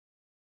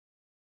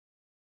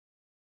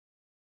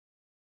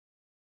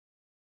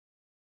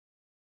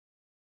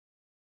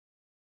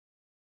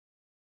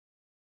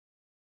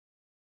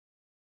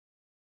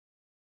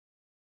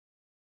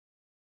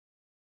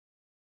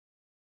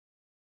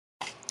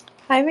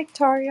Hi,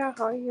 Victoria.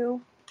 How are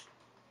you?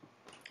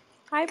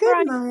 Hi,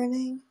 Good Brian.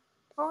 morning.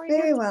 How are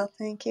Very you? well,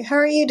 thank you. How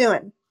are you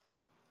doing?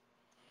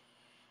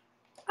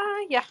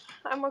 Yeah,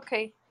 I'm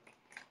okay.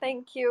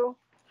 Thank you.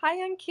 Hi,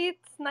 Ankit.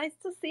 Nice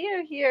to see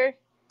you here.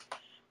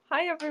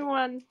 Hi,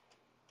 everyone.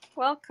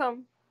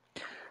 Welcome.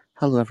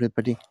 Hello,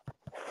 everybody.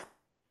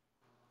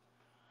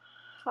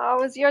 How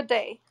was your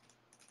day?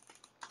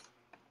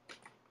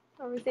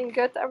 Everything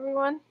good,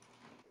 everyone?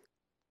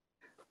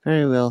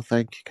 Very well,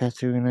 thank you,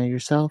 Katerina.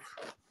 Yourself?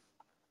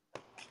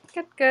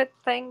 Good.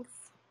 Thanks.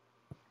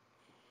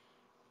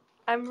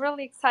 I'm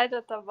really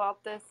excited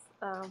about this,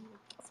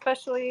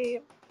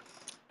 especially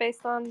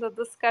based on the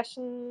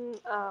discussion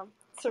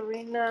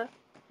Serena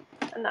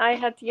and I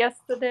had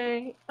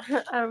yesterday.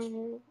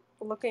 I'm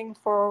looking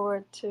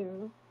forward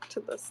to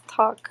this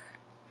talk.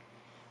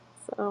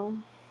 So.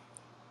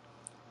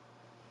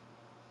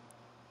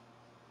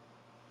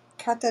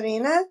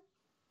 Katarina?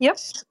 Yep.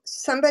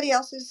 Somebody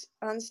else is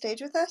on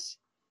stage with us?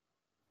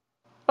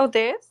 Oh,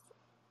 there's?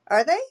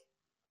 Are they?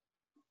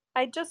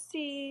 I just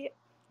see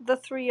the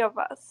three of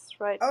us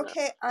right now.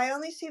 Okay, I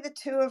only see the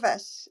two of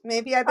us.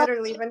 Maybe I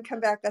better leave and come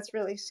back. That's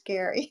really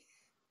scary.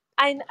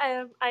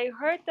 I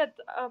heard that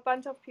a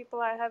bunch of people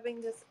are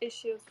having these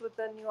issues with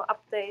the new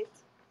update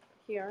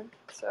here,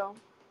 so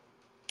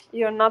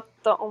you're not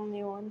the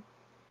only one.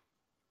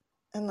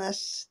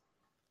 Unless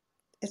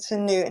it's a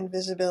new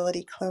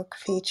invisibility cloak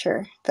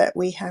feature that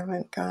we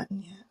haven't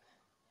gotten yet.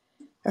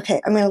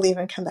 Okay, I'm going to leave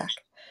and come back.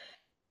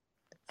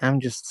 I'm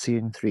just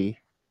seeing 3.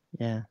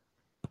 Yeah.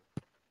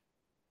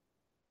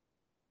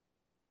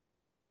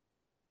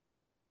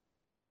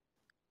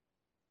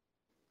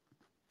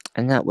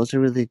 And that was a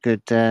really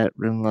good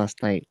room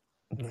last night.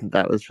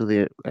 That was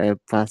really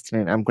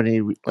fascinating. I'm going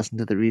to listen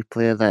to the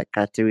replay of that,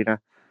 Katerina,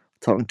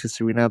 talking to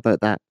Serena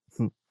about that.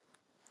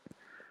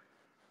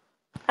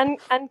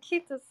 And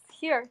Keith is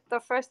here, the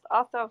first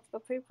author of the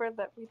paper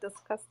that we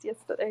discussed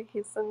yesterday.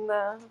 He's in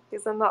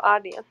the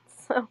audience.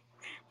 So,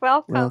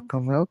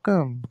 welcome.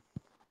 Welcome.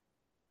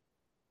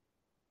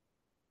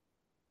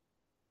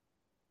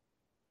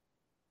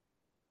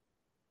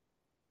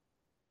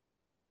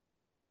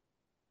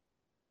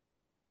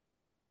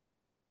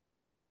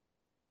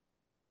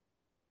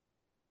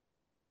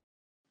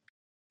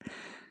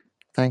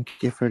 Thank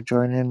you for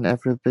joining,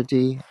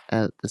 everybody,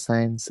 at the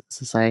Science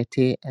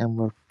Society, and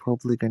we're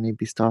probably going to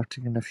be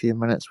starting in a few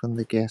minutes when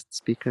the guest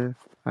speaker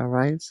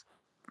arrives.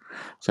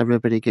 So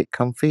everybody get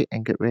comfy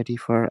and get ready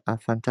for a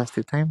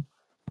fantastic time.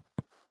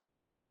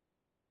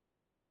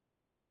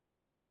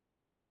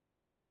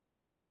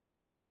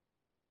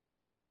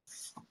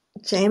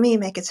 Jamie, you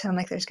make it sound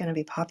like there's going to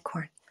be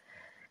popcorn.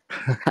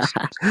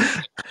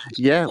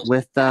 Yeah,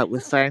 with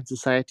Science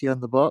Society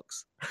on the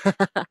box.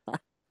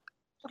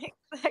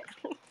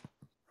 Exactly.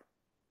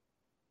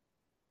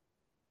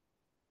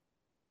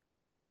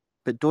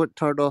 But don't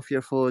turn off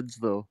your phones,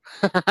 though.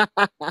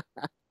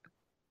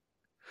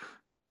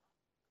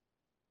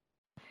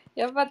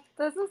 Yeah, but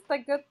this is the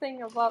good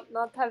thing about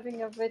not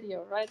having a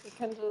video, right? You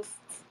can just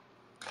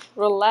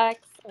relax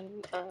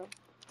and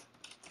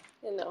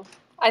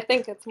I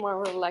think it's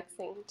more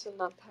relaxing to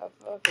not have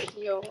a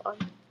video on.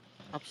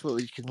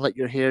 Absolutely, you can let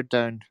your hair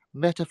down,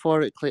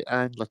 metaphorically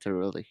and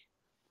literally.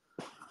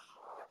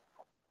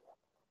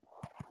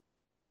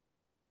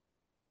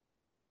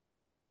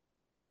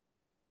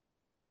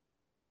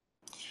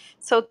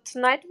 So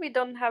tonight we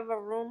don't have a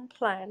room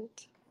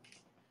planned,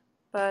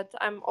 but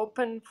I'm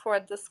open for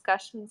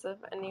discussions if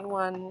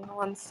anyone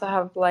wants to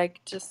have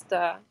like just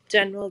a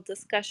general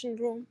discussion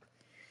room.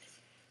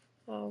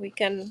 We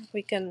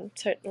can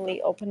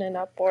certainly open it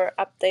up or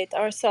update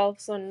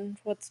ourselves on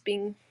what's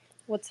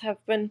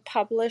have been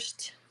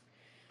published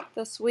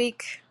this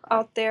week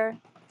out there.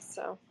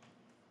 So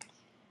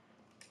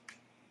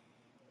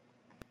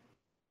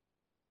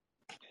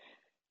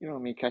You know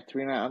me,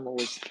 Katerina, I'm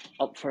always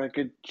up for a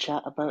good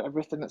chat about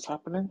everything that's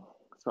happening.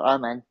 So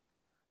I'm in,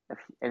 if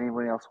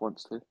anyone else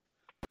wants to.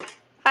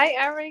 hi,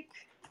 Eric.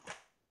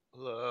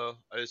 Hello.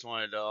 I just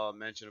wanted to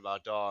mention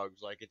about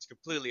dogs. Like, it's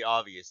completely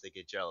obvious they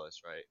get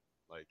jealous, right?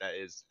 Like, that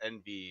is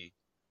envy,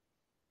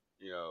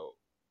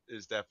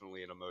 is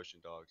definitely an emotion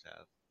dogs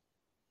have.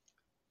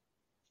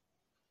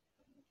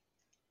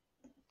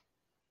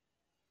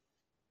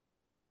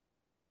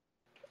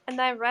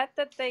 And I read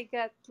that they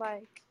get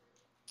like,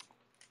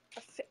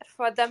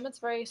 for them it's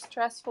very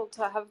stressful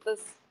to have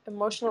this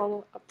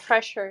emotional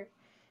pressure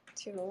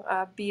to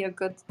be a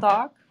good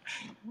dog.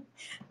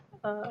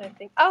 I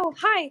think. Oh,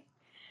 hi,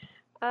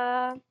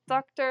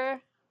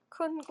 Dr.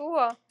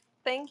 Kunguo.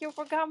 Thank you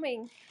for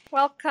coming.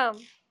 Welcome.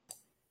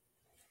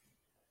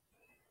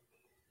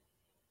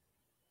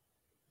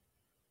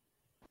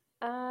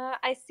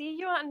 I see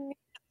you on mute,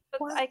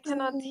 but I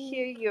cannot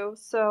hear you.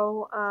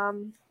 So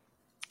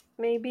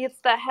maybe it's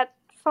the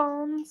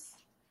headphones,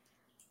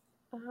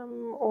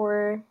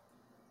 or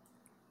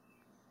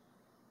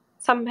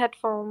some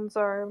headphones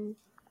are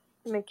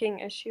making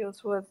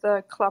issues with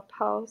the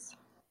Clubhouse.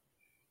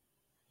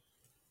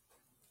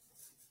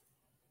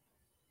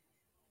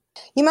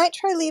 You might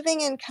try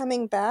leaving and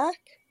coming back.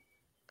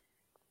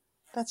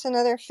 That's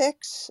another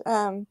fix.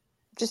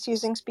 Just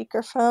using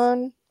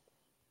speakerphone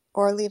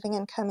or leaving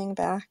and coming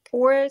back.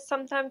 Or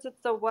sometimes it's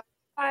the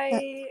Wi-Fi.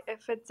 Yeah.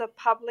 If it's a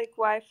public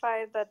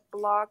Wi-Fi that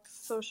blocks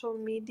social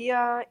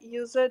media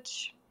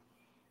usage,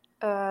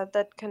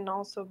 that can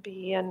also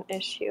be an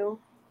issue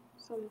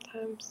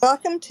sometimes.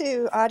 Welcome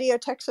to Audio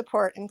Tech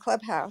Support in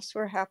Clubhouse.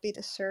 We're happy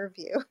to serve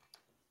you.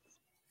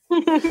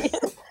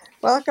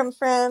 Welcome,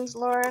 friends.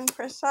 Lauren,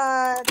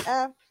 Prasad,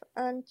 F,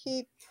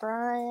 Ankit,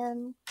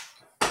 Brian,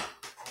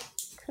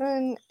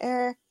 Kun,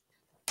 Eric,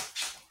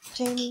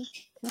 Jamie,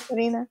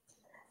 Katarina.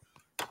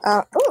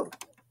 I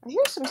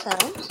hear some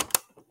sounds.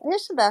 I hear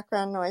some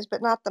background noise,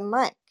 but not the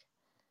mic.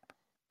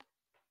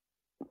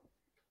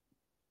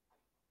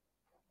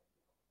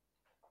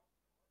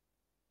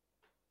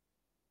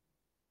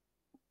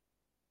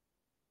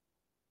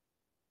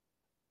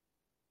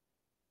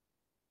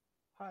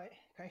 Hi,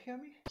 can you hear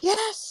me?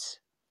 Yes,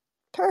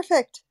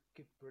 perfect.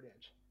 Okay,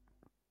 brilliant.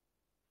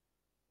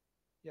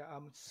 Yeah,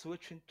 I'm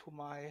switching to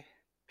my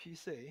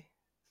PC,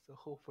 so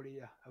hopefully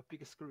a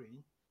big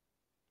screen.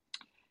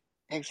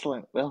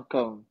 Excellent.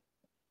 Welcome.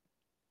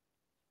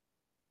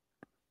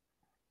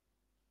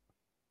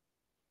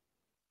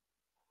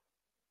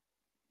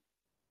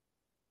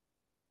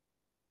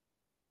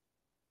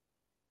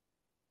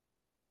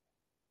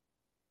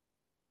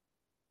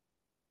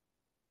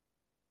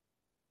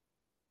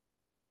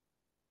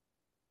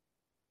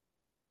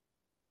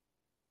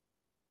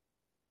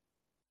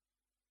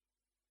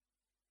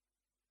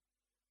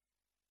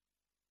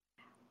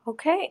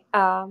 Okay.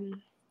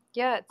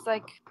 Yeah, it's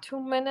like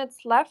 2 minutes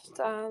left.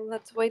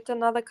 Let's wait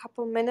another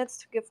couple minutes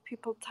to give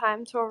people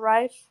time to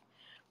arrive.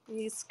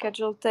 We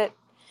scheduled it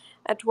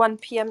at 1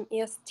 p.m.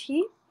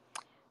 EST.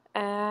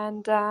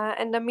 And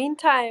in the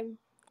meantime,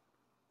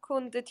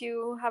 Kun, did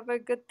you have a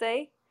good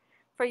day?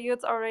 For you,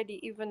 it's already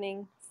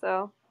evening,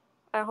 so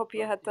I hope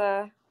you had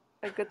a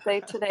good day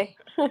today.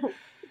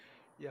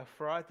 Yeah,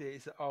 Friday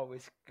is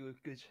always good.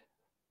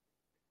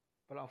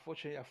 But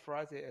unfortunately,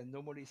 Friday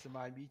normally is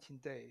my meeting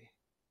day,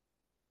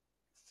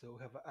 so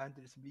we have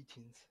endless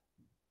meetings.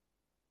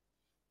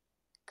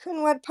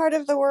 Kun, what part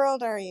of the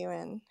world are you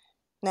in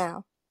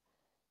now?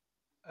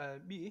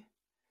 Me?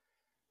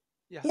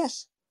 Yeah.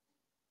 Yes.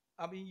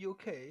 I'm in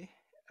UK.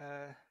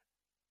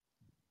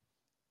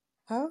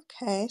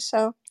 Okay,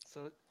 so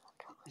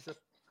it's a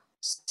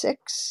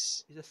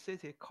 6. It's a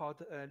city called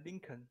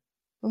Lincoln.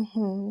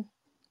 Mm-hmm.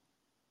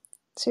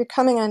 So you're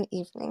coming on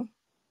evening.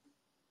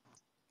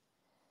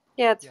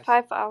 Yeah, it's Yes.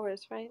 5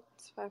 hours, right?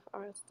 It's 5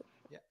 hours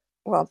different. Yeah.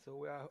 Well, so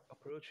we are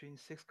approaching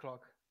 6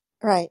 o'clock.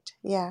 Right,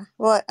 yeah.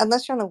 Well,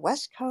 unless you're on the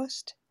West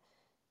Coast.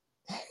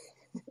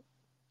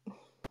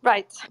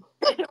 Right.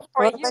 For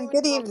Well, you, then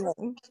good it's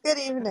evening. Good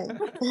evening.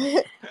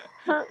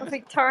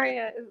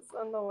 Victoria is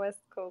on the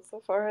West Coast,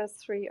 so for her it's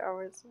 3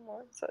 hours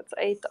more. So it's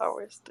 8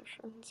 hours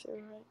difference,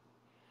 you're right.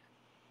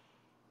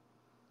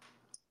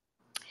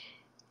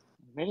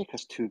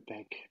 America's too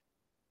big.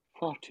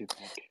 Far too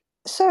big.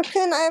 So,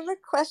 Kun, I have a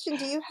question.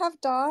 Do you have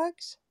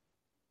dogs?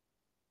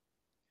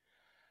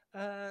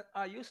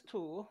 I used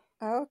to.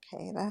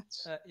 Okay,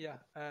 that's... Yeah.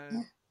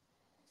 yeah.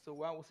 So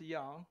when I was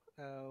young,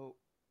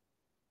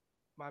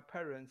 my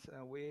parents,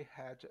 we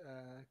had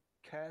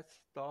cats,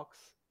 dogs,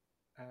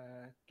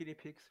 guinea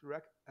pigs,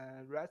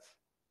 rats.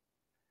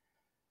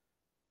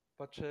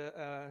 But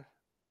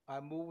I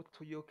moved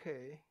to UK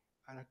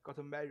and I got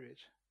married.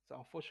 So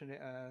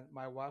unfortunately,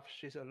 my wife,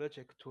 she's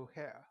allergic to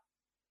hair.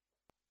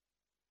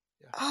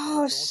 Yeah,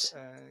 Oh, so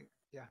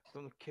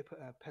don't keep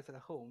pets at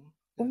home.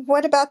 Yeah.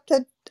 What about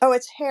the... Oh,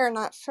 it's hair,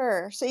 not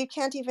fur. So you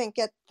can't even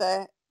get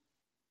the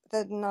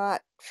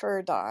not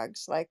fur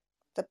dogs, like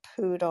the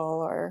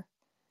poodle or...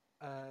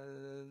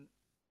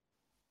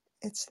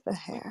 It's the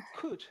hair.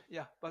 We could,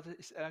 yeah, but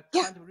it's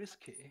kind of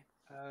risky.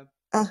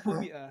 For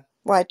me,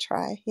 why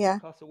try? Yeah.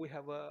 Because we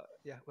have a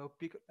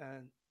big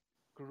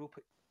group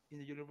in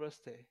the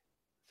university.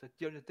 So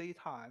during the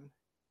daytime,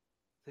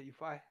 so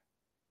if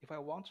I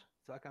want,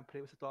 so I can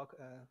play with the dog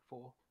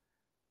for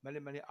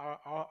many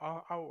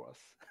hours.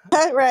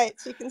 Right,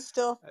 so you can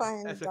still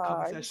find as a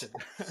dogs. conversation.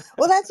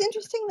 Well, that's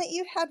interesting that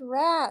you had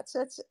rats.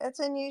 It's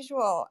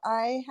unusual.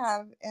 I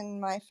have in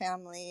my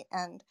family,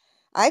 and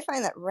I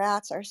find that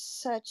rats are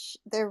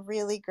they're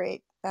really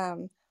great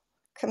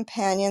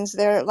companions.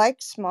 They're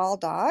like small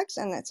dogs,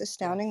 and it's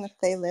astounding that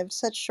they live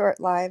such short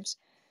lives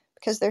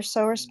because they're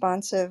so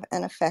responsive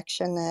and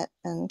affectionate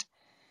and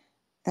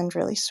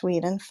really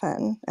sweet and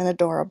fun and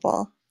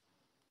adorable.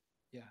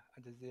 Yeah,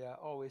 and they are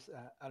always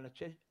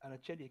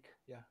energetic.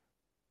 Yeah,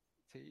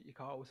 so you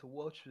can always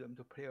watch them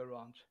to play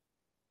around.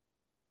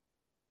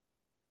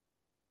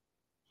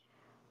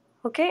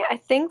 Okay, I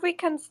think we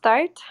can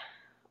start.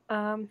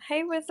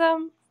 Hey,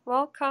 Wisdom,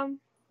 welcome.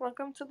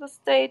 Welcome to the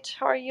stage.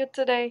 How are you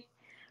today?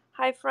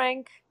 Hi,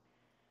 Frank.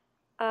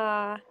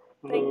 Thank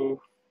you.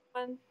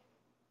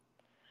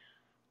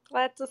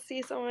 Glad to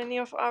see so many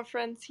of our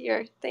friends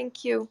here.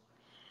 Thank you.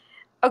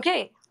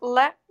 Okay,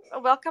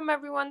 welcome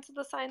everyone to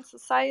the Science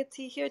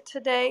Society here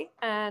today.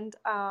 And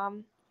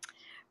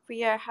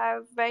We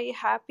are very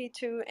happy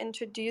to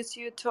introduce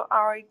you to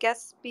our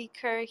guest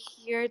speaker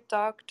here,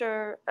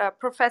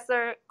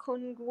 Professor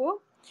Kun Guo.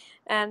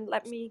 And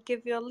let me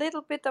give you a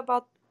little bit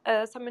about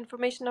some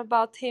information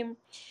about him.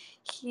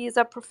 He is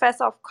a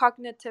professor of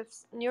cognitive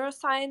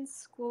neuroscience,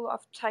 School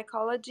of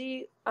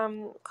Psychology,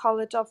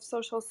 College of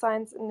Social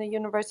Science in the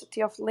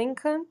University of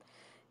Lincoln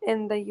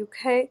in the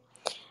UK.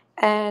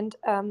 And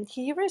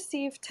he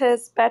received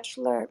his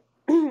bachelor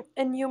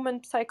in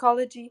human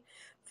psychology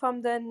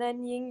from the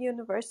Nanying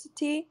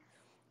University,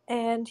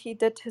 and he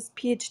did his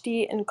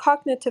PhD in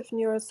cognitive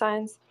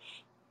neuroscience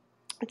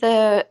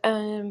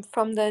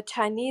from the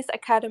Chinese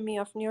Academy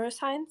of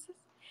Neurosciences.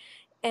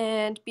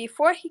 And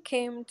before he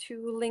came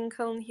to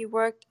Lincoln, he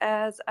worked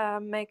as a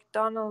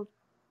McDonald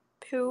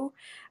Pugh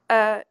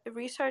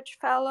research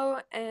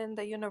fellow in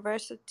the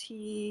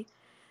University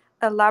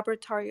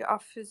Laboratory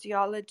of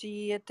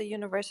Physiology at the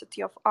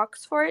University of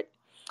Oxford.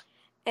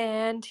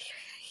 And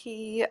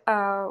he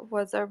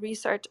was a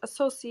research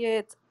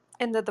associate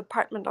in the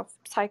Department of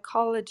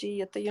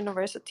Psychology at the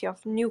University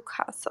of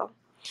Newcastle.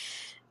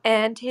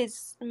 And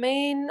his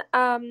main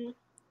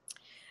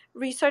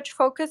research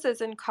focus is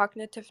in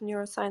cognitive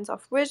neuroscience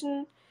of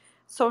vision,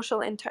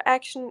 social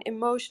interaction,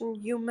 emotion,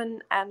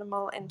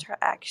 human-animal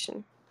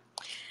interaction.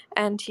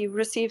 And he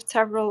received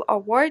several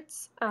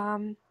awards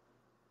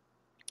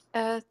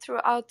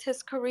throughout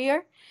his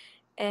career.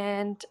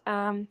 And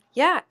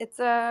it's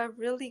a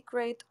really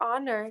great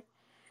honor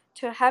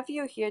to have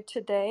you here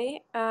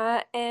today.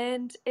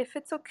 And if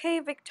it's okay,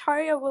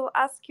 Victoria will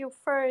ask you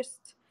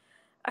first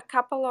a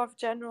couple of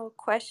general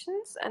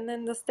questions, and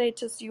then the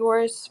stage is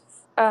yours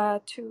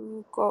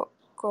to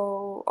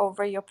go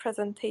over your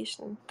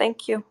presentation.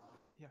 Thank you.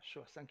 Yeah,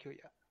 sure. Thank you.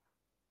 Yeah.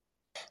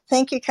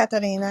 Thank you,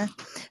 Katarina.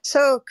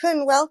 So,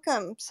 Kun,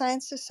 welcome.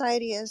 Science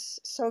Society is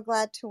so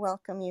glad to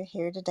welcome you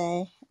here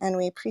today, and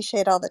we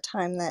appreciate all the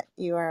time that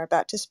you are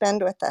about to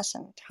spend with us,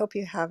 and hope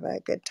you have a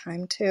good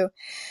time too.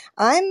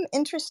 I'm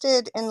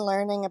interested in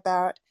learning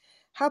about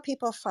how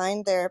people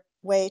find their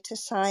way to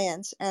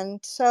science. And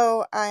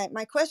so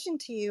my question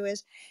to you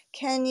is,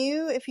 can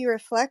you, if you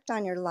reflect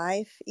on your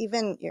life,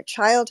 even your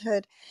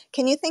childhood,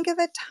 can you think of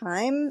a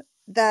time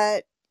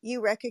that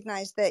you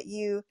recognize that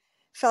you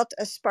felt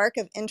a spark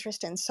of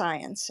interest in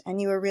science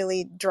and you were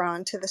really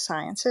drawn to the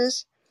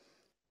sciences?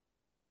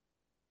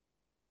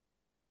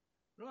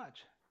 Right.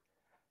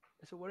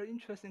 It's a very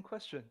interesting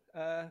question.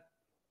 Right.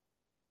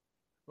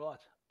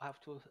 I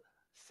have to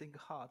think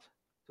hard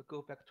to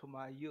go back to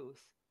my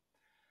youth.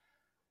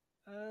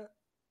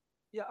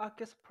 Yeah, I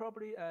guess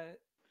probably.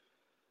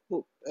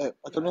 Well, I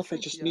Yeah, don't know I if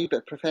it's think. just Yeah, me,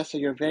 but Professor,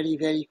 you're very,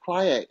 very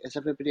quiet. Is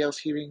everybody else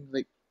hearing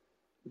like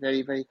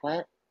very, very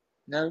quiet?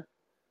 No?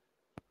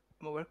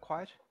 I'm very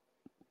quiet.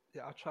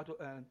 Yeah, I'll try to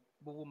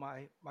move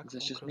my Is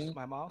this microphone just close to me?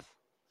 my mouth.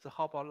 So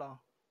how about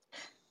now?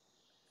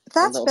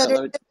 A That's little bit better.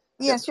 loud.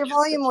 Yep. Yes, your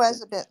volume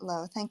was a bit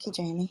low. Thank you,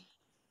 Jamie.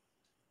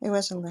 It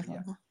was a Okay, little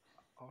yeah. low.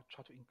 I'll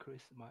try to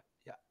increase my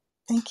yeah.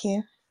 Thank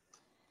you.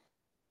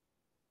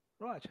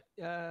 Right.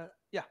 Yeah.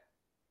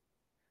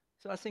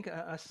 So I think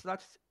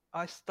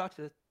I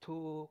started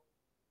to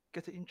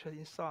get interested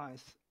in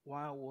science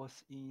when I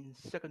was in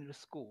secondary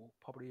school,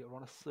 probably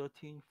around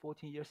 13,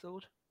 14 years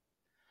old.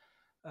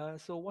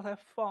 So what I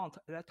found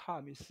at that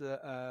time is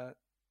the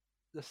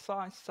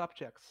science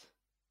subjects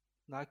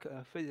like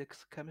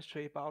physics,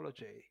 chemistry,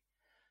 biology,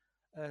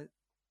 uh,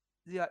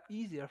 they are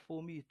easier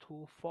for me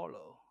to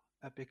follow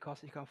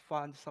because you can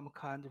find some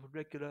kind of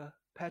regular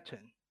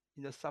pattern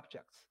in the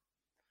subjects.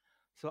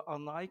 So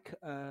unlike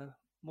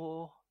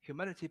more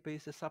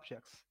humanity-based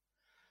subjects,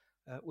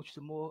 which is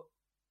more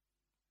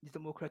need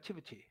more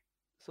creativity.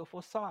 So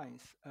for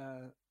science,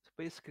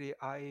 basically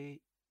I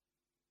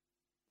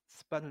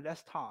spend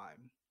less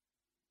time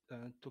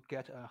to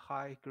get a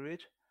high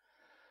grade,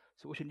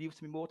 so which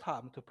leaves me more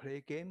time to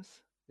play games.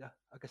 Yeah,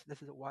 I guess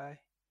this is why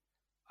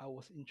I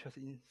was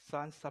interested in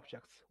science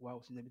subjects while I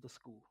was in the middle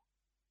school.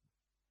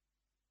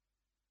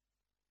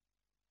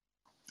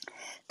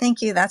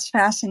 Thank you. That's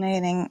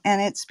fascinating.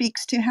 And it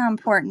speaks to how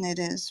important it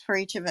is for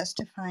each of us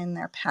to find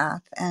their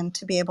path and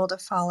to be able to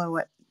follow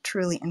what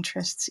truly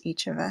interests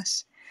each of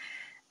us.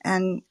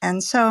 And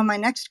so my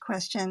next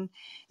question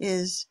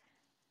is,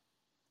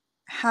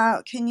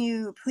 how can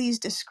you please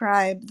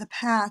describe the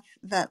path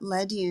that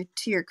led you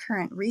to your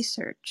current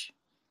research?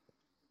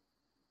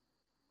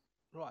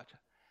 Right.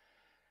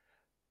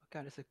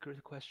 Again, that's a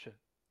great question.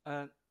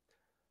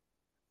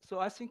 So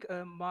I think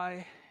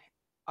I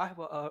have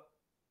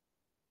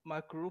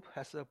my group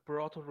has a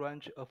broad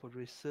range of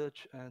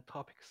research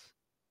topics.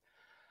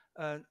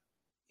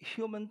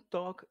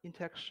 Human-dog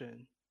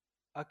interaction,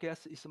 I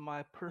guess, is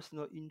my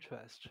personal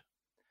interest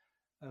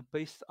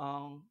based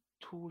on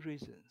two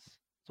reasons.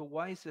 So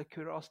one is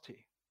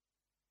curiosity.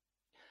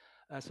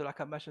 So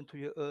like I mentioned to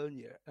you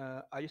earlier,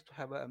 I used to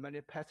have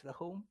many pets at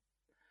home,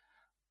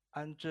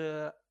 and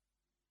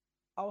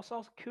I was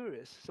also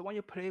curious. So when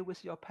you play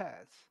with your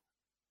pets,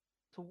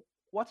 so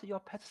what do your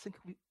pets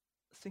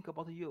think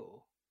about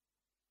you?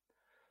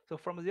 So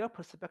from their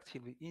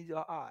perspective, in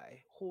their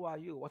eye, who are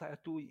you? What are you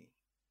doing?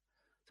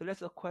 So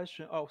that's a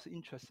question always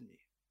interests me.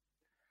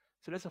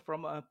 So that's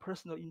from a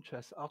personal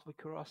interest, out of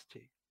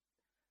curiosity.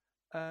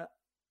 Uh,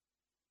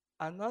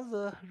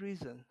 Another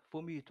reason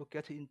for me to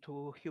get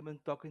into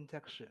human-dog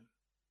interaction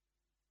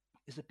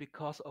is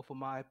because of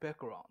my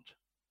background.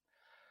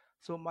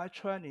 So my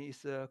training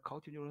is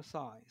cognitive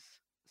neuroscience.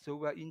 So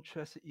we're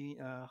interested in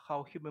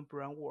how human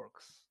brain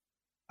works,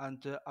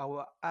 and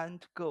our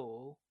end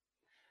goal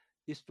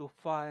is to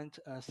find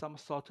some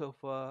sort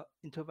of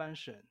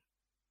intervention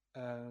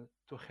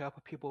to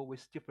help people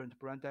with different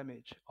brain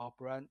damage or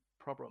brain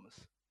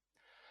problems.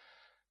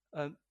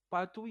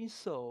 By doing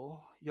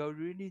so, you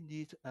really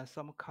need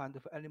some kind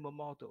of animal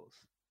models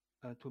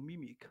to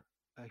mimic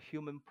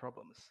human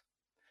problems.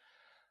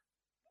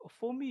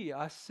 For me,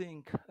 I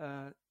think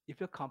if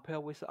you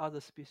compare with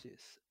other species,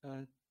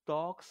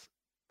 dogs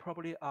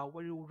probably are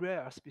very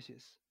rare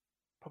species,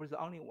 probably the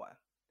only one,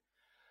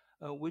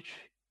 which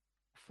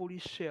fully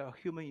share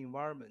human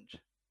environment,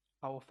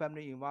 our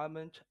family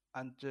environment,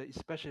 and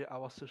especially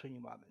our social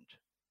environment.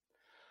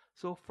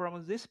 So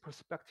from this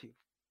perspective,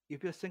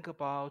 if you think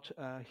about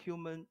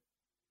human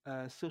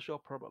social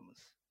problems,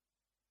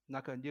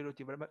 like a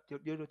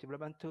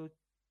neurodevelopmental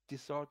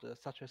disorder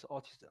such as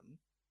autism,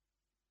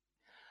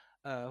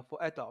 for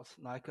adults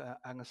like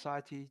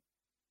anxiety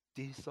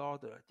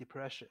disorder,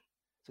 depression.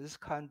 So this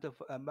kind of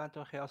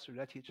mental health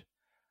related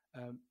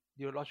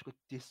neurological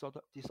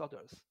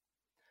disorders.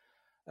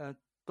 Uh,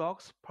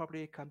 Dogs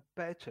probably can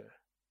better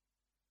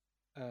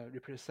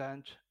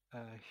represent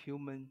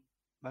human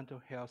mental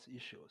health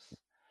issues.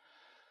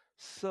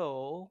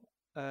 So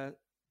uh,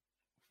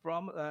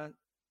 from a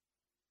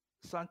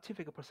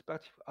scientific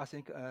perspective, I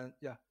think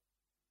yeah,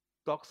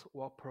 dogs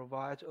will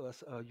provide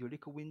us a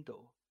unique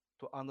window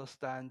to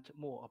understand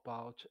more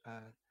about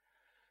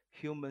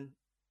human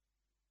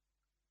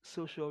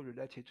social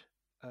related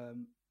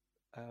um,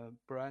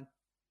 brain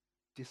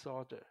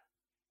disorder.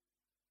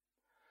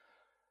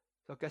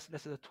 So I guess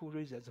that's the two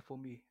reasons for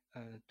me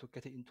to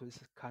get into this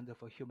kind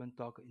of a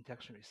human-dog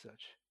interaction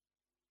research.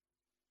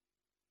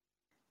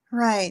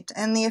 Right,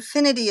 and the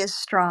affinity is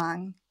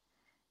strong,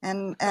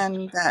 and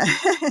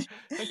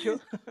Thank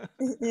you.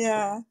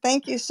 yeah,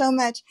 thank you so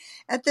much.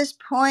 At this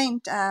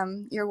point,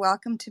 you're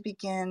welcome to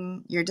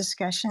begin your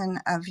discussion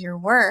of your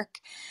work,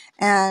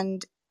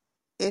 and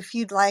if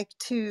you'd like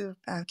to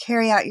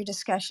carry out your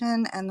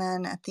discussion and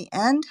then at the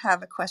end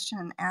have a question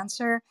and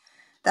answer,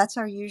 that's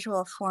our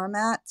usual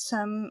format.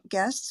 Some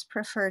guests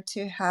prefer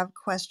to have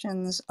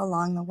questions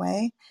along the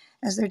way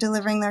as they're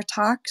delivering their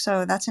talk,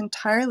 so that's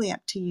entirely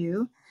up to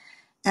you.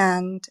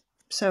 And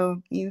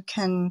so you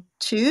can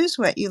choose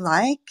what you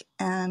like,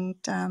 and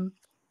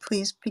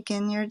please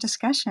begin your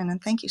discussion.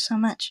 And thank you so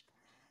much.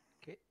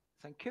 Okay,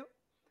 thank you.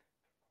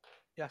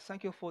 Yeah,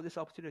 thank you for this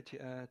opportunity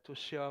to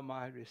share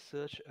my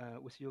research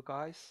with you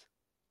guys.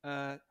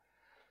 Uh,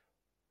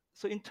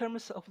 so in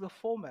terms of the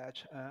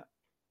format,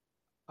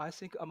 I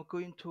think I'm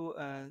going to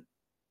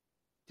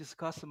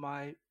discuss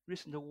my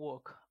recent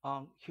work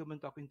on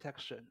human-dog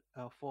interaction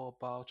for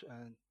about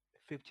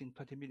 15,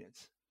 20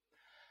 minutes.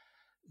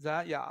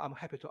 Then, yeah, I'm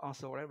happy to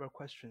answer whatever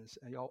questions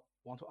you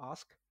want to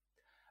ask.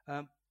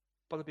 Um,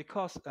 but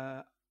because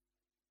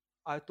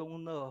I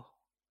don't know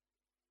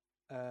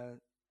uh,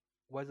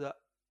 whether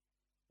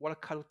what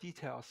kind of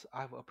details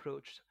I've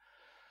approached.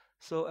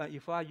 So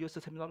if I use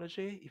the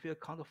terminology, if you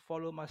can't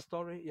follow my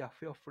story, yeah,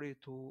 feel free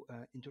to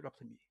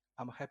interrupt me.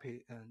 I'm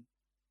happy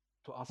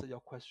to answer your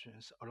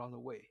questions along the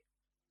way.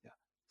 Yeah,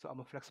 so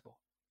I'm flexible.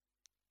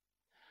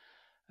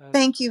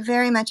 Thank you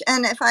very much.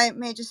 And if I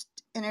may just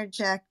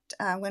interject,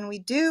 when we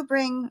do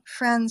bring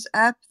friends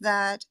up,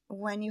 that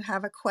when you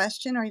have a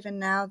question or even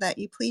now, that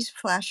you please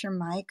flash your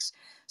mics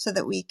so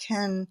that we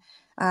can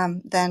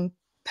then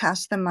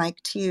pass the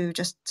mic to you,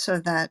 just so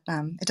that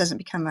it doesn't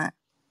become a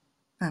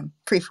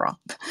free-for-all.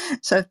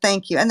 So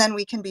thank you. And then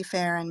we can be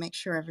fair and make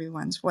sure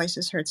everyone's voice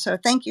is heard. So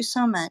thank you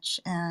so much.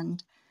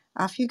 And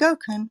off you go,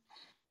 Kun.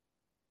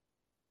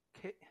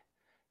 Okay,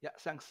 yeah,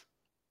 thanks.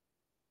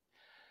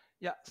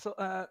 Yeah, so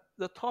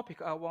the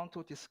topic I want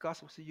to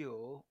discuss with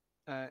you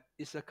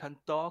is can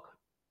dogs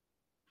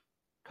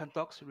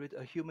read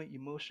human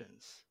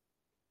emotions?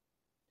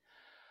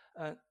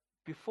 Uh,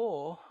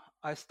 Before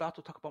I start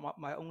to talk about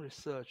my own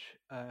research,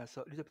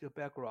 so a little bit of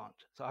background.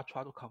 So I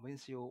try to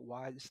convince you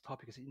why this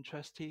topic is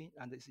interesting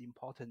and is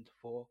important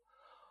for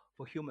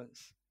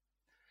humans.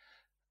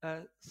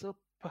 So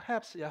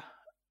perhaps, yeah,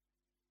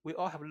 we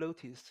all have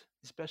noticed,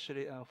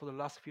 especially for the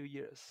last few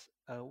years,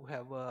 we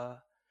have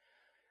a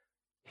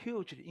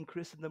hugely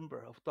increased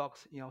number of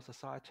dogs in our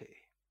society.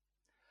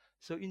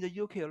 So in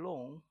the UK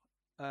alone,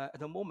 at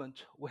the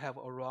moment, we have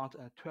around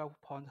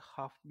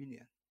 12.5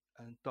 million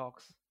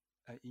dogs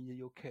in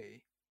the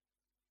UK.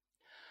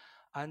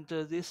 And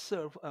they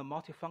serve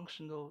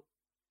multifunctional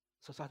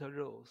societal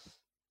roles,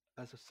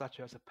 such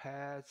as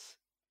pets,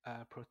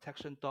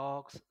 protection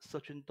dogs,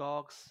 searching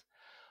dogs,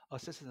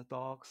 assistant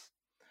dogs.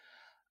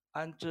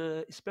 And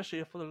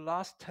especially for the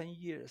last 10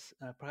 years,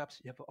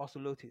 perhaps you have also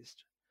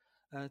noticed,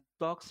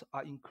 dogs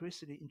are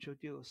increasingly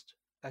introduced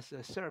as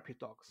therapy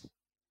dogs.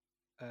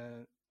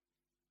 Uh,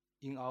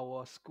 in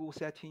our school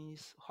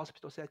settings,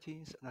 hospital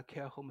settings, and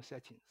care home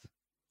settings.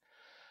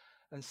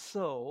 And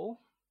so,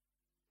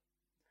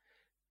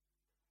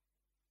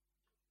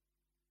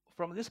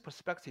 from this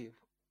perspective,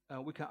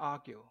 we can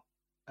argue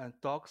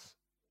dogs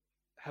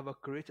have a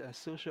great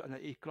social and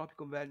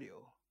ecological value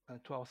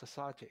to our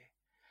society.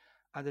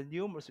 And the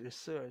numerous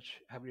research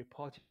have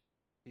reported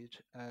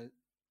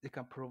they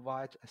can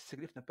provide a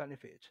significant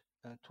benefit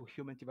to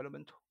human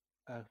development,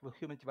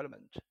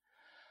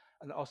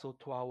 and also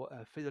to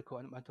our physical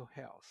and mental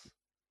health.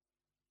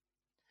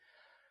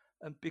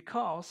 And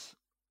because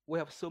we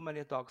have so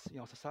many dogs in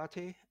our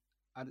society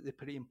and they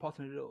play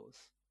important roles,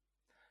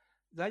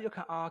 then you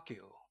can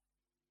argue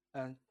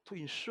and to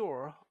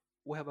ensure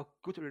we have a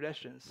good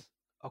relations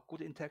or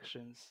good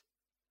interactions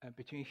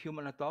between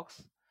human and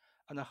dogs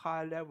and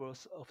high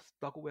levels of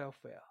dog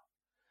welfare.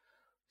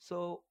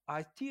 So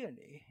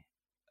ideally,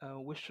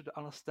 we should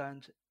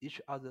understand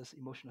each other's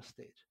emotional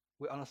state.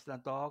 We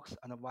understand dogs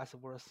and vice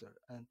versa,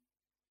 and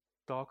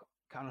dog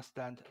can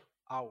understand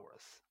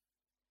ours.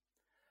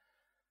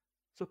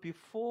 So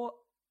before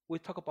we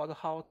talk about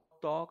how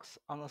dogs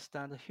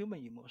understand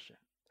human emotion,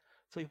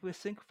 so if we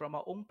think from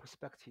our own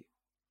perspective,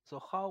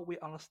 so how we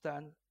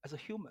understand as a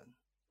human,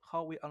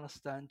 how we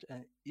understand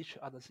each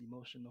other's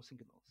emotional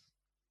signals.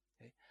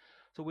 Okay,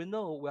 so we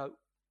know we are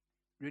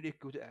really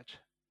good at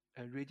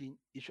reading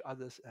each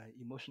other's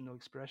emotional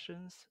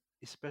expressions,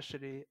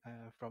 especially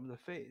from the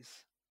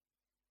face,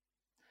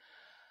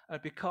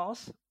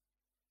 because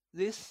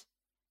this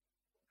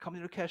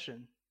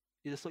communication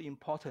is so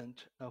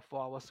important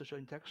for our social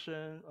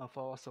interaction,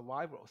 for our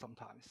survival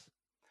sometimes.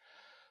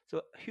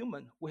 So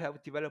human, we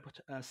have developed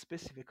a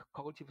specific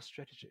cognitive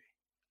strategy,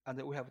 and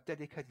we have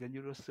dedicated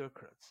neural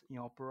circuits in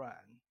our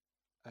brain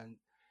and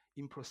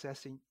in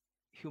processing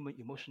human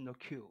emotional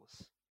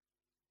cues.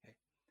 Okay.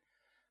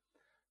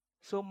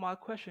 So my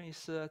question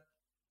is,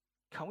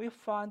 can we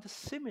find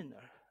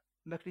similar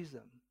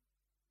mechanism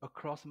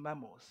across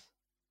mammals?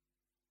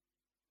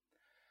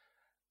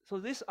 So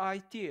this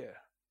idea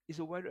is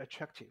very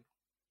attractive.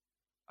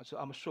 So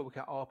I'm sure we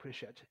can all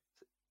appreciate it.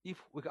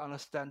 If we can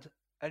understand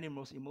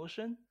animals'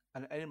 emotion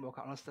and animal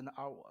can understand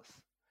ours,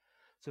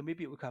 so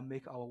maybe we can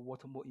make our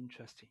world more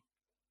interesting.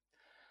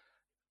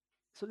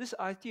 So this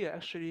idea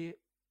actually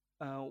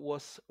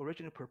was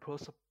originally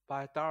proposed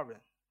by Darwin.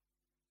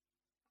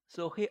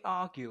 So he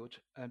argued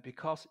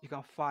because you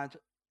can find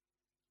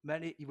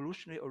many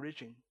evolutionary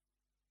origin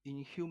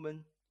in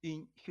human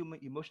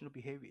emotional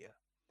behavior,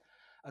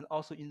 and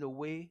also in the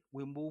way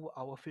we move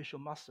our facial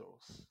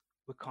muscles.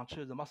 We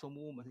control the muscle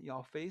movement in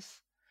our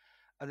face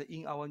and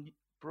in our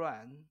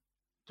brain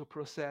to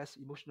process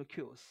emotional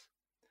cues.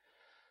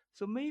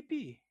 So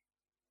maybe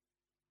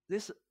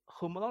this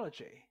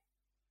homology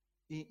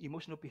in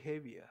emotional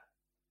behavior,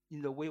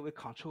 in the way we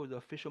control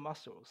the facial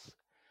muscles,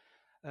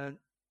 and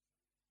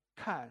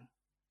can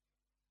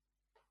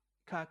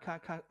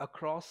can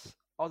across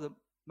all the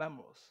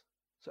mammals.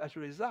 So as a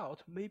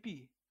result,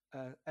 maybe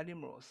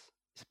animals,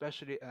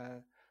 especially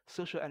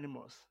social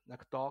animals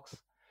like dogs,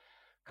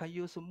 can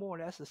use more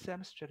or less the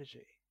same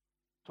strategy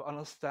to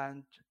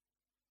understand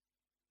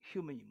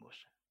human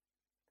emotion.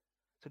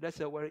 So that's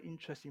a very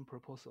interesting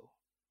proposal.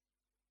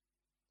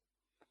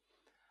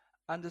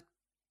 And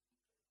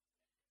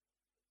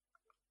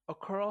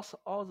across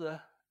all the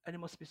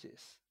animal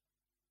species,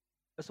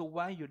 so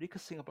one unique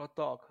thing about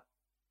dog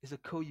is a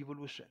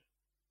co-evolution.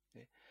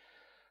 Okay?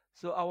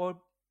 So our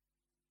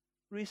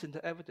recent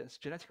evidence,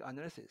 genetic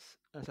analysis,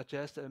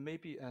 suggests that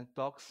maybe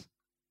dogs,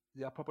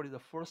 they are probably the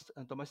first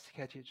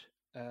domesticated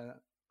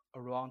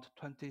around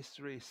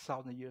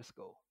 23,000 years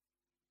ago.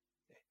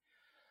 Okay?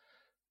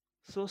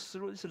 So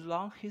through this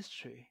long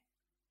history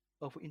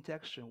of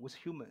interaction with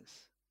humans,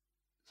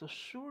 so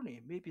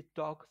surely maybe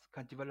dogs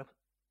can develop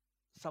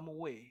some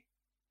way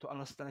to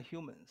understand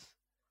humans.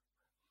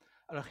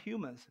 And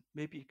humans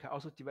maybe can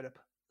also develop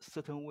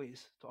certain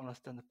ways to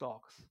understand the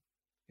dogs.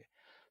 Okay.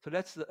 So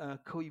that's the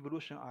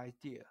co-evolution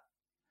idea.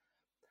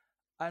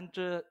 And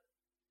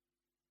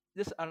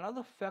there's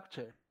another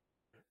factor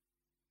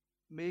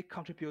may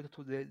contribute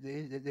to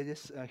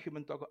this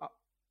human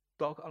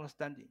dog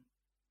understanding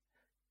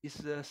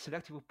is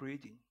selective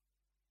breeding.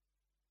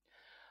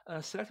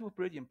 Selective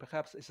breeding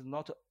perhaps is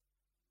not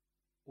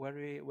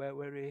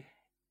very,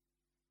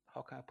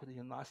 how can I put it in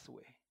a nice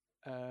way?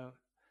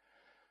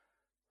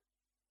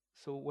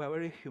 So we're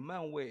very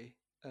human way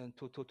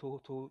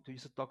to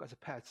use a dog as a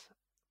pet.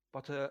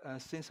 But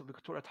since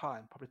Victoria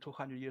time, probably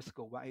 200 years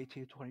ago,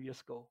 180, 200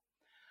 years ago,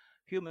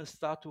 humans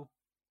start to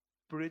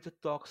breed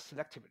dogs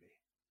selectively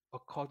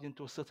according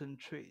to certain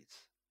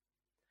traits.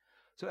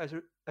 So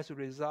as a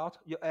result,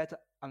 you add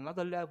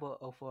another level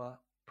of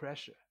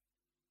pressure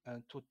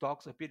to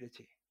dogs'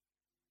 ability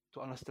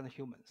to understand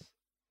humans.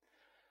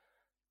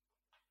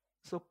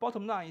 So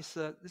bottom line is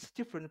this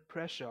different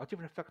pressure or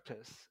different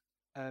factors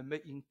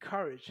may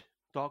encourage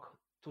dog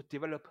to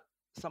develop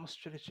some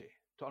strategy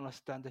to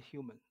understand the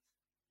human.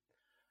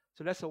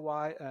 So that's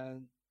why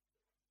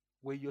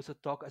we use a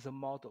dog as a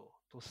model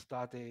to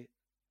study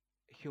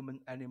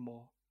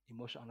human-animal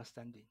emotional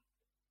understanding.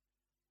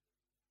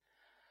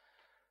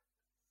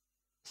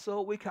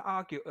 So we can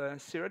argue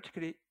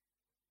theoretically,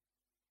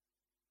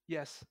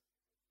 yes.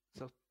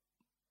 So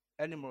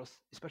animals,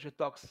 especially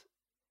dogs,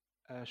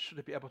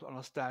 should be able to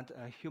understand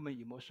human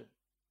emotion.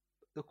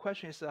 The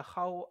question is,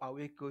 how are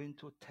we going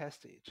to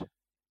test it?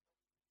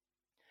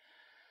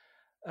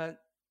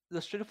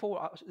 The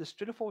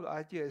straightforward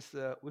idea is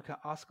we can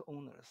ask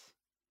owners.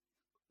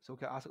 So we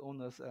can ask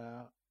owners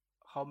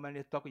how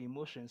many dog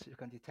emotions you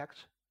can detect,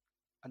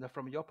 and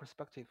from your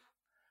perspective,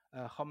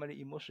 how many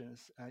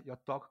emotions your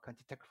dog can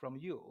detect from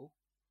you.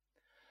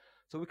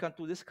 So we can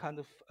do this kind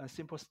of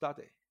simple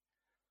study.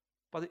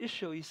 But the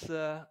issue is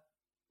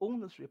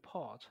owners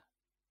report,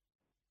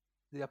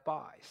 they are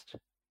biased.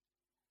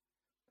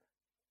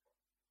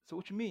 So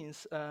which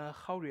means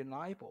how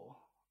reliable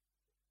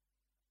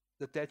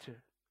the data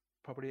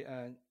probably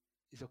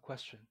is a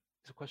question.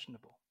 It's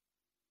questionable.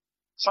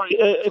 Sorry,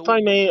 if So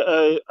I may,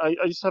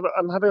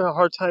 I'm having a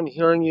hard time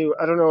hearing you.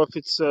 I don't know if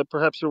it's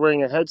perhaps you're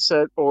wearing a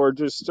headset or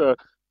just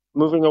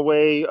moving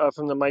away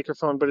from the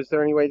microphone, but is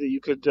there any way that you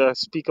could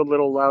speak a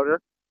little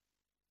louder?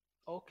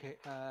 okay,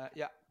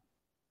 yeah.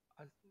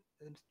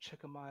 Let me check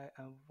my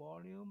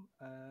volume.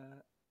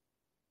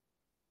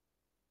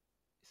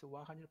 It's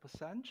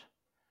 100%.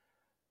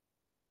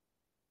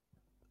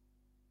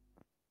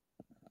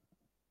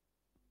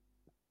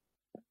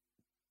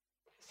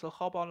 So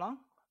how about now?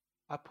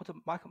 I put the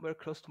mic very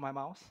close to my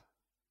mouth.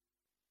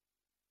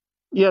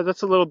 Yeah,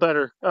 that's a little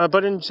better.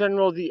 But in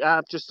general, the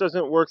app just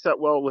doesn't work that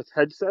well with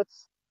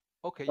headsets.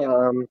 Okay,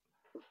 yeah.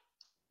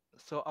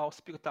 So I'll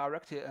speak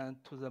directly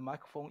to the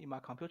microphone in my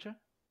computer.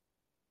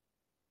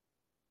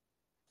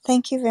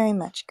 Thank you very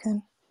much,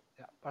 Kun.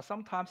 Yeah, but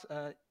sometimes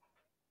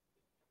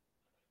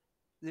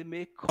they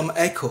may come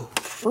echo.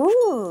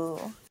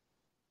 Ooh.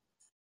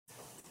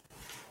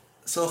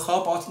 So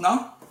how about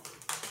now?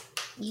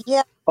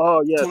 Yeah.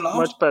 Oh, yes, Too loud?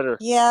 much better.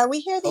 Yeah, we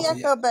hear the Okay,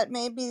 echo, yeah. but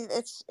maybe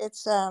it's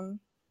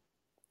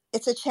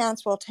a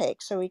chance we'll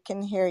take so we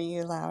can hear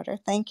you louder.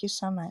 Thank you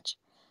so much.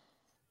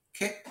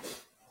 Okay.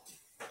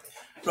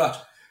 Right.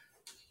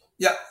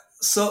 Yeah.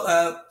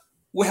 So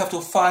we have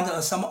to find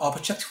some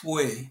objective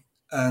way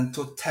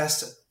to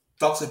test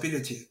dog's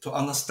ability to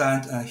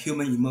understand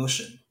human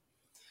emotion.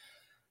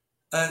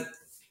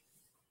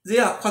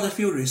 There are quite a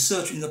few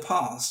research in the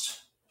past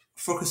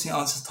focusing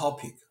on this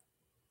topic.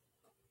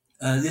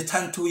 They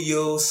tend to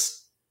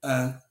use,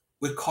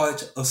 we call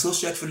it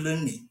associative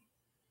learning,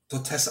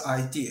 to test the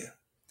idea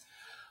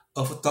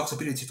of dog's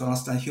ability to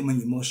understand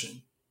human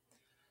emotion.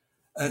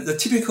 The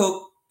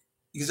typical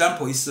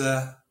example is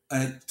to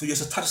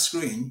use a touch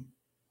screen.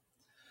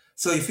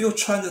 So if you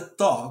train the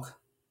dog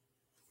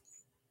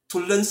to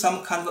learn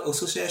some kind of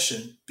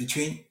association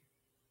between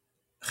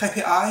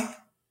happy eye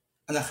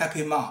and a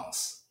happy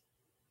mouth.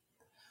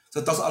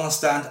 So dogs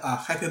understand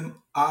happy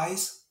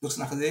eyes looks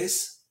like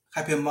this,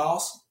 happy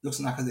mouth looks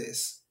like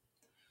this.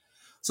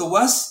 So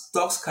once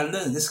dogs can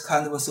learn this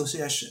kind of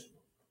association,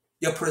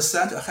 you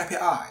present a happy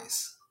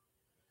eyes,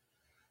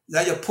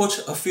 then you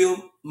put a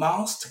few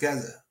mouths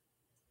together,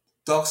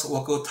 dogs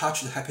will go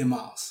touch the happy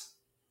mouth.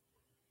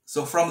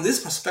 So from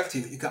this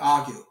perspective, you can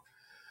argue,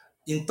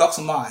 in dog's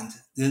mind,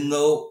 they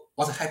know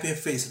what a happy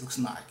face looks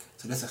like.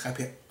 So that's a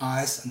happy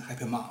eyes and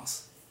happy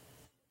mouth.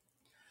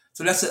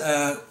 So that's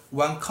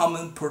one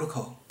common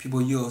protocol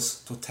people use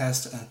to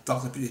test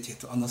dog's ability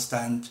to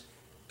understand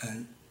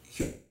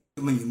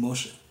human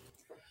emotion.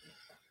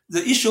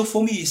 The issue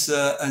for me is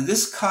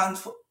this kind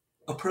of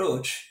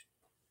approach,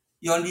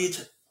 you'll need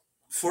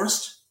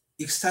first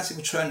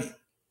extensive training.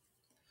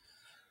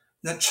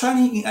 The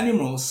training in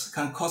animals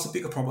can cause a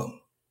bigger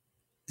problem.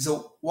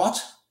 So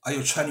what are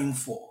you training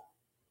for?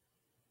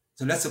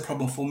 So that's a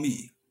problem for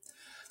me.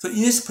 So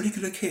in this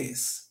particular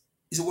case,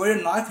 it's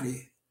very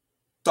likely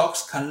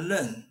dogs can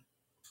learn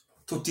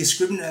to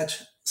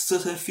discriminate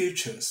certain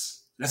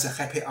features. There's a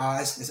happy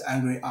eyes, there's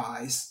angry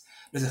eyes,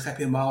 there's a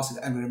happy mouth,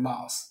 there's angry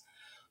mouth.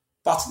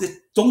 But they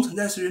don't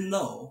necessarily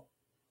know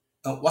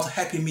what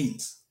happy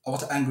means or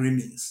what angry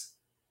means.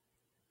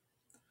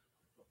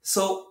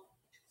 So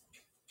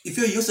if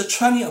you use a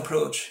training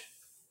approach,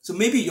 so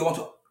maybe you want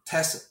to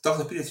test dog's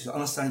ability to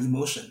understand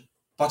emotion,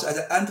 but at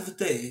the end of the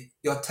day,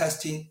 you're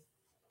testing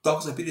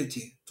dog's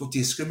ability to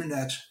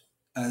discriminate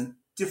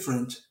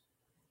different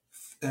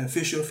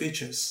facial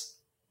features.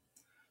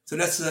 So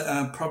that's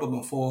a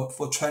problem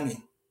for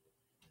training.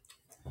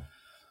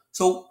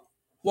 So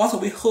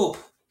what we hope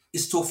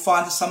is to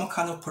find some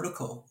kind of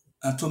protocol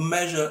to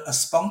measure a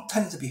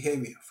spontaneous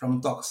behavior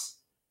from dogs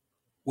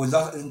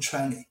without any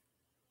training.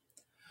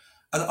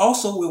 And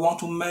also we want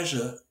to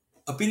measure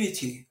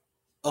ability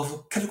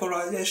of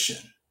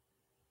categorization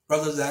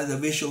rather than the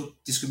visual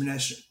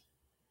discrimination.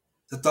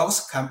 The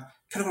dogs can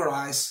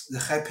categorize the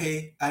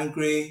happy,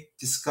 angry,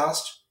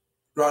 disgust,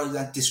 rather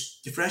than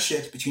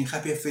differentiate between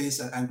happy face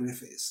and angry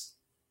face.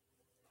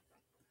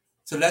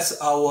 So that's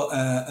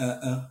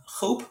our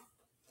hope.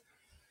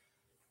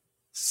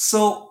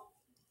 So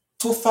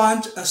to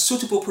find a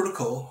suitable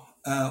protocol,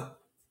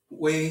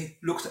 we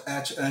looked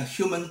at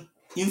human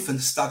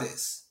infant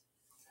studies.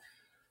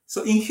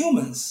 So in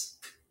humans,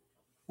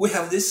 we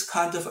have this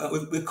kind of,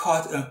 we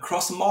call it a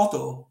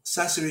cross-modal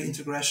sensory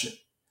integration.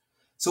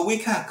 So we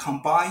can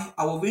combine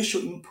our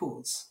visual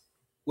inputs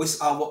with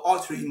our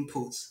auditory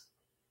inputs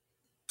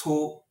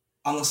to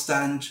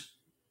understand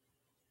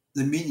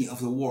the meaning of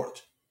the word.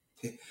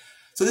 Okay.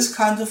 So this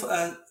kind of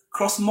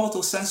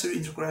cross-modal sensory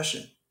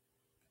integration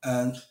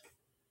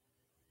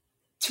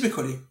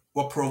typically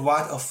will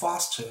provide a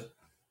faster,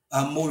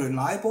 more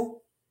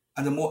reliable,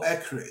 and more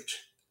accurate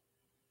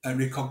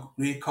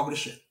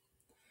recognition.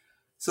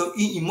 So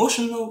in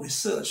emotional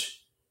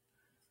research,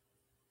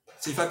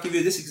 so if I give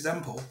you this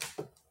example,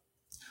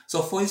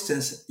 so for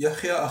instance, you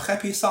hear a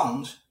happy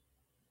sound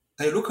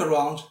and you look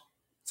around,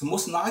 so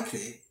most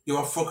likely you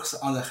will focus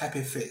on the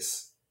happy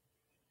face,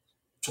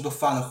 try to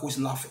find who is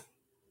laughing.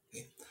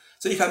 Okay.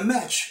 So you can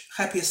match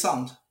happy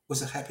sound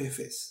with a happy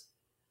face.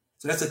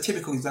 So that's a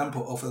typical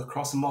example of a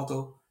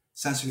cross-modal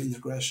sensory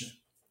integration.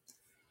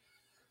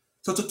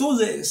 So to do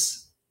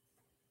this,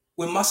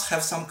 we must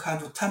have some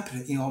kind of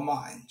template in our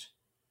mind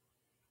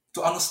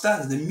to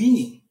understand the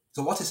meaning.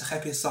 So what is a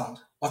happy sound?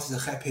 What is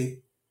a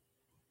happy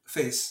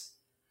face?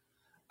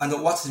 And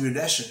what is the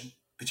relation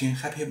between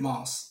happy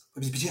mouth,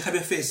 between happy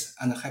face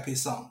and happy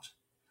sound?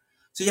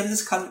 So you have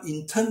this kind of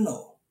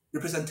internal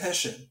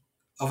representation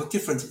of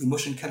different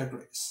emotion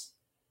categories.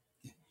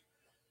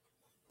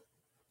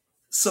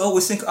 So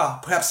we think,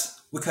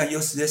 perhaps we can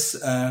use this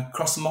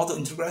cross-modal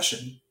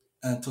integration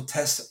to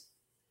test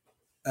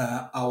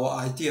our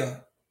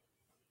idea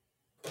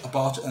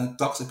about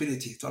dogs'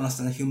 ability to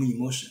understand human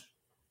emotion.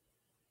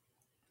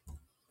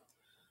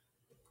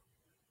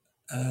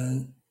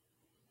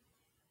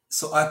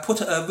 So I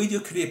put a video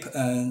clip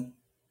in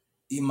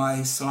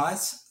my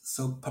slides,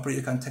 so probably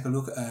you can take a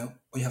look when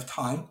you have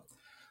time.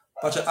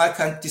 But I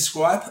can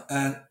describe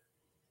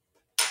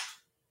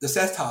the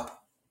setup.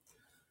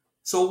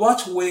 So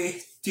what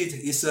we did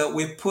is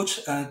we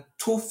put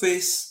two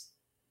faces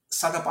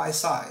side by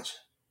side.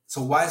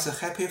 So one is a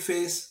happy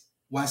face,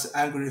 one is an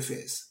angry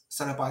face,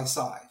 side by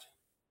side.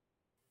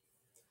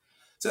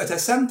 So at the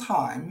same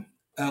time,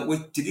 we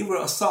deliver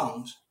a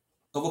sound,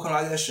 a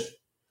vocalization.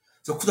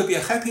 So could it be a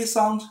happy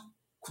sound,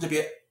 could it be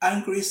an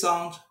angry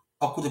sound,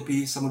 or could it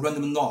be some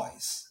random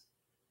noise?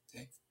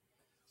 Okay.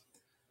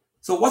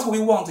 So what we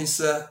want is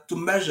to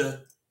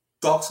measure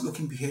dogs'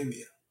 looking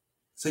behavior.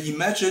 So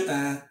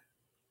imagine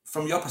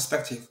from your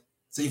perspective,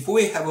 so if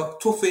we have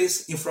two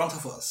faces in front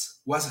of us,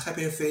 one's a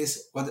happy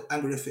face, one's an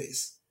angry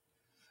face.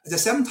 At the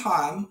same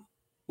time,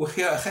 we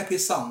hear a happy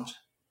sound,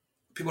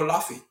 people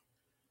laughing.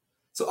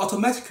 So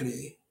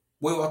automatically,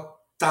 we will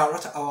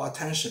direct our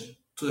attention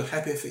to the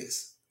happy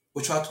face.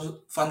 We try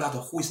to find out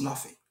who is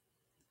laughing.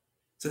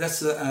 So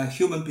that's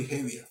human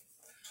behavior.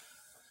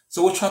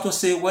 So we try to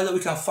see whether we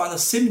can find a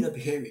similar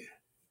behavior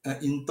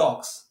in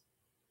dogs.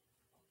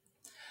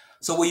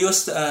 So we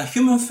used a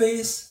human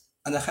face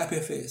and a happy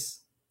face.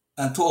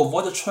 And to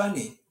avoid the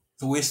training,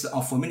 so we used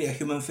unfamiliar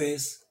human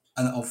face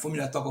and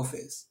unfamiliar dog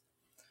face.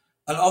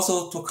 And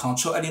also to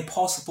control any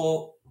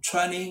possible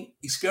training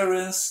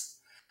experience.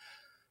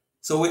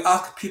 So we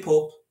ask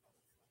people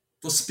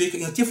to speak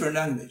in a different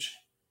language.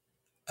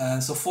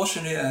 So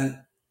fortunately,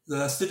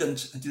 the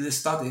student did this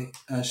study,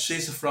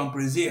 she's from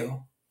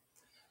Brazil.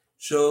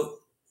 So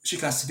she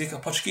can speak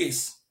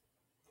Portuguese.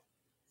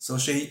 So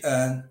she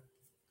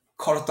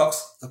called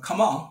dogs come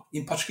on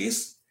in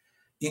Portuguese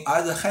in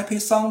either happy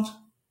sound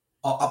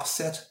or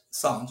upset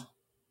sound.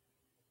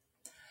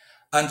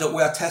 And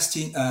we are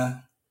testing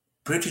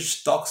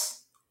British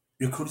dogs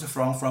recruited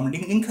from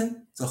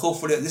Lincoln. So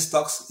hopefully these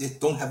dogs, they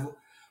don't have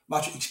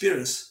much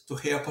experience to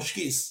hear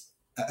Portuguese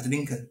at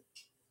Lincoln.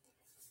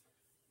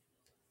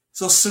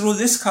 So through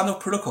this kind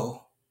of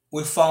protocol,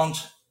 we found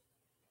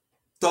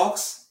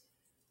dogs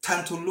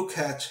tend to look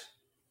at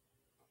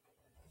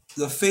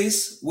the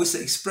face with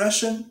the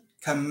expression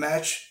can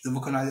match the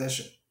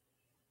vocalization.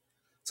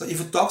 So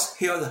if dogs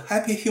hear the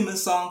happy human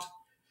sound,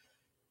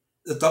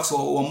 the dogs were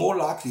more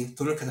likely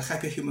to look at the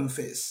happy human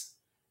face.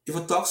 If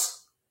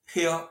dogs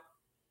hear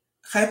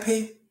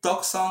happy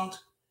dog sound,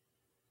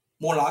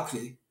 more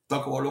likely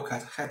dog will look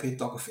at happy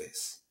dog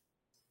face.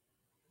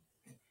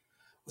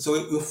 So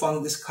we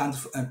found this kind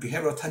of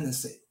behavioral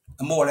tendency,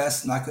 more or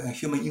less like a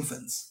human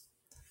infants.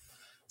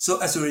 So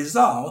as a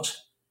result,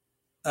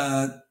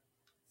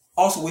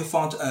 also we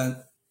found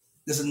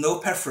there's no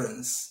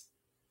preference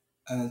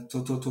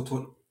to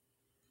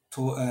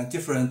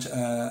different.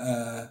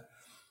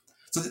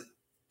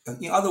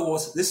 In other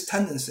words, this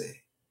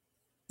tendency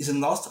is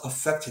not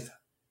affected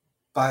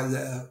by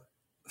the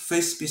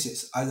face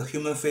species, either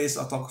human face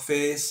or dog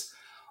face,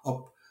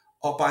 or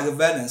by the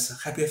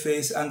valence, happy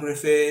face, angry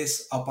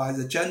face, or by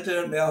the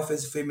gender, male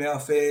face, female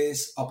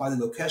face, or by the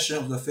location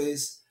of the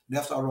face,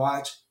 left or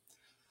right.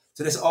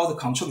 So that's all the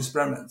control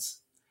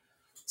experiments.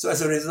 So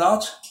as a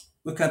result,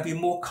 we can be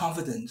more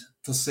confident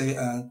to say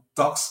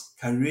dogs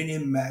can really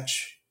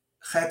match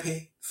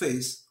happy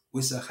face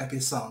with a happy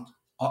sound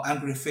or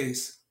angry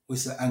face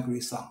with an angry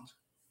sound.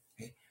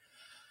 Okay.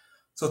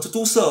 So to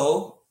do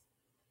so,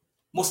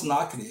 most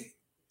likely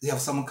they have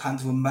some kind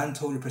of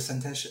mental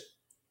representation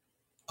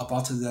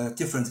about the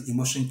different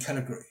emotion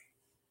category.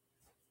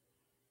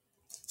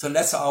 So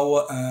that's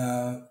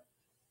our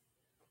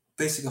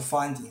basic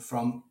finding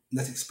from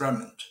that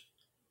experiment.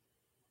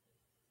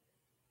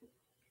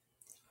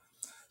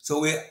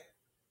 So we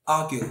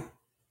argue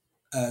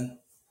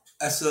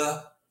as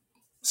a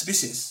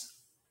species,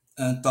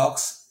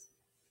 dogs,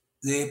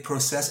 they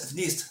possess at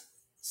least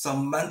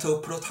some mental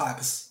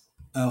prototypes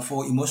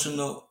for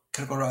emotional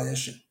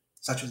categorization,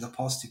 such as the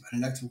positive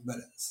and negative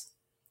balance.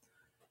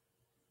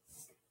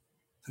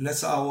 So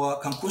that's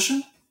our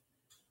conclusion.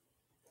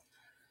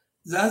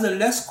 Then the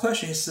next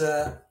question is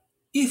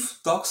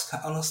if dogs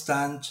can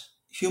understand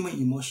human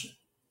emotion,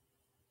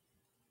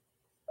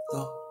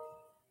 so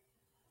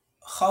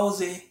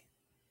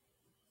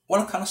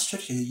what kind of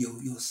strategy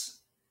you use?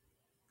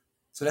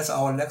 So that's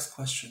our next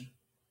question.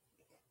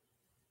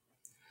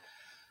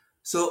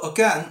 So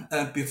again,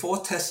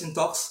 before testing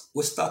dogs,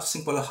 we start to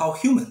think about how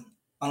humans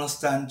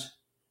understand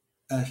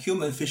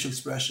human facial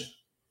expression.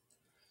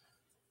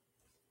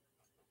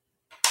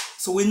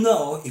 So we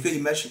know, if you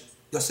imagine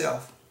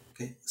yourself,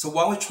 okay, so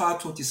when we try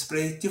to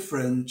display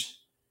different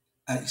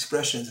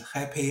expressions,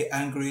 happy,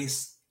 angry,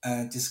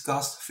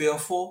 disgust,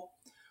 fearful,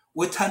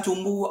 we tend to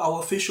move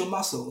our facial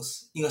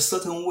muscles in a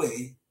certain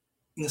way,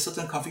 in a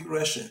certain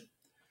configuration.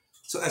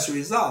 So as a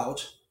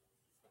result,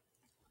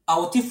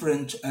 our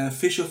different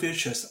facial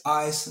features,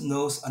 eyes,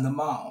 nose, and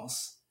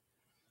mouth,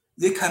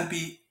 they can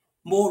be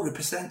more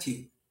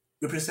representative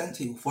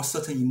for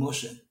certain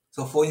emotion.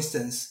 So for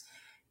instance,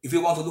 if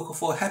you want to look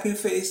for a happy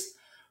face,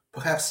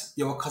 perhaps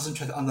you will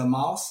concentrate on the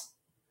mouth.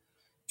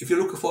 If you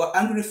look for an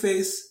angry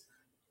face,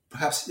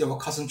 perhaps you will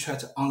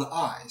concentrate on the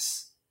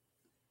eyes.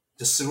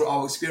 Just through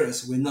our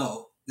experience, we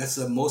know that's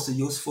the most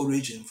useful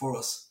region for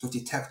us to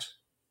detect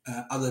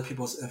other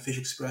people's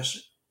facial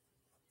expression.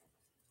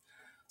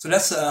 So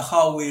that's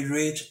how we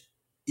read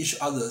each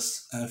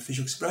other's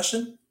facial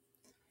expression.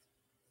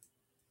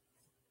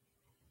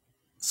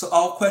 So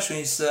our question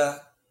is,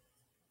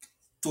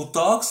 do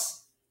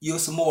dogs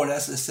use more or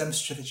less the same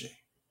strategy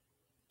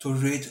to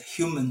read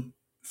human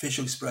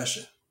facial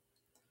expression?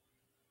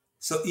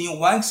 So in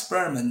one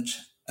experiment,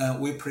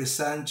 we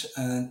present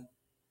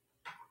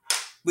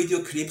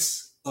video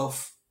clips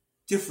of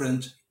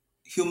different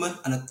human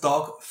and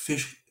dog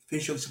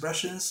facial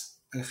expressions,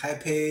 like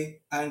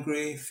happy,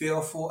 angry,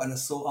 fearful, and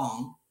so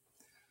on,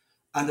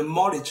 and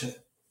monitor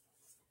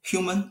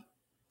human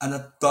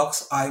and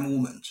dog's eye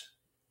movement,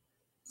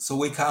 so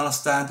we can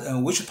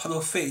understand which part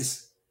of the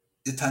face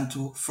they tend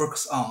to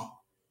focus on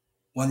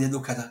when they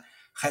look at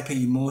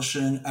happy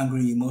emotion,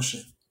 angry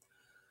emotion.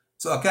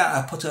 So again,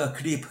 I put a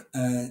clip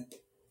in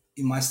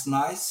my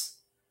slides.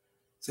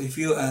 So if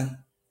you can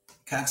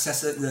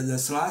access the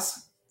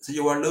slides, so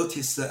you will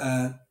notice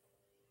on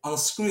the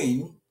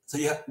screen, so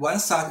you have one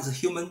side is a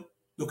human,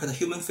 look at the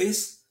human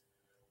face,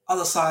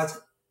 other side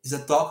is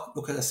a dog,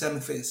 look at the same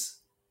face.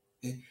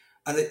 Okay?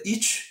 And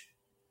each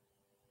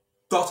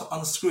dot on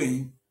the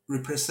screen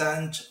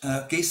represent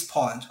a gaze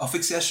point or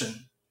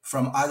fixation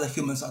from either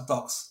humans or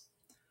dogs.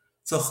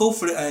 So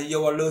hopefully you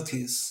will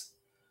notice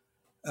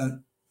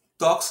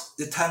dogs,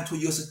 they tend to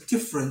use a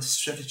different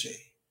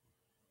strategy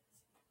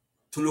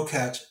to look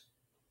at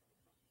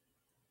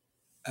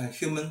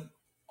human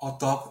or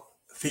dog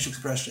facial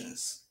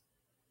expressions.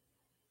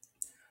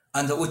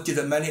 And we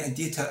did many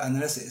detailed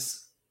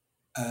analysis,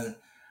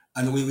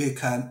 and we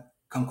can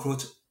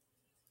conclude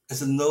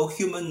there's no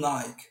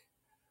human-like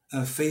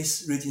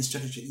face reading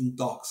strategy in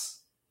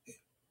dogs. Okay.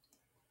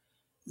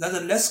 Now the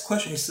next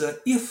question is,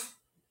 if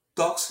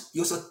dogs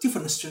use a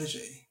different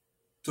strategy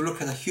to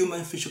look at a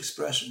human facial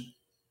expression,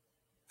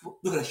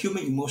 look at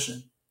human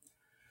emotion,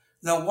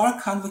 then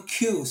what kind of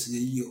cues they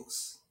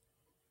use?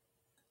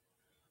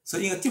 So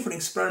in a different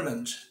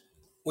experiment,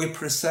 we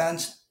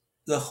present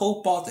the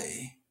whole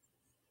body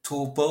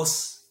to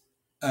both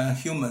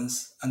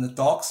humans and the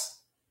dogs.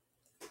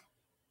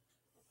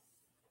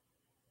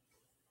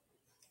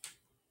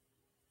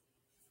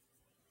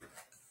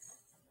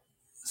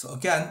 So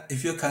again,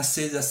 if you can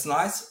see the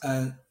slides,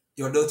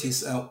 you'll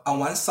notice on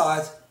one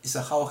side is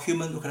how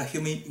humans look at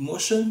human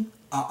emotion,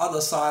 on the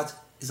other side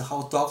is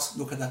how dogs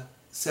look at the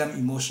same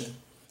emotion.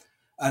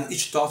 And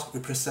each dot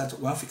represents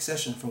one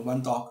fixation from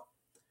one dog.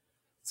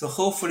 So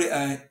hopefully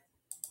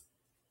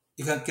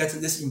you can get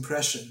this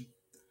impression.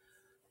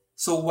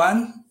 So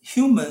when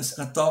humans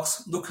and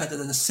dogs look at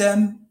the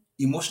same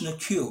emotional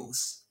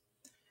cues,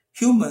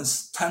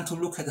 humans tend to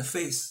look at the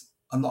face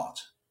a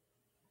lot,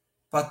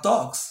 but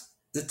dogs,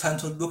 they tend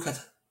to look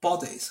at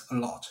bodies a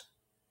lot.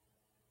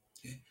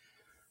 Okay.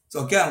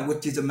 So again, we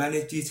did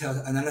many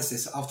detailed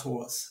analysis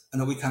afterwards,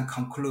 and we can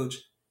conclude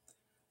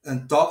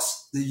that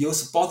dogs, they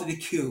use bodily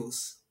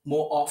cues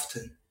more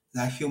often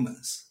than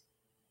humans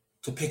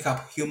to pick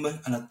up human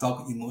and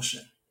dog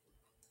emotion.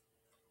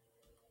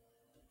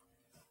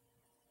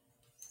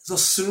 So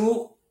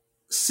through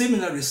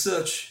similar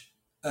research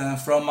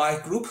from my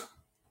group,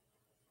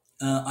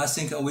 I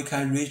think we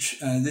can reach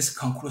this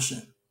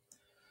conclusion.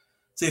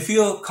 So if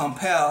you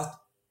compare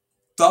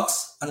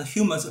dogs and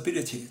humans'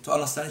 ability to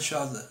understand each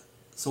other,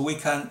 so we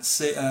can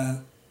say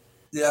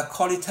they are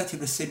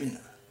qualitatively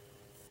similar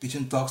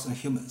between dogs and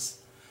humans,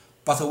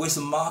 but with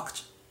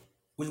marked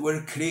with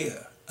very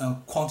clear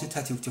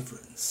quantitative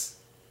difference.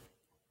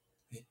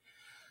 Okay.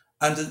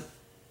 And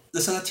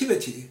the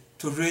sensitivity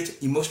to read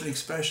emotional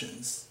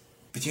expressions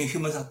between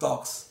humans and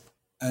dogs,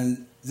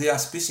 and their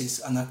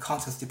species are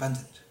context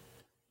dependent.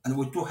 And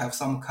we do have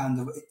some kind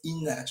of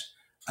innate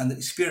and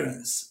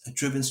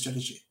experience-driven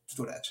strategy to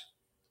do that.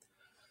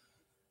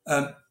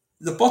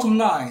 The bottom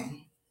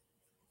line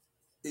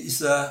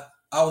is I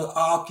would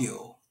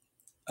argue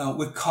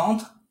we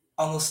can't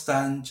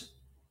understand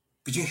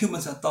between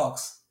humans and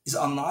dogs. It's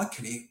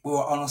unlikely we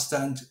will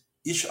understand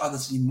each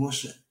other's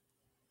emotion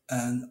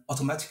and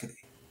automatically.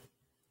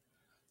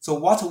 So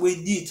what we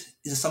need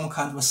is some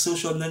kind of a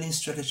social learning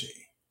strategy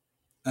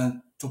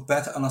to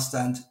better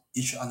understand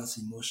each other's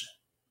emotion.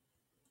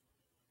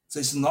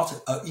 So it's not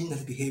an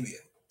innate behavior.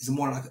 It's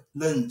more like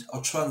learned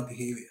or trained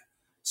behavior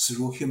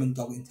through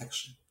human-dog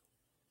interaction.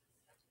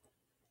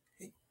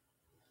 Okay.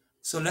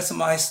 So that's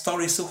my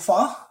story so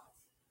far.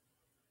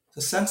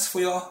 So thanks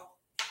for your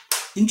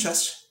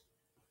interest.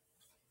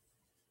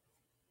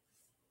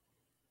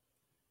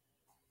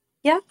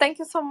 Yeah, thank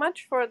you so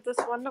much for this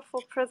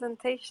wonderful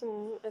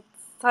presentation. It's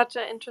such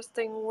an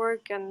interesting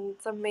work, and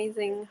it's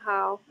amazing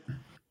how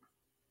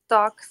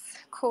dogs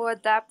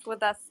co-adapt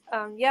with us.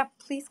 Yeah,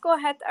 please go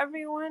ahead,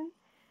 everyone,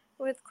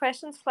 with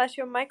questions. Flash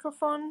your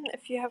microphone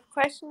if you have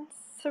questions.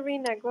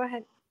 Serena, go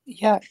ahead.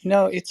 Yeah,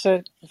 no, it's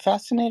a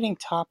fascinating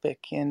topic,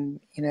 and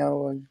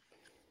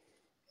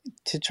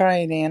to try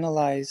and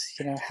analyze,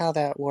 how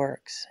that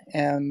works.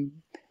 I'm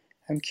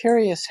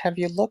curious, have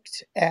you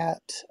looked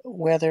at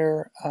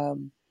whether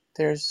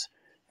there's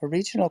a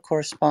regional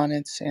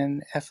correspondence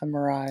in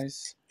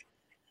fMRIs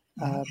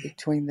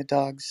between the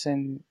dogs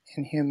and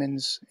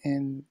humans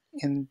in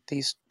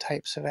these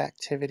types of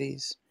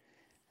activities?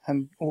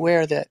 I'm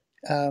aware that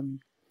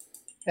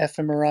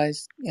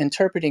fMRIs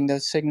interpreting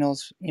those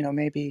signals,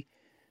 maybe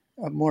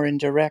more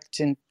indirect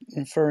in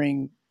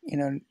inferring,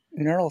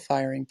 neural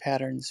firing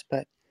patterns,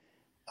 but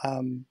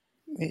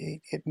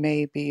it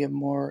may be a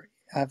more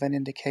of an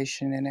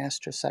indication in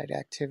astrocyte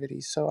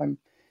activity. So I'm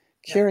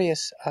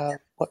curious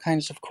what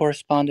kinds of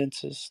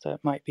correspondences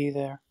that might be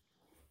there.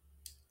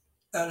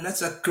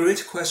 That's a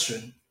great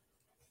question.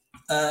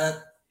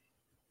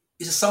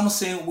 It's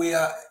something we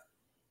are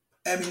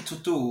aiming to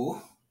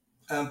do,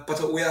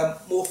 but we are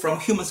more from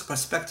humans'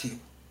 perspective.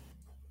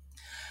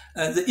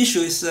 The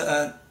issue is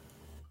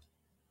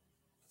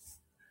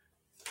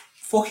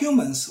for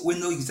humans, we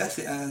know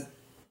exactly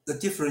the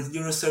different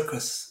neural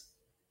circuits,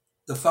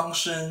 the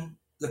function,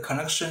 the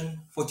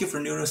connection for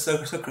different neural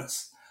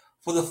circuits.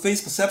 For the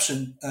face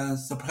perception,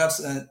 so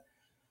perhaps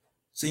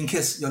so in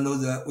case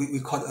we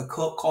call it a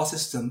core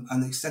system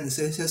and extended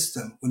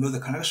system, we know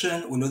the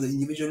connection, we know the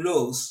individual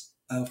roles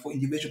for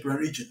individual brain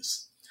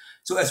regions.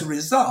 So as a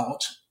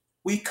result,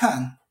 we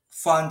can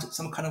find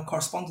some kind of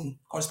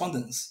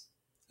correspondence.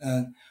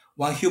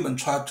 One human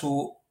try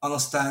to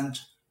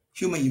understand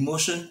human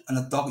emotion and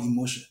a dog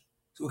emotion.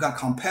 So we can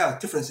compare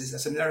differences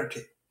and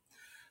similarity.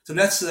 So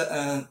that's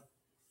our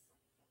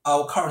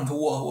current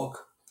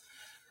work.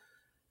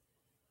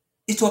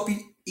 It will be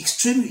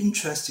extremely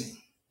interesting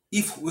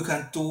if we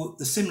can do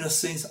the similar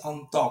things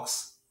on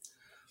dogs.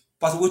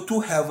 But we do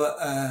have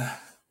a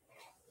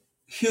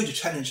huge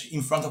challenge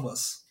in front of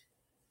us.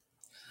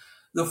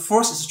 The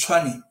first is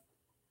training.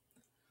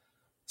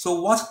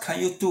 So what can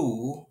you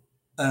do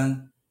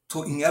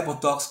to enable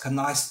dogs can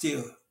lie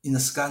still in the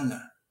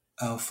scanner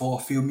for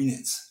a few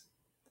minutes?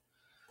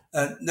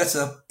 That's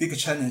a big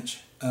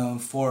challenge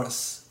for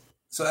us.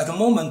 So at the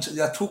moment,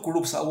 there are two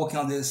groups are working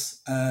on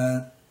this,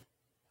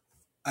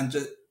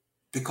 and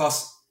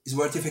because it's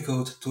very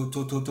difficult to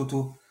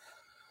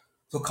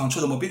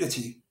control the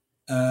mobility,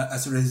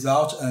 as a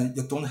result,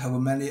 you don't have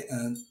many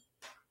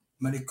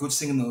good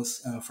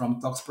signals from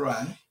dog's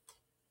brain.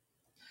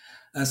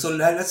 So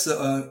that's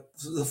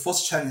the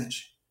first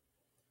challenge,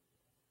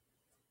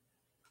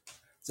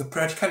 the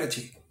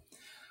practicality.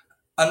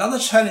 Another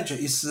challenge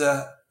is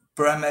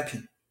brain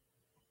mapping.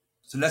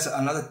 So that's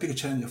another big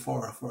challenge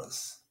for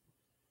us.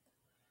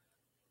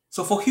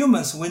 So for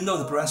humans, we know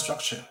the brain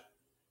structure,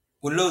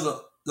 we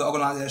know the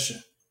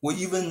organization, we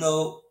even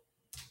know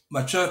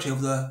majority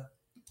of the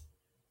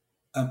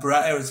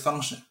brain areas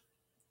function,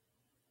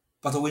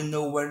 but we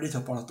know very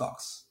little about the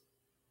dogs.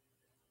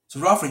 So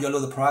roughly you know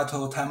the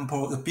parietal,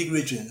 temporal, the big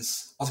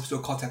regions, occipital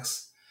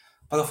cortex,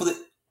 but for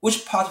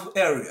which part of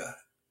area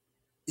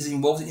is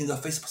involved in the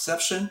face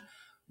perception,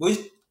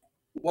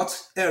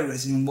 what area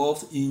is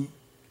involved in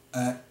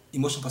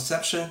emotion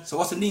perception. So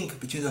what's the link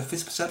between the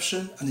face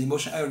perception and the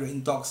emotion area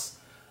in dogs?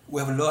 We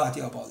have no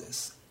idea about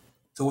this.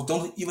 So we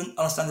don't even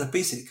understand the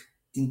basic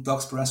in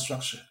dogs' brain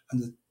structure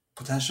and the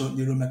potential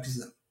neural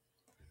mechanism.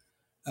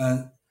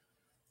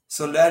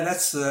 So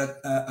that's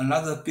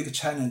another big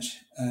challenge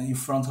in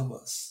front of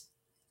us.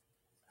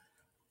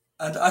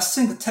 And I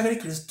think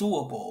technically it's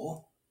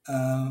doable,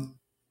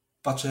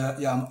 but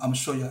I'm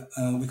sure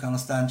we can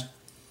understand.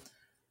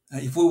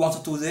 If we want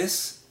to do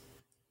this,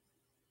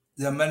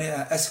 there are many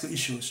ethical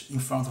issues in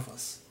front of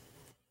us.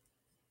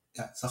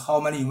 Yeah. So how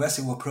many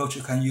invasive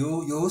approach can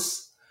you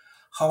use?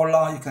 how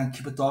long you can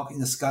keep a dog in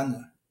the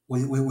scanner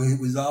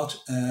without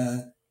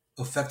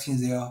affecting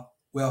their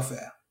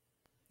welfare.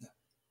 Yeah.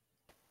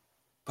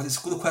 But it's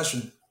a good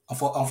question.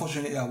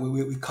 Unfortunately,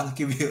 we can't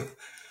give you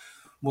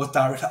more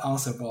direct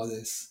answer about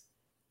this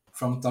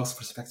from a dog's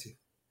perspective.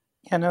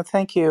 Yeah, no,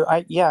 thank you.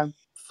 It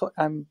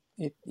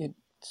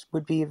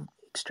would be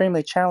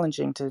extremely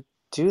challenging to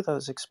do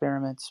those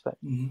experiments, but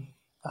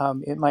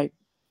it might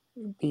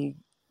be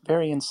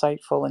very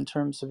insightful in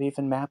terms of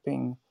even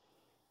mapping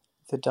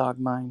the dog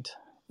mind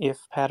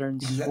if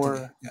patterns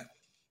were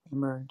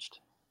emerged.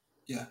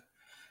 Yeah,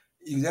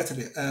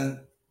 exactly. And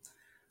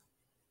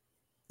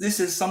this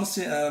is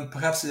something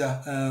perhaps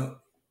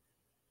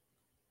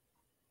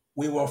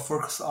we will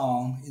focus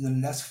on in the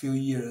next few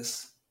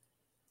years.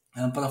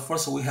 But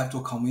first, we have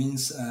to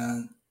convince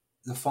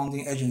the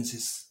funding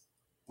agencies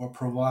or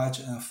provide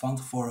fund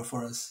for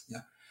us.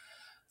 Yeah,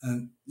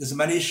 there's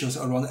many issues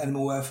around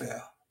animal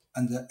welfare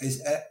and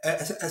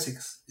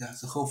ethics. Yeah,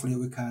 so hopefully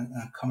we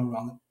can come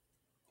around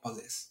about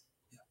this.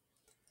 Yeah.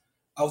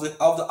 I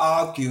would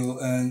argue,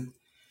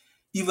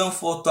 even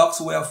for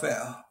dogs'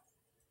 welfare,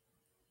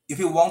 if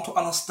you want to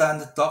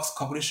understand the dog's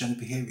cognition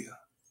behavior,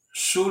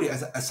 surely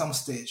at some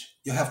stage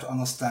you have to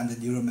understand the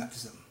neural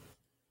mechanism.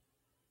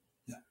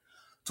 Yeah.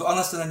 To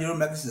understand the neural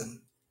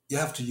mechanism, you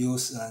have to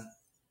use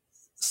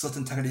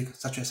certain techniques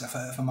such as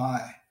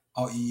fMRI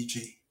or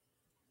EEG.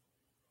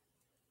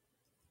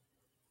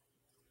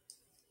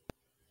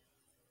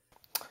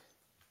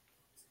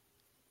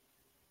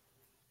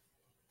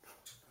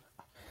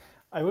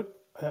 I would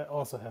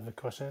also have a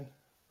question.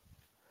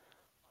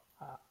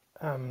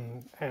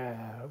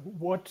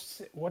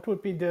 What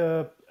would be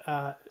the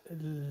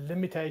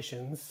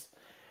limitations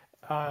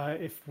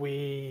if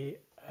we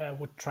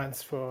would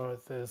transfer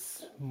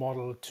this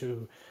model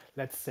to,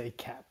 let's say,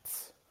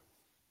 cats?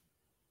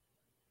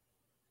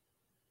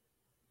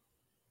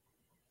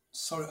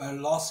 Sorry, I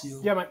lost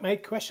you. Yeah, my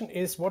question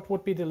is, what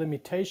would be the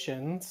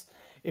limitations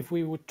if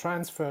we would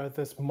transfer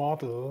this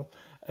model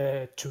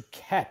to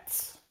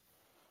cats?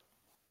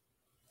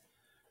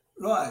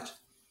 Right.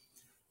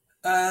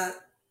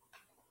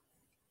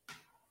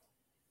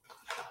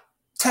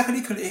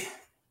 Technically,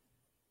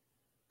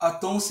 I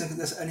don't think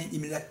there's any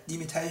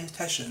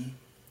limitation.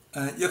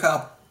 You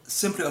can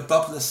simply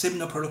adopt the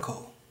similar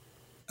protocol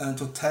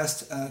to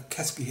test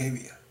cat's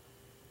behavior.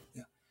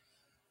 Yeah.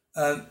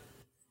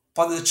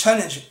 But the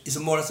challenge is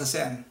more or less the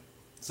same.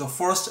 So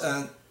first,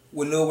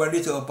 we know very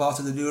little about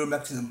the neural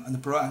mechanism and the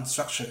brain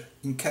structure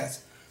in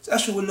cats. So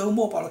actually, we know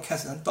more about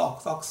cats than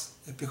dogs,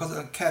 because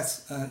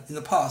cats in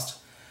the past,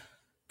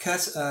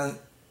 cats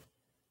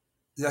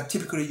they are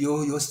typically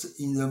used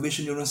in the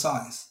visual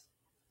neuroscience.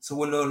 So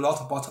we know a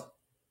lot about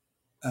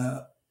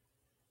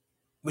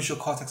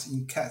visual cortex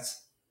in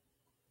cats.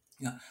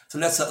 Yeah, so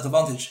that's the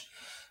advantage.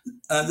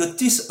 The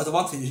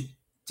disadvantage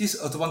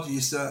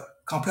is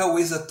compared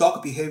with the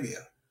dog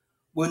behavior,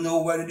 we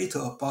know very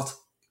little about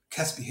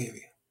cat's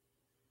behavior.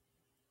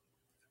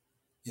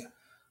 Yeah.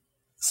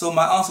 So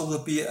my answer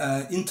would be,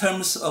 in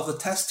terms of the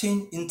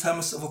testing, in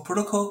terms of a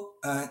protocol,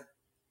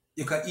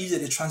 you can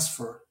easily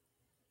transfer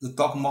the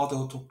dog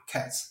model to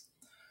cats.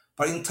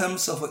 But in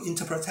terms of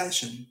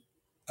interpretation,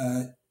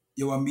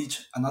 you will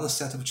meet another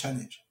set of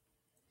challenge.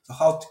 So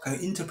how can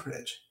you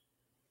interpret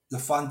the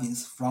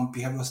findings from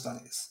behavioral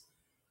studies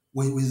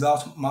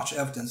without much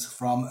evidence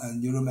from a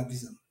neural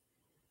mechanism?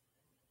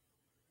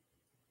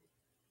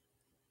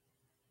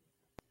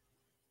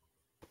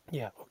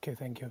 Yeah, okay,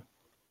 thank you.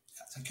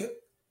 Yeah, thank you.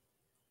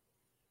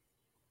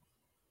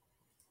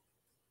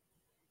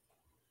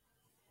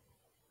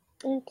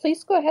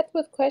 Please go ahead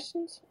with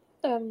questions.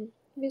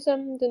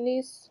 Wisam,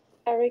 Denise,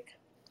 Eric,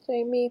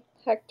 Jamie,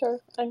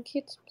 Hector,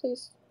 Ankit,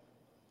 please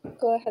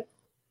go ahead.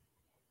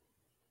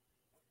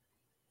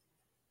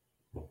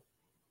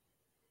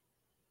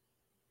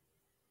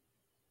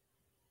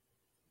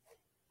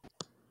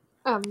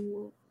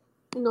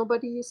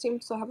 Nobody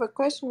seems to have a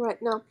question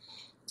right now.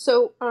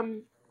 So,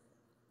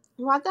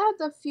 what are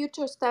the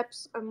future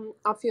steps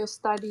of your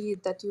study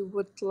that you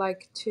would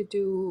like to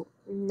do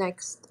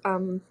next?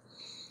 Are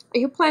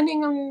you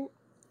planning on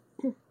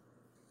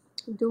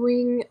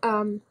doing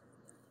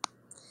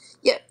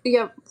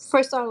yeah,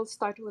 first I'll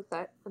start with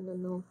that and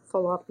then I'll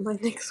follow up my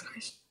next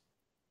question.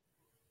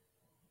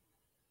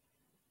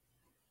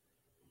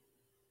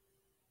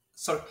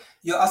 Sorry,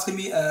 you're asking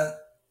me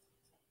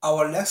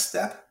our next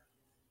step?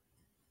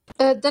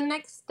 The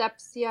next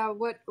steps, yeah.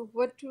 What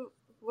do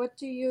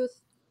you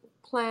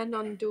plan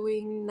on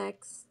doing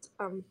next?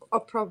 Or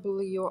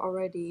probably you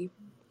already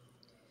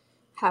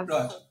have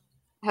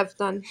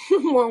done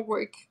more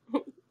work.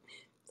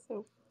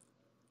 So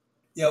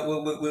yeah, we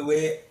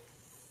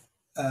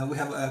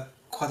have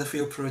quite a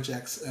few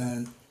projects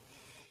and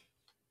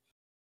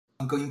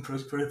ongoing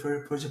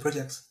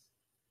projects.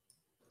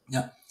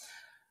 Yeah,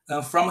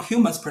 from a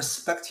human's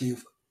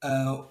perspective,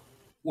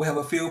 we have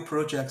a few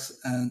projects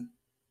and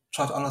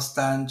try to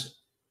understand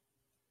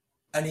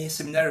any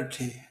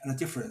similarity and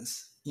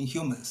difference in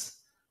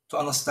humans to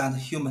understand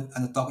human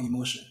and dog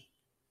emotion.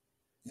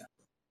 Yeah.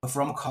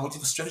 from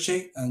cognitive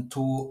strategy and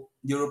to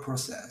neural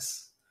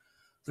process.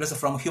 So that's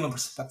from human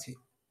perspective.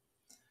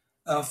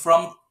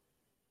 From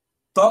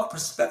dog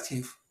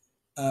perspective,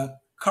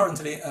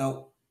 currently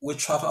we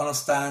try to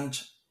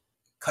understand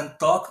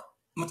dogs.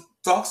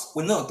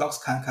 We know dogs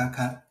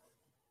can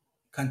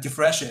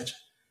differentiate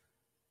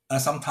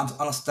and sometimes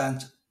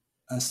understand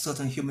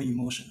certain human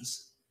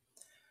emotions.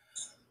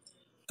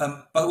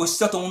 But we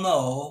still don't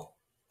know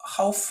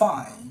how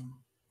fine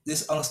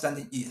this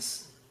understanding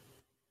is.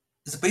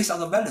 It's based on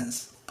the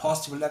valence,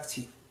 positive,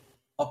 negative,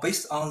 or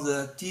based on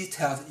the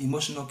detailed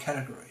emotional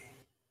category.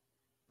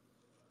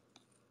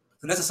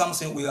 So that's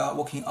something we are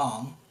working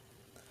on.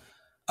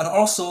 And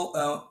also,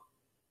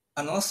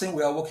 another thing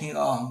we are working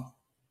on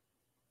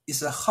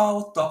is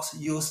how dogs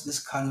use this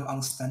kind of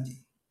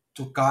understanding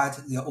to guide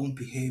their own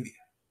behavior.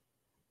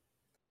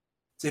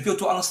 So if you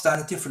do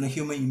understand different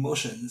human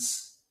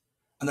emotions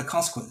and the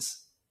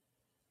consequence,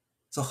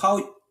 so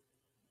how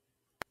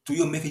do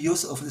you make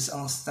use of this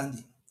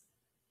understanding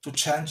to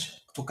change,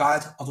 to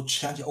guide, or to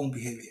change your own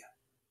behavior?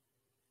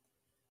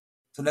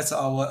 So that's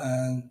our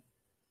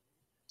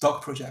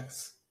dog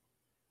projects.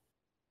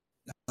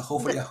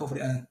 Hopefully,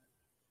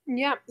 Yeah,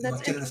 you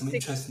that's are generate some interesting.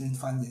 interesting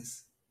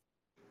findings.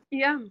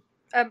 Yeah,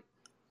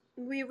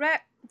 we read,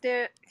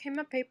 there came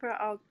a paper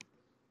out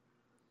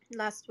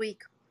last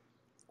week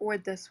or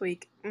this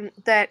week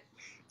that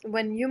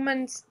when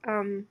humans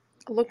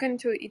look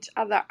into each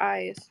other's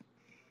eyes,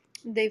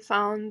 they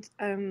found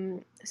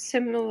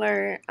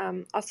similar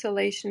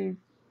oscillation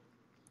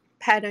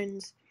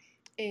patterns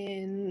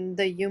in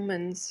the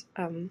humans.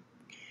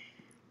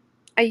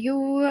 Are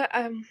you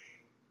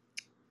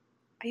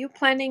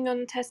planning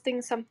on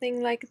testing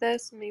something like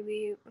this,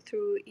 maybe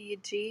through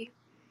EEG?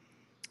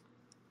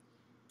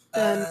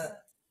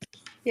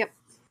 Yep.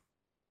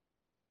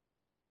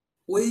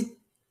 We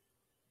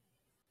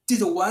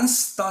did one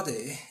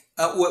study.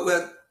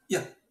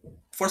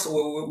 First of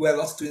all, we're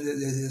not doing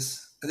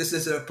this. This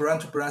is a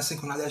brain-to-brain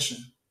synchronization.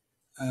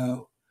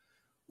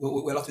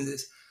 We're not doing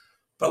this.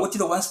 But we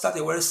did one study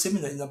very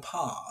similar in the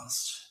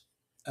past.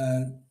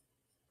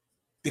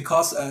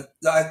 Because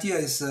the idea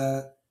is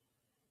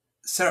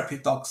therapy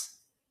dogs.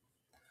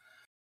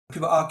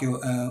 People argue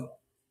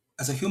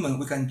as a human,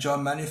 we can enjoy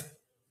many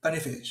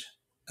benefits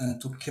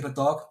to keep a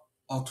dog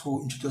or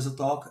to introduce a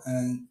dog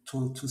and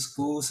to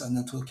schools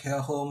and to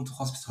care home, to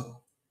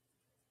hospital.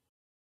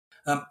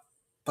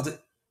 But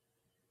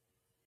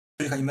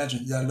you can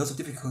imagine there are lots of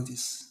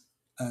difficulties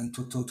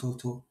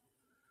to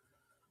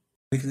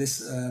make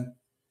this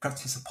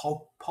practice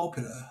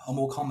popular or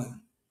more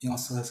common in our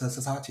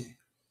society.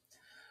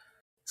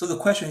 So the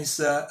question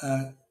is,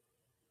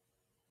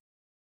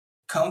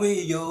 can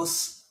we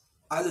use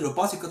either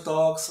robotic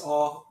dogs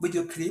or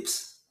video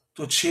clips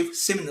to achieve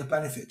similar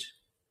benefit?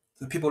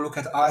 So people look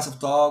at the eyes of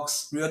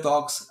dogs, real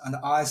dogs, and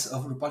the eyes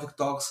of robotic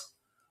dogs,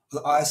 or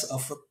the eyes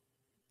of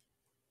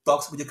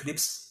dogs video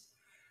clips.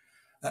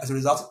 As a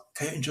result,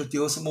 can you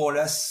introduce more or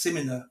less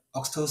similar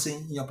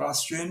oxytocin in your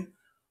bloodstream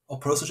or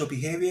pro-social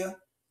behavior?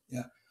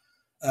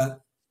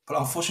 But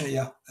unfortunately,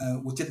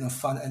 we didn't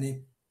find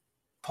any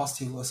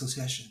positive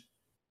association.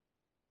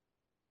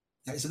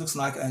 It looks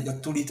like you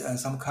do need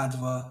some kind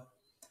of a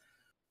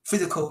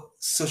physical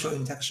social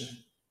interaction.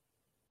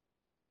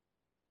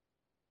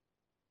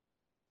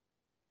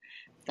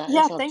 That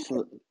Yeah, is thank you.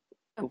 absolutely.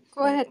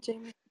 Go ahead,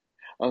 Jamie.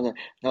 Okay.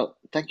 No,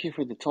 thank you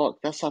for the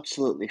talk. That's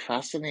absolutely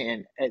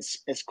fascinating.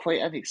 It's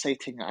quite an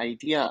exciting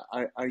idea.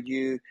 Are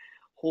you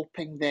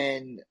hoping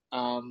then,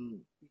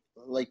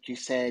 like you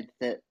said,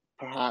 that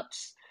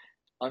perhaps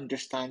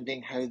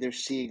understanding how they're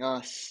seeing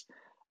us,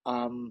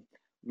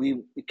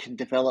 we can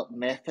develop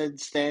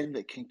methods then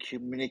that can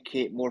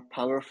communicate more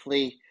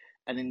powerfully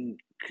and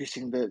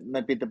increasing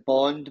maybe the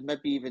bond,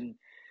 maybe even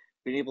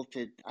being able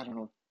to, I don't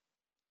know,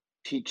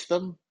 teach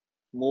them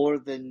more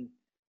than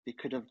they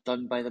could have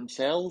done by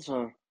themselves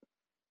or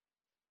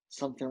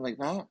something like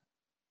that?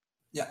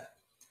 Yeah.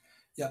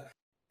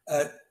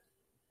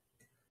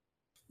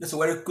 That's a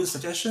very good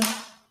suggestion.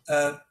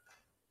 So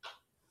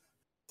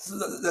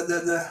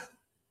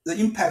the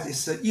impact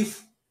is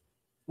if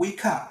we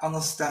can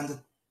understand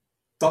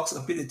dog's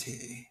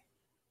ability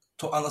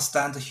to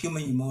understand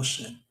human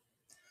emotion,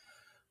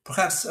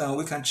 perhaps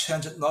we can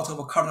change a lot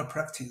of current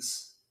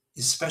practice,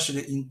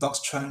 especially in dogs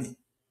training.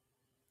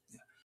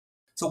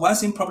 So one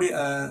thing probably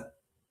I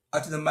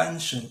didn't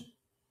mention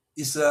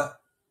is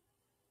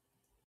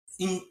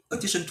in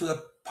addition to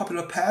the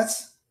popular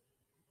pets,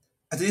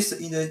 at least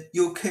in the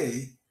UK,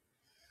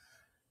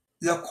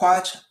 there are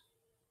quite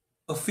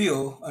a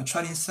few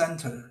training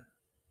centers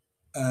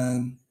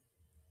in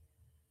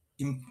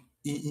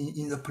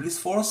the police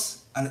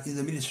force and in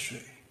the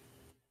military.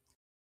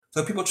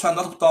 So people train a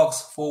lot of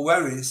dogs for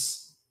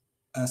various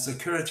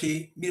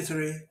security,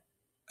 military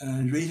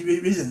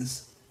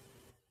reasons.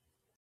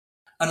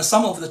 And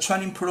some of the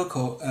training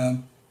protocol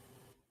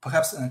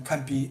perhaps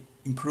can be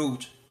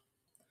improved.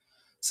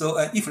 So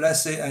if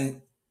let's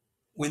say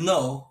we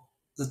know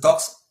the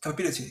dog's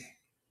capability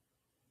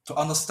to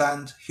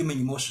understand human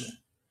emotion,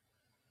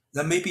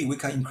 then maybe we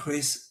can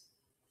increase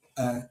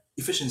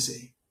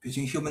efficiency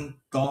between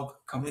human-dog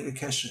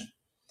communication.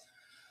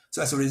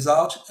 So as a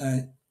result,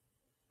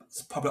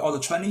 probably all the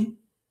training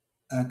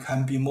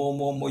can be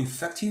more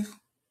effective,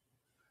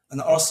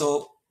 and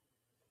also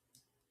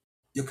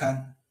you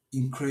can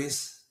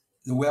increase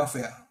the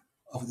welfare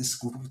of this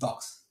group of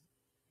dogs.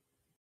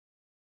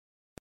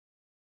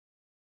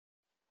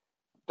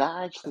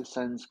 That actually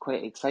sounds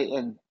quite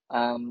exciting.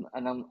 And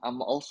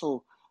I'm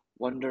also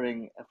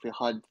wondering if we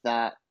had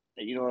that,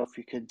 if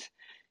you could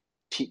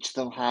teach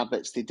them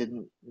habits they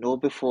didn't know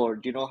before.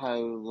 Do you know how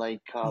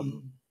like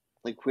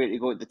where to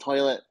go to the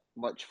toilet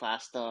much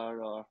faster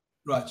or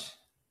Right.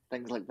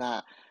 things like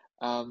that?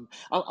 I'm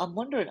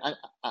wondering.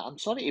 I'm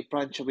sorry to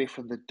branch away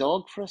from the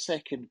dog for a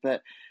second,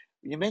 but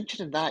you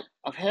mentioning that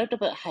I've heard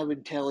about how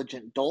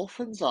intelligent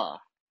dolphins are.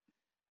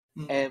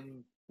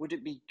 Would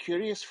it be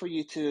curious for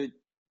you to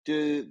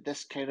do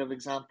this kind of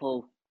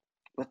example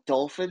with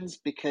dolphins,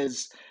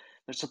 because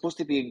they're supposed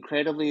to be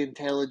incredibly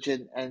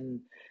intelligent,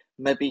 and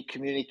maybe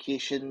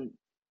communication,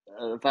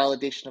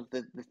 validation of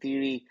the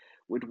theory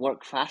would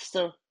work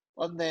faster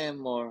on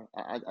them, or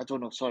I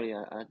don't know. Sorry,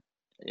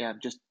 I'm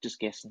just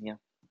guessing. Yeah.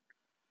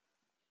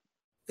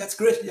 That's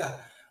great. Yeah,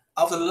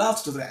 I would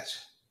love to do that.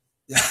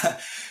 Yeah,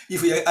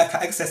 if I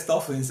can access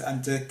dolphins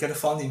and get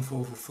funding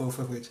for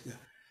it.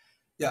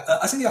 Yeah.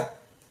 I think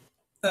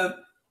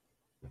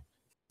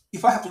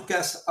if I have to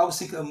guess, I would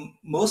think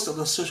most of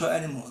the social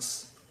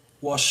animals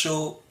will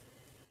show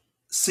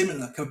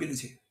similar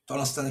capability to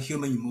understand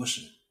human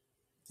emotion.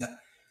 Yeah,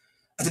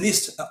 at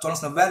least to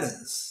understand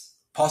valence,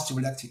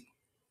 positive, negative.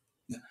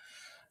 Yeah.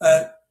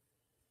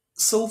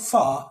 So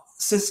far,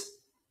 since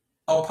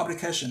our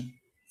publication,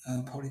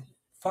 probably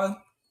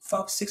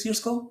 6 years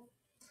ago,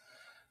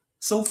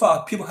 so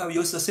far people have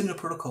used a similar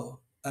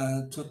protocol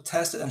to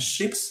test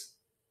sheep,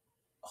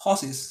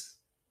 horses,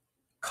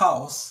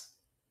 cows.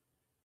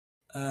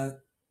 I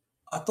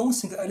don't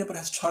think anybody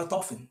has tried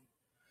dolphin,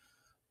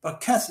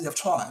 but cats they have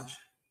tried.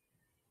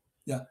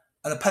 Yeah,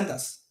 and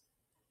pandas.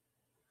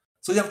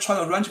 So they have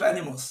tried a range of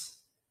animals,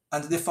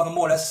 and they found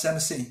more or less the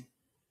same thing.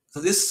 So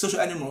these social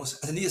animals,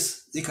 at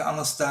least they can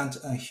understand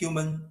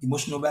human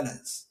emotional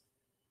balance.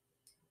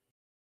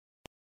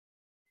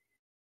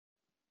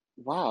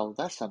 Wow,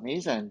 that's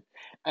amazing.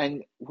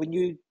 And when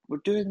you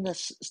were doing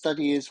this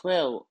study as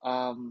well,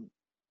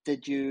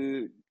 did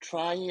you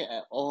try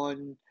it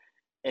on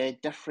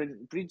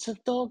different breeds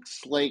of dogs?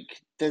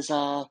 Like, does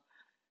a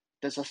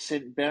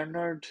Saint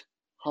Bernard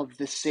have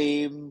the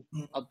same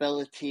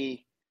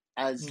ability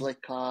as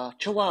like a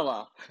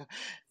Chihuahua?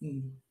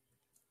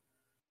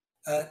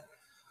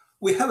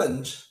 We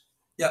haven't.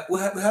 Yeah, we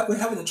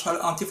haven't tried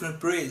on different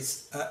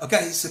breeds.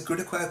 Again, it's a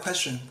great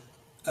question.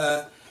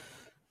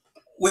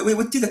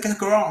 We did get a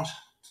grant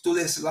to do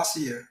this last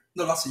year.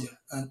 Not last year,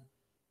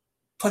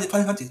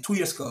 2020, 2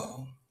 years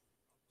ago.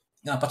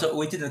 Yeah, but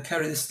we didn't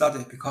carry this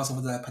study because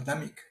of the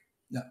pandemic.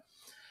 Yeah.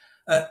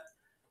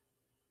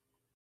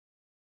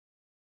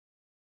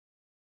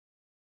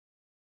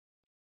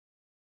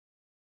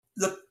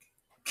 The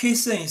key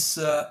thing is,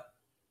 so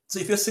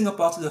if you think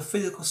about the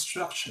physical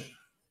structure,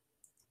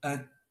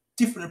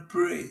 different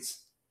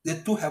breeds, they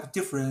do have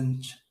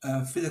different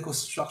physical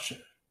structure.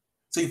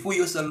 So if we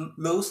use the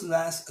nose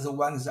length as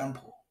one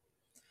example,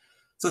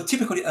 so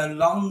typically a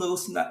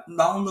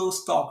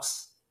long-nosed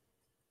dogs,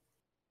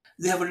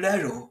 they have a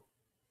narrow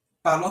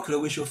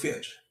binocular visual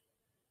field.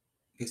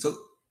 Okay, so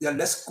they are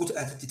less good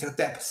at detect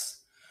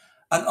depth,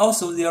 and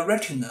also their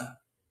retina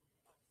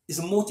is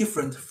more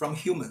different from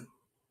human.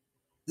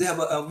 They have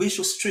a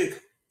visual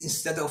streak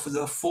instead of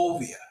the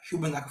fovea,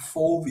 human-like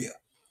fovea.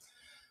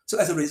 So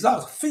as a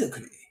result,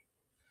 physically,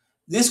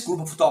 this group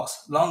of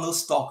dogs,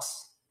 long-nosed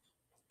dogs,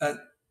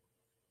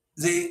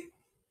 they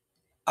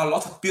are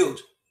not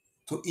built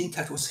to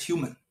interact with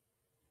human,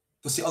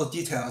 to see all the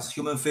details,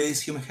 human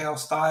face, human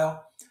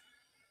hairstyle.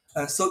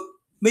 So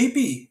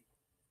maybe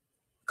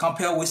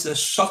compared with the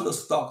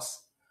short-nosed dogs,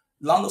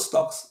 long-nosed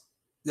dogs,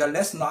 they are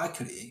less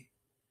likely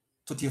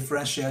to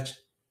differentiate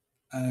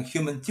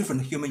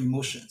different human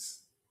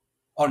emotions,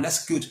 or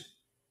less good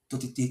to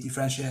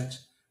differentiate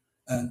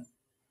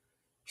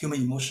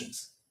human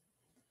emotions.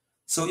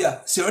 So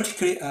yeah,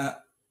 theoretically, I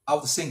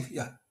would think,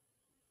 yeah,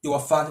 you will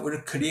find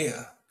very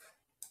clear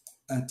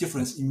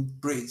difference in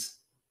breeds.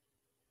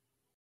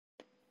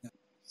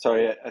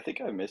 Sorry, I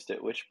think I missed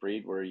it. Which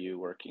breed were you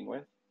working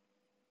with?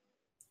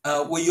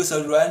 We use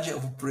a range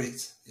of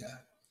breeds. Yeah,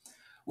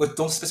 we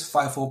don't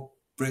specify for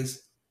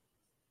breeds.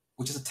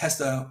 We just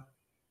test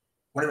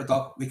whatever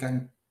dog we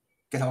can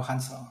get our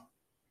hands on.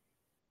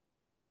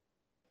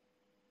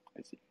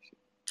 I see.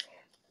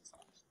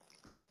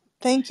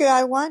 Thank you.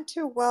 I want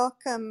to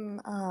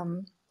welcome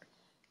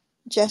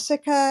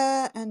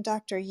Jessica and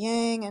Dr.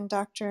 Yang and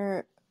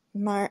Dr.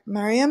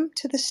 Mariam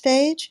to the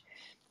stage.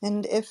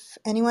 And if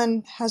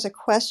anyone has a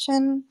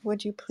question,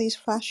 would you please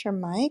flash your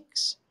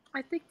mics?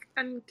 I think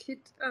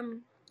Ankit,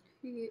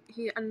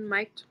 he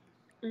unmiked.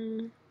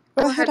 Go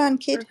ahead,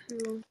 Ankit.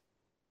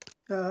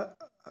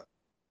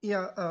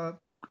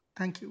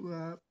 Thank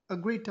you. A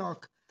great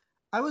talk.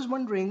 I was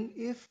wondering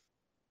if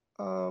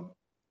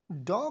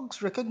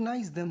dogs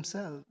recognize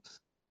themselves?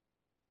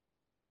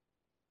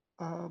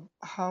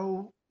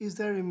 How is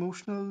their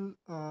emotional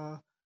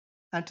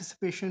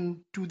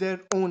anticipation to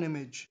their own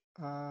image?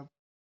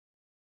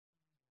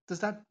 Does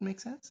that make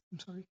sense? I'm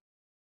sorry.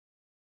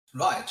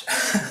 Right.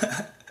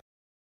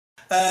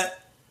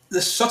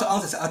 The short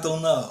answer is I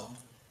don't know.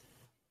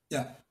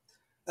 Yeah.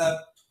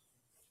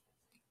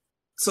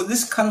 So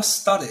this kind of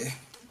study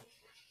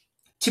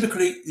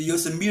typically you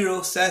use a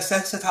mirror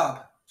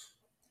setup.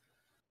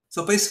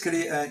 So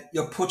basically,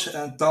 you put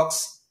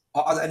dogs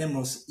or other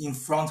animals in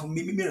front of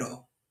mirror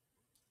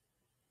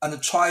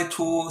and try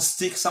to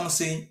stick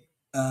something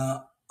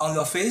on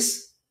your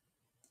face.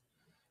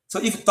 So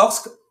if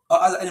dogs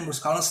or other animals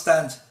can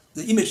understand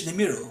the image in the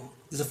mirror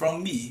is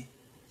from me,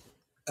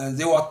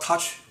 they will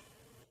touch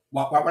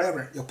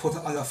whatever you put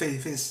on your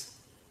face.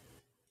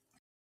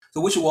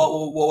 So which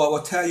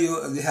will tell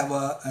you they have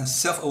a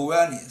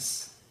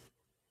self-awareness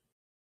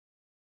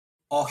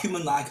or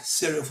human-like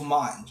theory of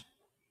mind.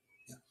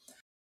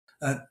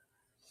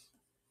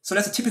 So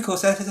that's a typical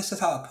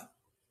setup.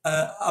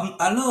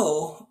 I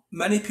know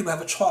many people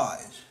have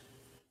tried,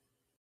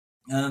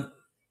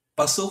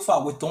 but so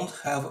far we don't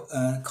have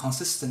a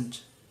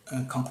consistent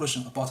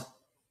conclusion about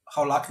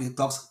how likely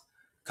dogs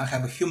can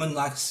have a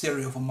human-like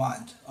theory of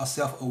mind or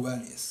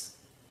self-awareness.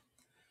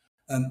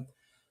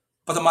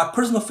 But my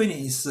personal feeling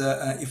is,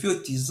 if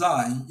you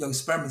design your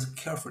experiments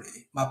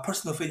carefully, my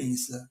personal feeling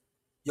is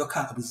you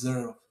can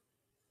observe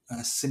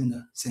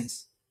similar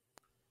things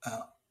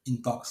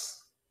in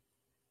dogs.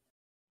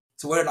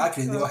 So very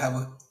likely they will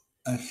have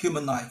a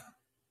human-like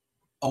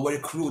or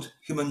very crude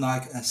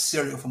human-like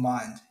theory of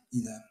mind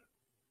in them.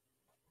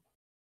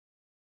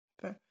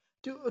 Okay.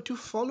 To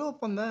follow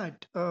up on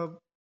that,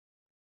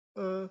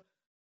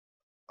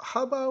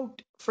 how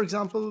about, for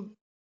example,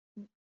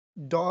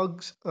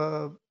 dogs,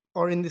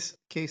 or in this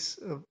case,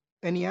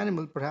 any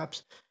animal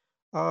perhaps,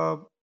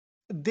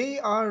 they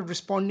are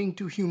responding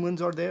to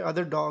humans or their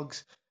other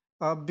dogs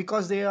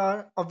because they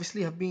are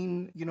obviously have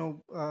been,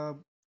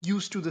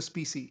 used to the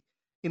species,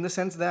 in the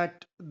sense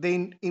that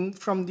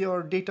from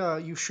your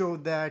data you show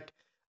that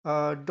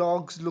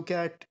dogs look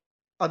at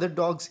other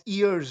dogs'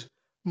 ears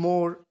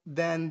more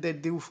than they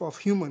do of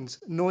humans,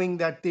 knowing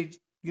that they,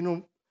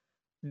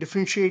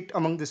 differentiate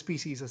among the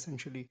species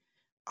essentially.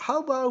 How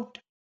about,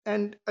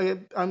 and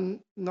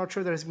I'm not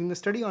sure there has been a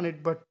study on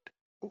it, but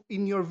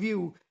in your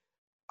view,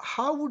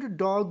 how would a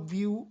dog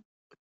view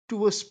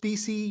to a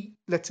species,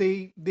 let's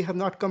say they have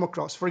not come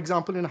across? For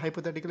example, in a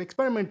hypothetical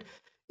experiment,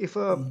 if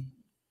a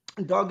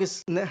dog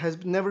has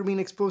never been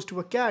exposed to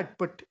a cat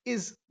but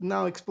is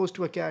now exposed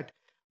to a cat,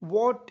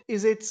 what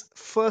is its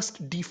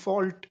first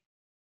default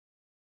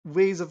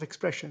ways of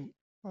expression?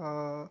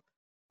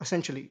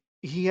 Essentially,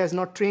 he or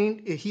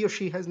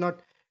she has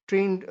not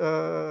trained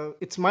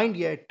its mind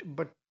yet,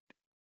 but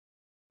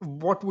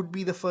what would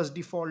be the first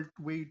default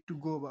way to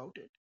go about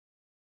it?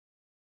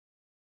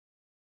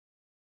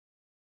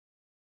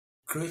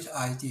 Great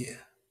idea.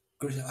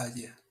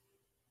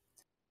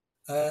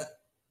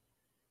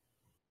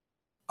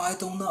 I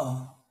don't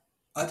know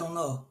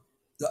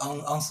the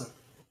answer.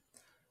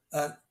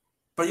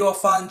 But you will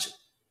find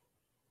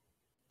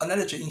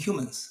analogy in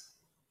humans.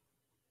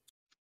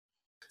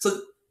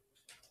 So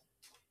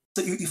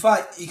if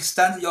I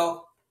extend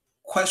your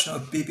question a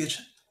bit,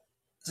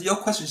 so your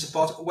question is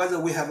about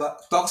whether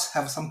dogs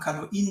have some kind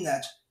of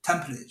innate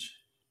template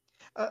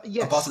about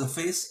Yes. the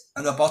face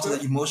and about the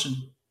emotion.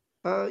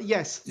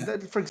 Yes. Yeah.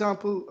 That, for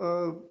example,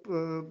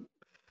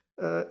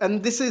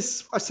 and this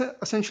is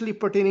essentially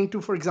pertaining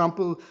to, for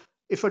example,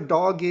 if a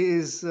dog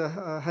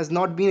has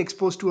not been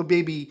exposed to a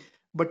baby,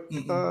 but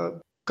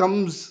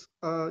comes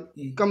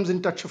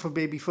in touch of a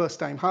baby first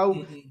time,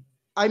 how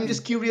I'm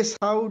just curious,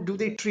 how do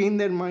they train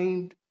their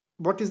mind?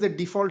 What is the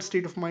default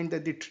state of mind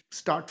that they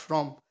start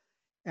from,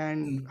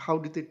 and how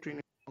do they train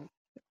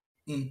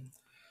it?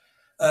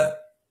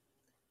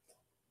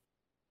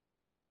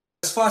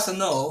 As far as I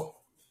know,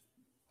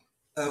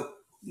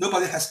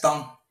 nobody has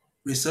done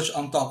research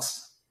on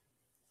dogs.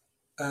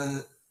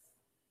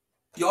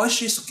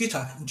 Yoichi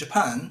Sugita in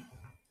Japan,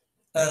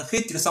 he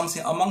did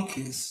something on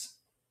monkeys.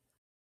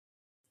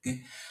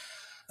 Okay.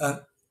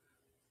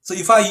 So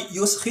if I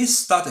use his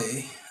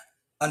study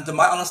and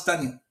my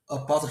understanding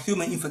about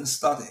human infant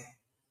study,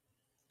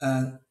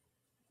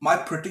 my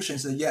prediction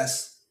is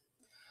yes,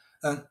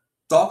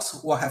 dogs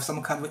will have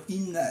some kind of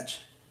innate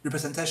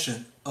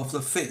representation of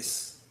the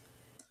face.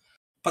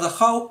 But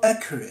how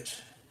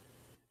accurate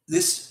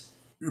this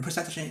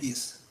representation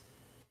is?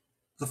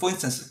 So for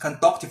instance, can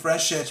dog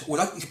differentiate,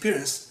 without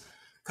experience,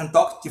 can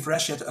dog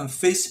differentiate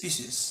face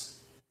species?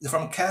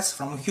 From cats,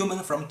 from human,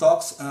 from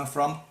dogs,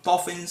 from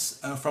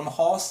dolphins, from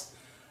horse?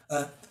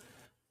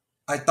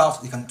 I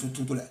doubt they can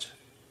do that.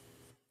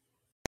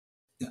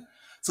 Yeah.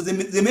 So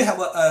they may have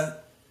an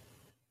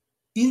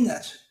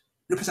innate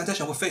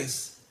representation of a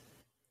face.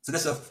 So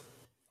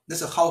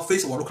that's how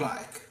face will look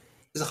like.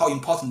 This is how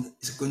important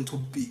it's going to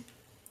be.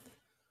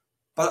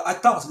 But I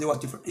doubt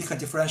it can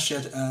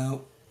differentiate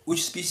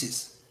which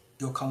species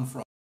it will come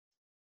from.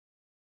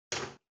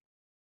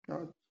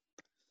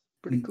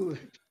 Pretty cool.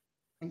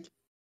 Thank you.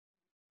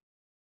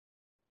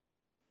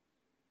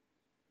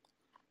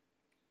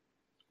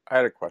 I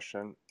had a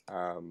question.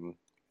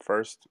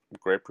 First,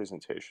 great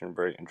presentation,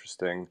 very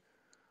interesting.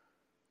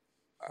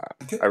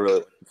 I really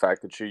like the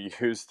fact that you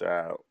used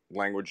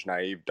language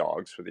naive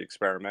dogs for the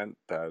experiment.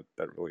 That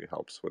really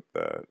helps with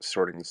the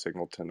sorting the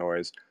signal to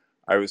noise.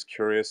 I was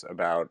curious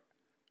about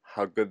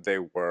how good they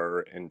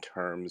were in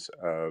terms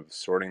of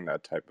sorting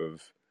that type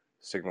of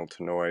signal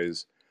to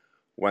noise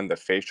when the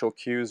facial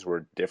cues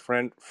were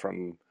different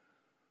from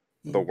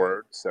the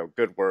words. So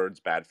good words,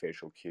 bad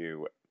facial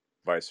cue,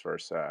 vice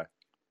versa,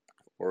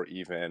 or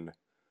even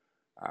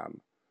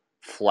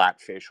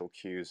flat facial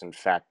cues and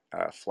flat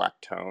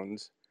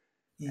tones.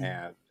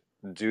 And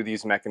do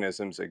these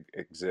mechanisms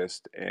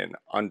exist in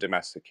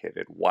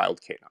undomesticated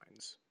wild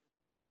canines?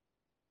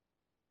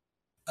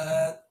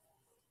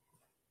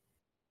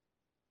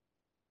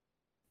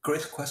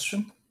 Great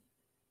question.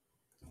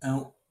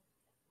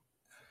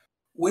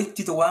 We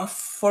did one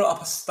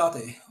follow-up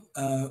study.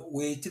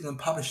 We didn't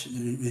publish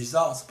the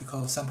results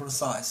because of sample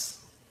size.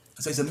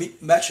 So it's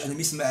a match and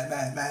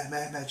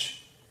mismatch.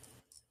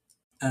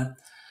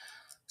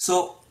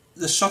 So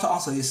the short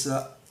answer is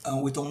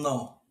we don't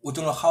know. We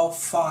don't know how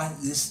fine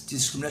this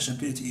discrimination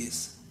ability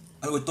is.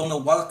 And we don't know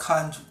what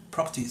kind of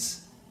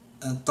properties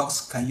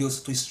dogs can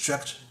use to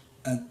extract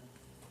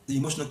the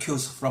emotional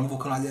cues from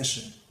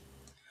vocalization.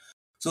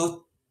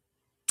 So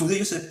do they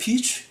use a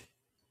pitch?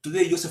 Do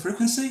they use a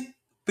frequency,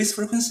 base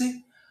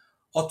frequency?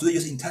 Or do they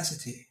use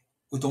intensity?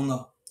 We don't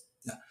know.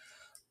 Yeah.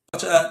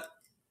 But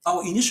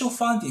our initial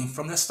finding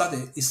from that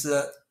study is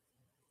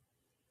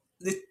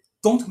they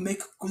don't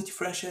make good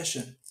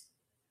differentiation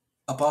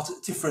about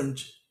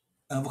different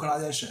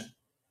vocalization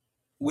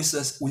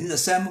within the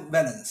same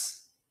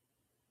valence.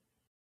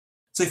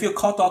 So if you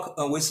call dog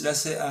with, let's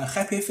say, a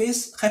happy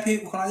face, happy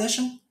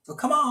vocalization, so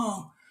come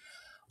on,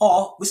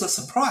 or with a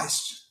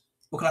surprised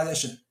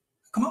vocalization,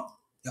 come on,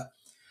 yeah,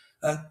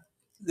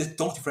 they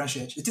don't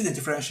differentiate. It didn't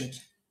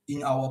differentiate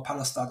in our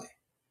pilot study.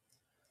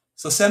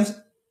 So same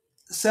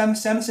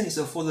thing is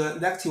for the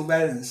negative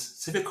valence.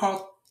 So if you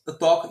call the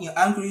dog in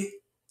angry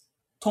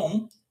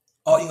tone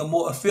or in a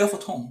more fearful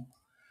tone,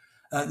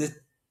 they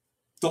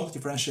don't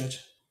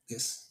differentiate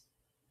this.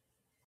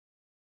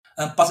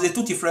 But they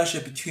do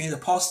differentiate between the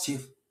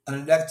positive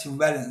and negative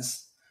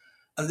valence,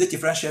 and they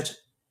differentiate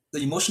the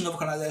emotional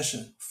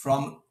vocalization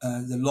from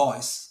the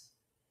noise.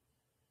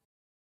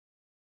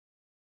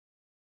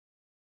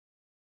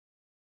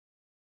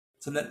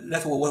 So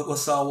that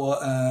was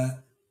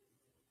our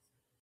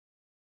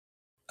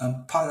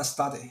pilot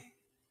study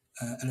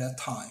at that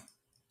time.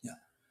 Yeah.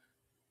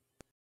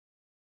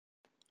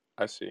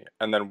 I see.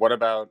 And then what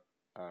about,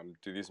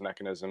 do these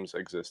mechanisms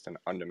exist in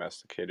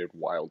undomesticated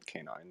wild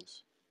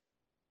canines?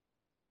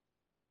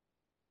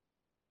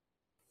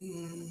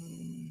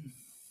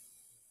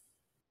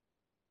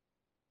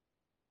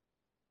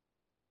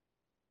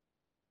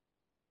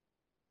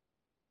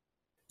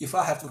 If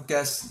I have to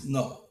guess,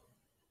 no.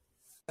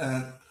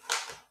 Because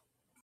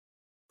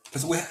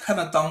we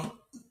haven't done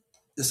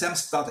the same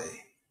study.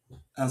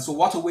 And so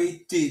what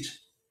we did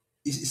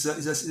is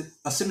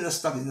a similar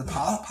study in the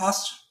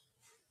past.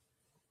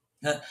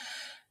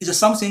 It's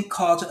something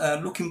called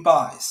looking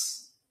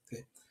bias.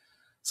 Okay.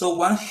 So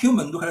when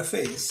human look at a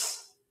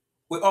face,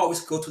 we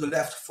always go to the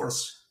left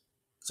first.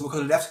 So we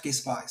call it left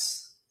gaze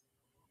bias.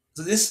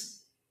 So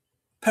this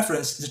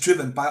preference is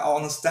driven by our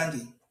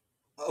understanding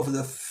of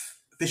the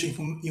facial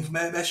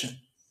information.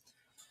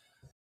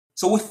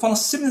 So we found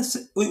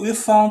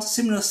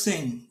similar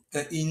thing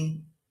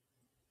in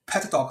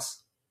pet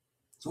dogs.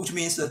 So which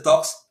means the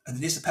dogs, at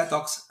least pet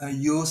dogs,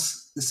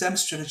 use the same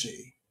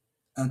strategy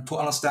to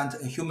understand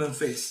a human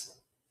face.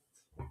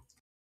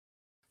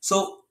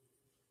 So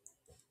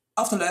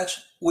after that,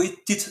 we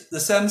did the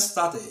same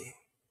study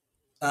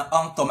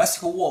on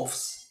domestic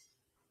wolves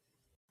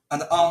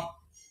and on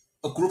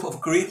a group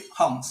of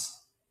greyhounds.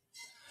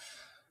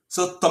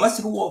 So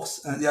domestic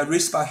wolves, they are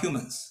raised by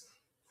humans.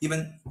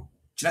 Even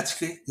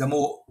genetically, they're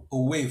more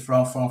away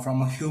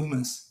from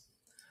humans.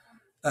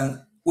 And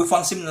we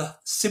found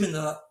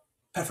similar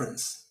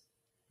preference,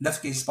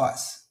 left gaze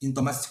bias in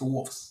domestic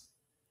wolves.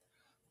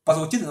 But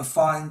we didn't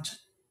find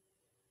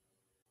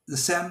the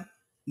same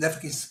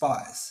left gaze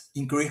bias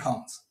in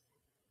greyhounds.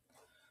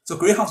 So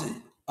greyhounds,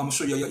 I'm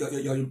sure you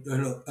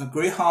know,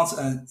 greyhounds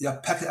and they are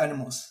pack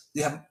animals.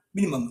 They have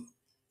minimum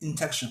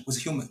interaction with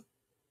human.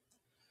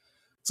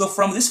 So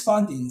from these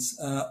findings,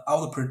 I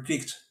would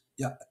predict,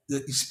 the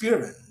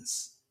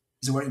experience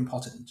is very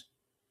important.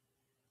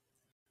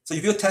 So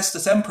if you test the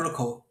same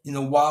protocol in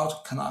a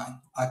wild canine,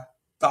 I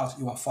doubt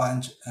you will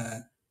find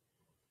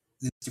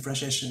the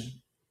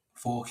differentiation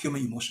for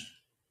human emotion.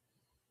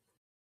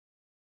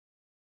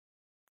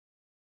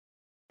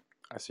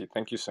 I see.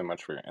 Thank you so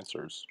much for your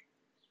answers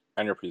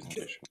and your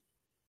presentation.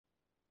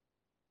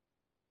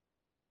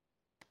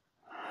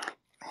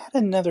 I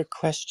had another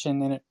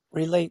question, and it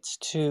relates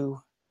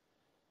to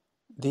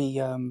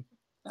the,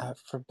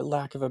 for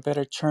lack of a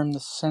better term, the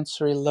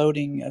sensory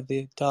loading of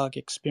the dog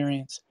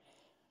experience.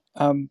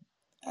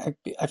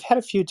 I've had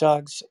a few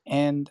dogs,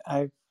 and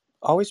I've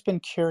always been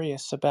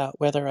curious about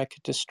whether I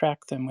could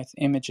distract them with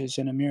images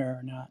in a mirror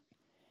or not.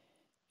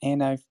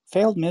 And I've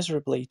failed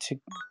miserably to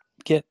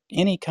get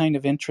any kind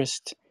of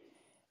interest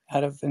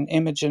out of an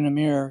image in a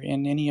mirror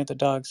in any of the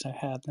dogs I've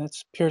had.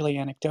 That's purely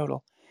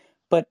anecdotal.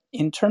 But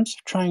in terms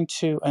of trying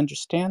to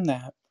understand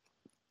that,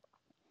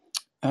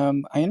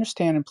 I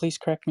understand, and please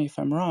correct me if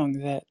I'm wrong,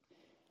 that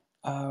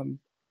um,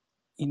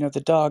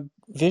 the dog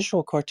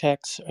visual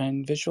cortex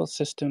and visual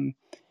system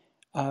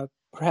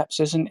perhaps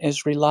isn't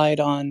as relied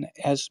on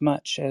as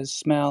much as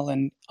smell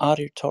and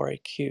auditory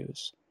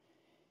cues.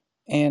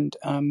 And,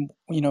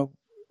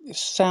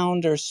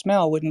 sound or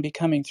smell wouldn't be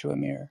coming through a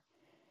mirror.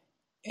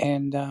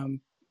 And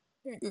I'm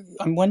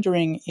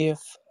wondering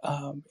if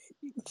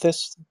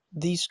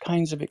these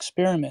kinds of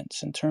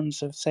experiments in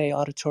terms of, say,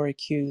 auditory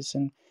cues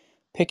and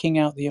picking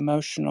out the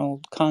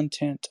emotional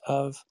content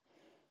of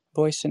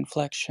voice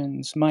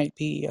inflections might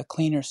be a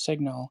cleaner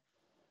signal,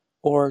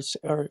 or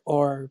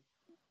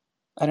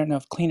I don't know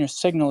if cleaner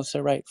signal is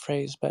the right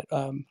phrase, but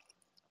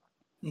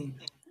Mm,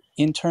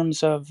 in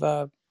terms of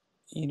the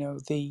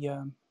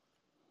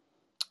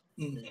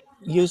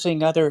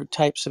using other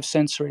types of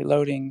sensory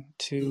loading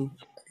to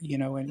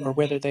or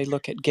whether they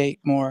look at gait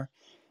more.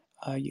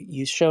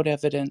 You showed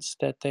evidence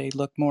that they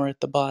look more at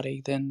the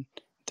body than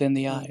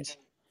the eyes.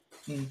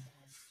 mm,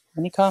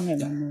 Any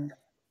comment yeah. on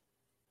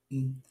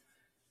that?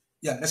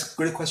 Yeah, that's a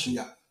great question.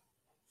 Yeah,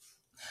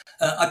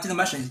 I didn't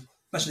mention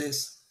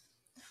this.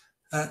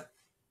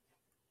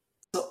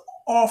 So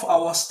all of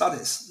our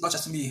studies, not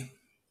just me,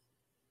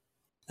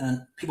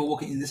 and people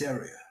working in this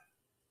area,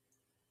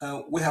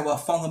 we have a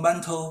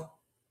fundamental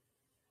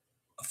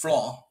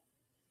flaw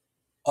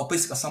or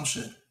basic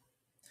assumption.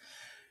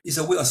 Is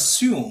that we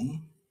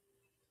assume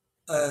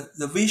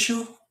the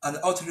visual and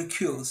auditory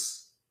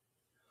cues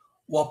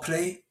will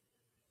play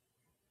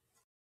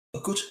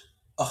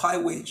a high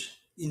weight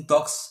in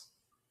dogs'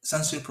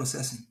 sensory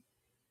processing.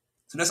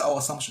 So that's our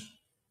assumption.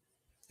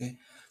 Okay,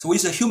 so we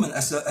use a human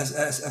as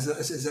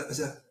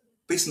a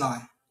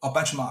baseline or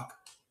benchmark.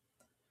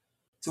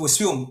 So we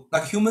assume,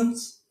 like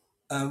humans,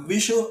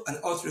 visual and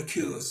auditory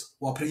cues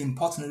will play an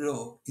important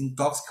role in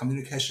dogs'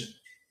 communication.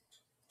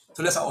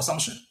 So that's our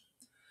assumption.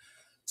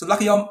 So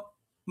like you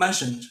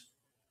mentioned,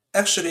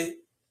 actually,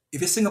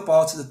 if you think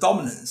about the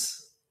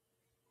dominance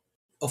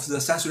of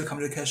the sensory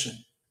communication,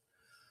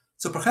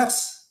 so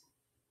perhaps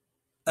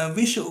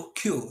visual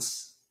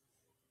cues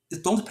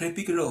don't play a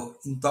big role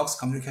in dogs'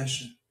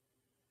 communication,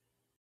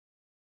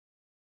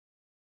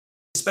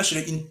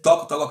 especially in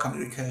dog-dog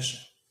communication.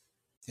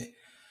 Okay.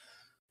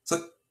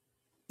 So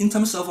in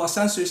terms of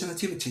sensory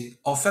sensitivity,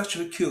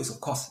 olfactory cues,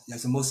 of course,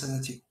 is the most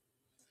sensitive.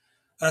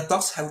 And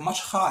dogs have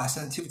much higher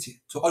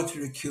sensitivity to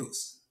auditory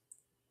cues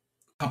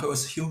compared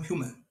with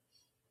human.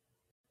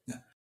 Yeah.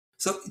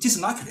 So it is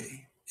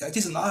likely,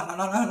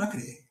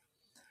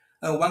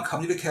 one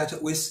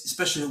communicate with,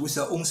 especially with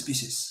their own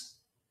species.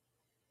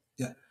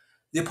 Yeah,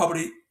 they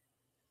probably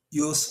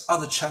use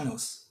other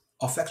channels,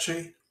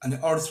 olfactory and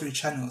auditory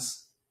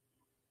channels,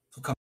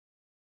 to come.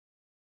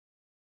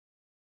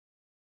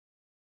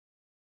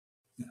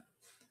 Yeah.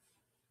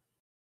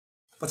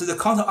 But the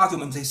counter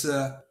argument is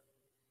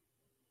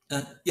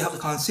you have to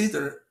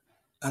consider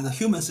the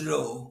human's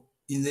role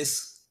in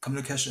this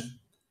communication.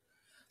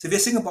 So if you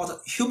think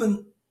about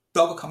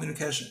human-dog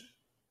communication,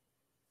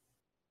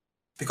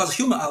 because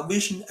humans are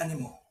vision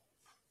animal,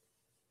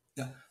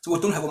 yeah, so we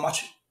don't have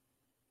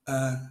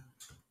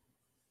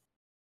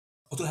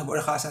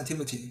very high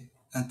sensitivity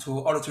and to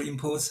auditory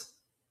inputs,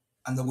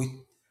 and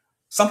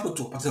some people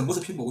do, but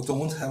most people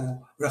don't have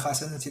very high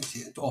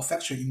sensitivity to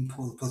olfactory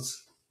inputs.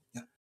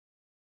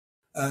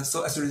 Yeah.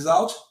 So as a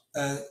result,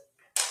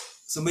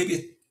 so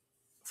maybe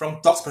from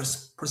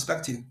dog's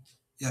perspective,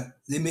 yeah,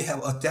 they may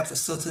have adapted a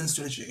certain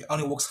strategy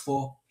only works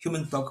for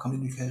human-dog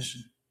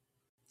communication.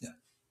 Yeah,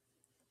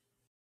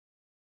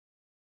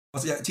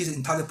 but yeah, it is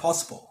entirely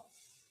possible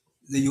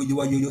that you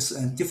will use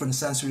a different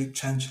sensory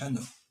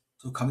channel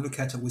to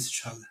communicate with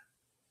each other.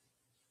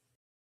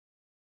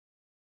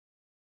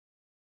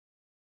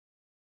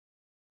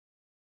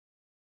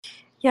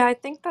 Yeah, I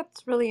think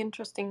that's really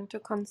interesting to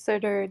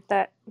consider,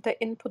 that the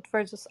input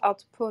versus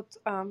output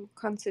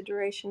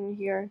consideration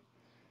here.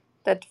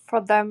 That for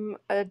them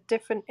a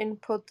different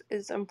input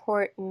is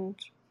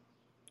important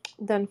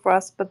than for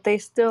us, but they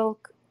still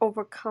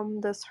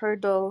overcome this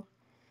hurdle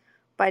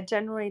by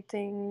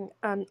generating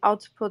an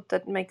output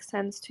that makes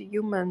sense to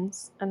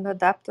humans and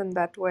adapt in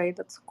that way.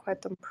 That's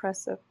quite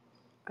impressive,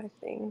 I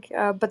think.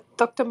 But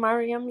Dr.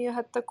 Mariam, you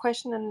had the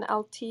question, and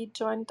LT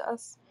joined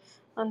us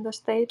on the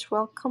stage.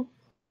 Welcome.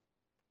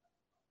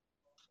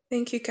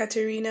 Thank you,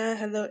 Katerina.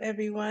 Hello,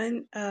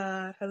 everyone.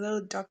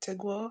 Hello, Dr.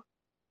 Guo.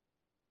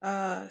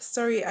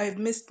 Sorry, I've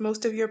missed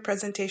most of your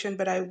presentation,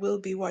 but I will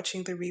be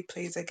watching the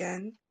replays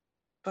again.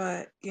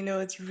 But,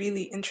 it's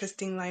really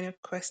interesting line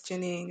of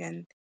questioning,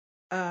 and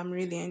I'm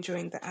really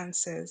enjoying the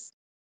answers.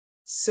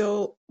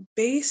 So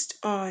based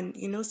on,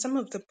 some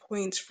of the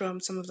points from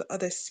some of the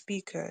other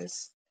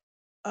speakers,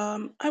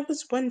 I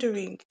was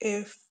wondering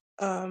if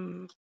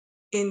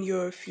in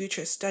your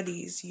future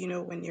studies, you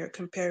know, when you're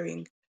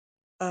comparing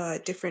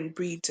different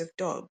breeds of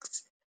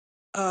dogs,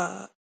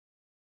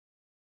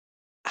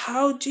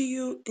 how do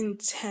you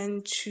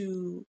intend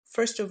to,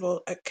 first of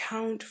all,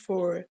 account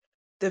for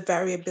the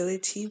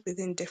variability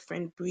within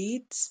different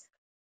breeds?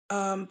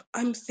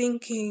 I'm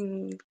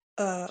thinking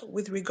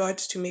with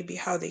regards to maybe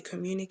how they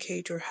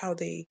communicate or how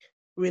they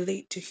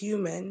relate to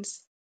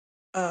humans.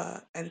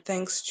 And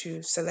thanks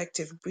to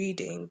selective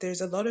breeding,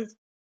 there's a lot of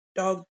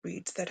dog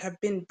breeds that have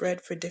been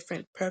bred for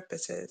different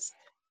purposes,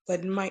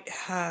 but might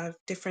have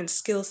different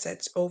skill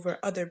sets over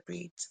other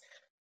breeds.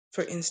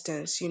 For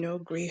instance, you know,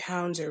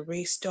 greyhounds are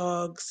race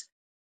dogs,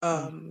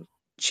 Mm,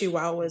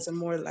 chihuahuas are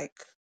more like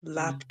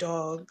lap mm,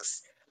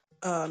 dogs,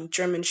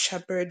 German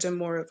shepherds are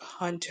more of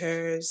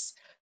hunters,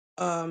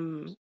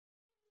 um,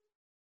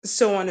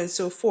 so on and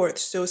so forth.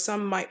 So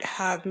some might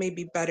have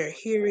maybe better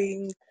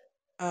hearing,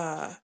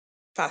 uh,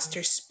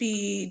 faster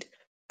speed,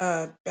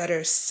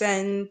 better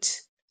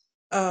scent,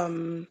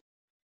 um,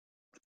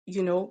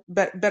 you know,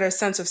 better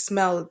sense of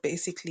smell,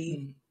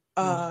 basically.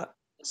 mm, mm, Uh,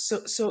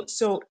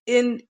 so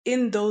in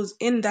those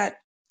in that,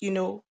 you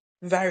know,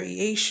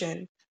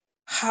 variation,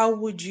 how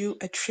would you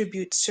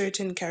attribute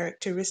certain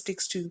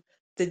characteristics to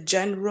the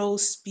general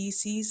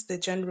species, the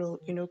general,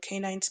 you know,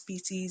 canine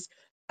species,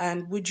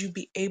 and would you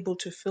be able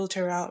to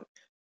filter out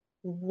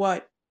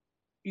what,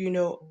 you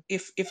know,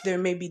 if there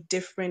may be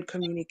different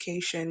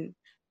communication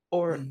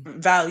or mm,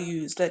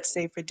 values, let's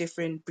say, for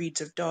different breeds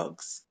of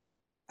dogs?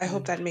 I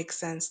hope mm. that makes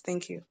sense.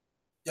 Thank you.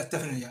 Yeah,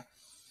 definitely. Yeah.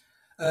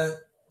 Uh,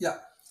 yeah.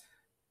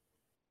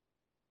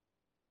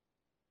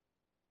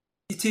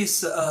 It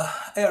is an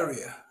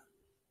area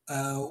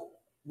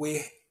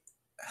we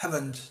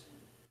haven't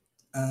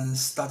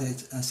studied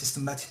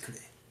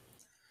systematically.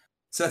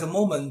 So at the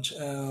moment,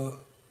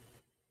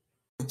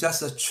 we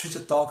just treat the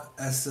dog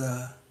as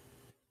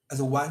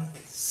one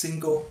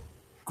single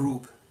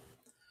group.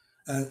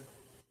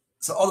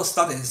 So all the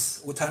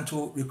studies we tend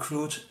to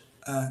recruit,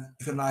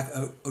 if you like,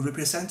 a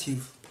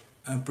representative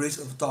breed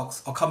of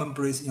dogs or common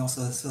breeds in our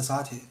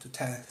society to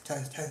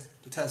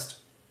test.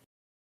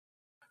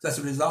 So as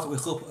a result, we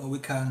hope we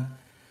can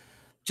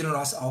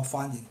generalize our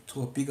finding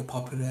to a bigger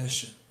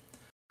population.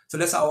 So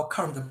that's our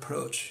current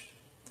approach.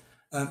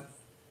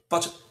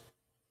 But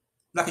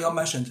like you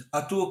mentioned,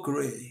 I do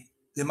agree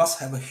they must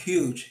have a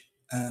huge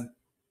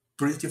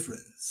breed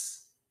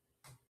difference,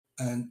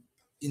 and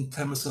in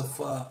terms of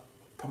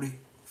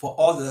probably for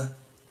all the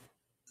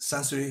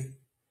sensory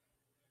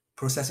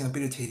processing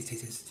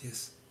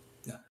abilities.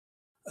 Yeah.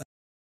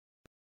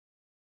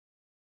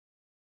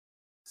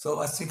 So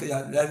I think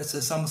that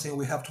is something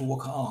we have to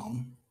work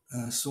on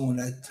soon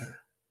or later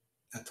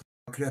to have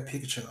a clear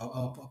picture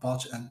about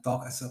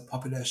dog as a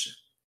population.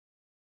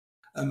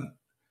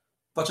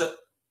 But at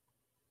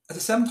the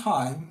same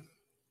time,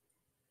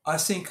 I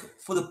think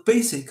for the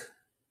basic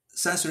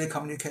sensory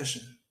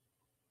communication,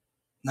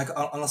 like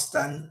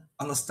understand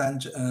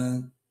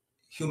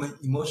human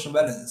emotion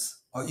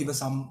balance or even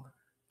some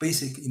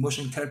basic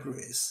emotion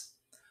categories.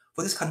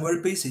 For this kind of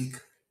very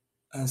basic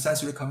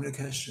sensory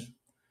communication,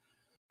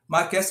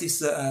 my guess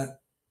is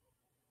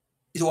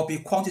it will be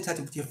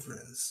quantitative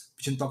difference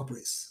between dog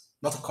breeds,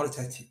 not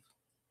qualitative.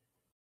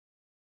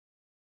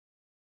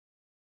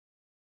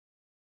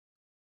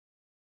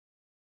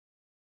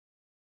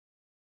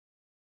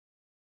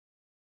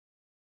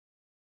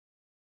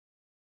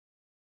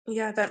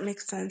 Yeah, that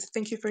makes sense.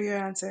 Thank you for your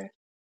answer.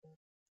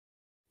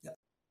 Yeah.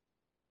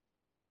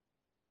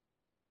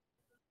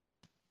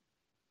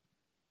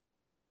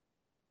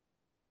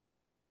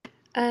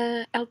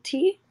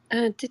 LT,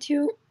 did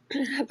you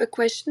have a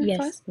question for Yes,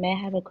 us? may I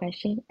have a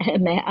question?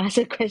 May I ask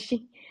a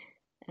question?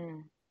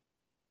 Uh,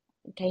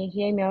 can you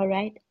hear me all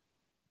right?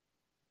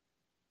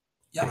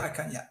 Yeah, I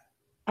can. Yeah.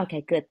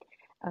 Okay, good.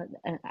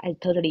 I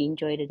totally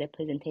enjoyed the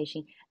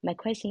presentation. My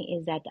question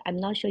is that I'm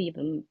not sure if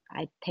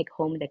I take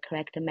home the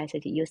correct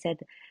message. You said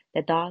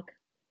the dog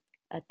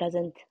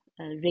doesn't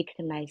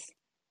recognize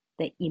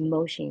the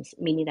emotions,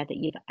 meaning that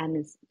if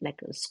I'm like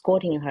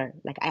scolding her,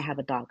 like I have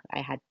a dog, I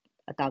had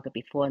a dog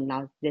before,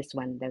 now this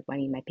one, the one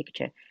in my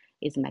picture,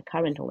 is my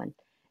current one.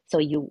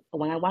 So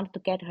when I want to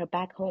get her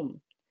back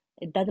home,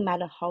 it doesn't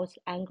matter how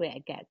angry I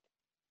get,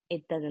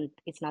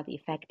 it's not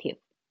effective.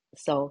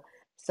 So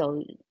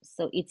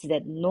it's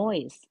the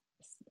noise,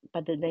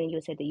 but then you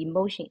said the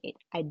emotion.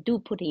 I do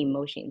put the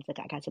emotions. Like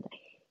I said,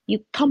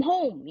 you come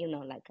home,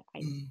 like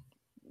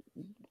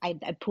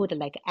I put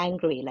like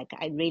angry, like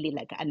I really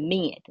like I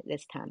mean it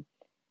this time.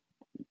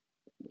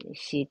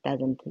 She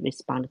doesn't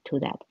respond to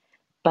that.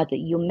 But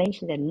you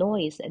mentioned the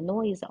noise. A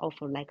noise of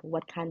like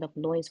what kind of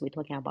noise we're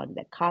talking about?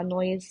 The car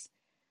noise,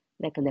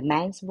 like the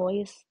man's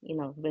voice,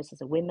 versus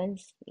the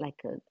women's,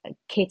 like a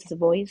kid's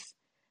voice.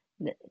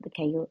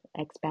 Can you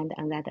expand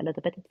on that a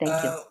little bit?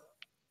 Thank you.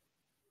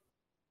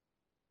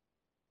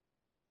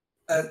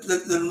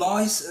 The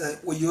noise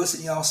we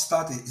use in our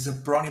study is a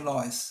Brownian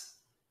noise.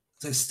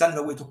 The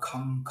standard way to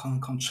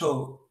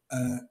control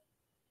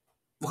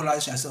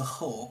vocalization as a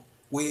whole.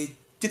 We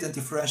didn't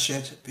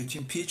differentiate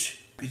between pitch,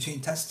 between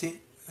intensity,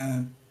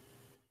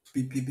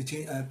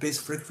 between base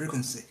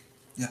frequency.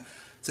 Yeah,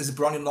 so it's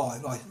Brownian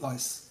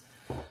noise.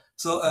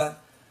 So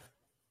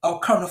our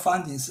current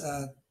findings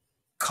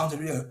can't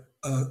really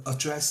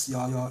address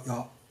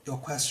your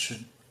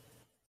question.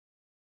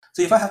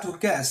 So if I have to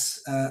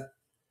guess,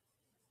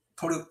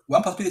 probably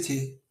one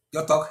possibility,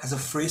 your dog has a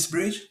free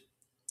spirit.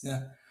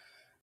 Yeah,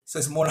 so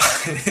it's more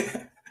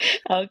likely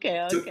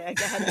Okay, to I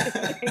got it.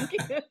 Thank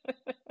you.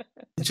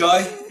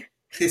 enjoy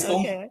his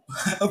own Okay.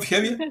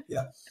 behavior.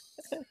 Yeah.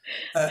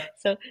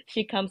 So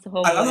she comes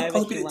home Another whenever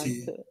she wants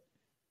possibility. to.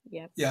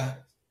 Yep. Yeah.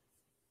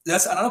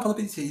 There's another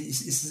possibility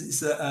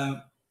is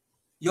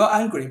your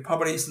angry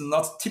probably is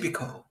not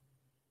typical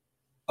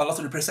or not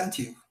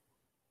representative.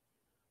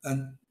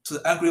 And to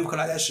the angry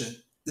vocalization,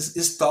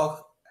 this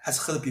dog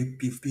has heard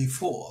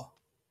before.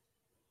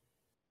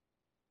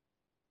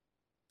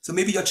 So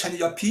maybe you're changing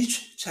your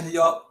pitch, changing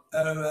your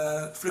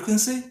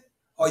frequency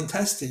or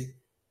intensity.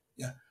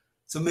 Yeah.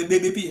 So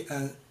maybe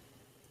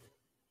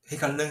he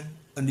can learn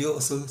a new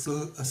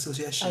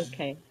association.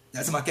 Okay.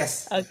 That's my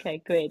guess.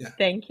 Okay, great. Yeah.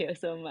 Thank you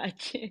so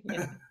much.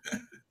 Yeah.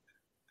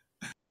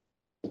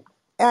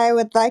 I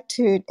would like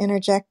to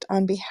interject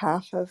on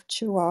behalf of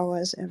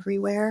Chihuahuas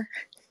everywhere.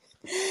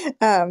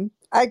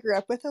 I grew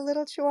up with a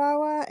little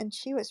Chihuahua, and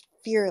she was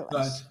fearless.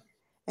 Right.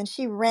 And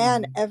she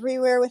ran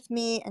everywhere with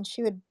me, and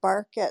she would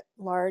bark at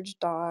large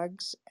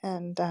dogs.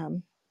 And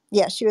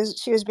yeah, she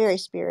was very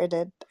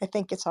spirited. I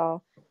think it's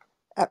all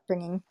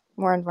upbringing,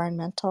 more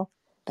environmental.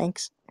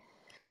 Thanks.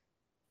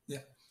 Yeah.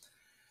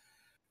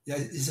 Yeah,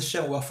 it's a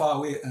shame we're far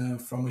away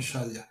from each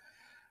other.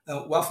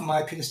 One of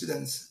my PhD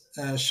students,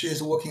 she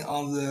is working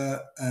on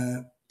the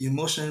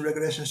emotion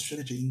regulation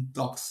strategy in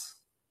dogs.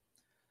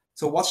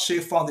 So what she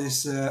found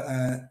is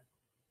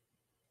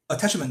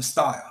attachment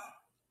style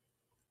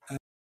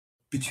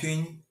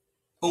between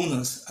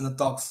owners and the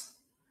dogs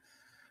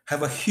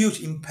have a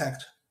huge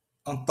impact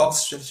on dogs'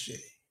 strategy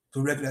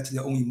to regulate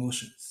their own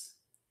emotions.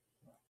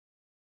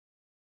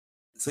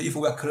 So if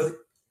we are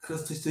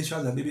close to each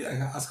other, maybe I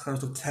can ask her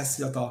to test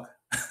your dog.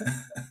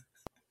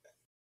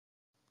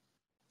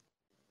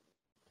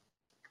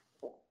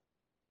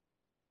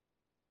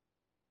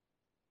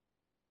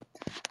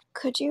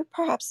 Could you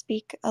perhaps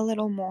speak a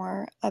little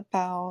more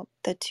about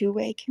the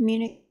two-way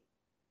communication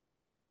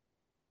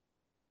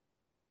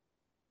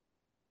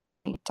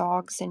between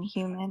dogs and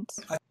humans?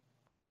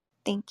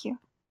 Thank you.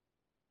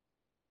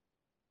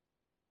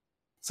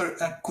 Sorry,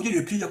 could you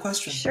repeat your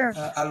question? Sure.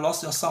 I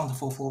lost your sound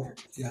for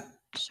yeah.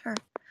 Sure.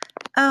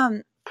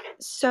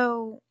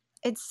 So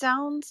it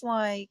sounds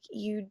like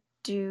you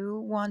do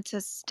want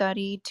to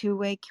study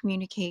two-way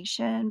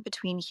communication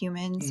between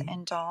humans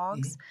and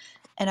dogs.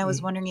 And I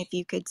was wondering if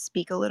you could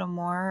speak a little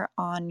more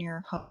on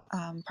your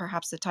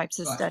perhaps the types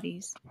of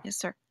studies. Yes,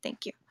 sir.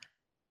 Thank you.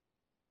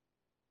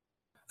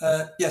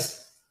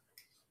 Yes.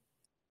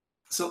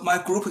 So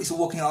my group is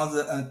working on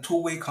the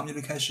two-way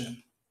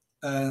communication.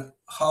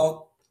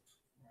 How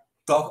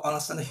dog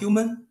understand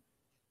human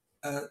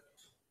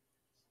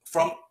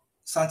from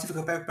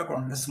scientific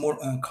background. That's more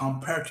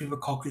comparative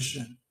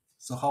cognition.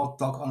 So how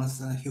dog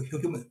understand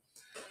human,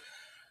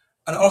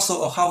 and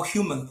also how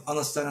human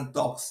understand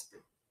dogs.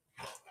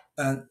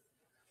 And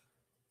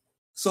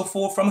so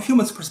from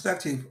humans'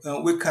 perspective,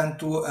 we can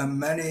do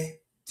many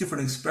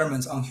different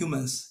experiments on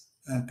humans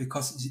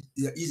because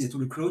they're easy to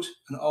recruit,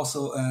 and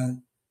also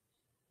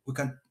we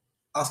can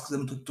ask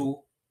them to do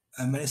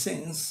many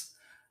things,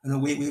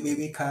 and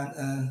we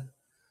can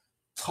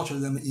torture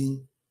them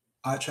in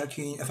eye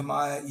tracking,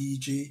 fMRI,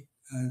 EEG,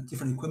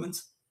 different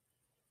equipment.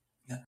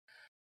 Yeah.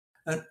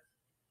 And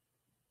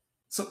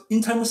so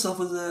in terms of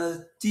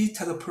the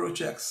detailed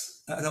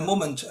projects, at the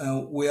moment,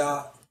 we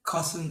are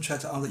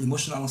concentrating on the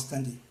emotional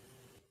understanding.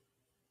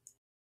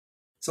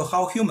 So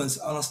how humans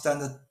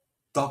understand the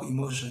dog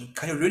emotion?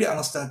 Can you really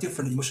understand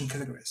different emotion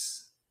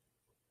categories?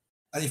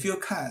 And if you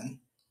can,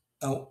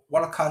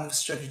 what kind of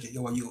strategy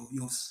you will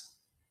use?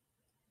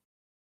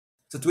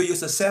 So do we use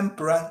the same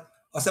brain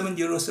or same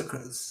neural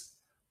circuits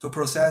to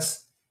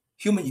process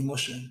human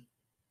emotion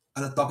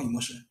and dog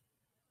emotion?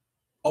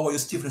 Or we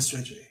use different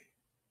strategy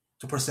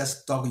to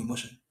process dog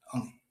emotion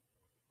only?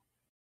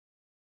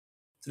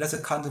 So that's the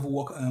kind of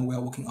work we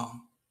are working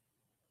on.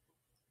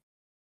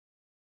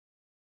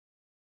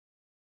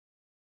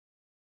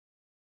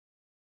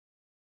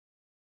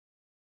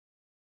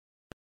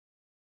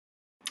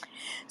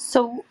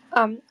 So,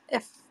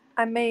 if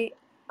I may,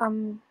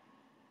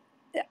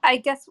 I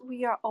guess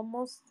we are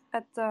almost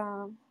at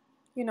the,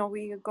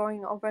 we are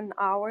going over an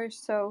hour.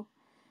 So,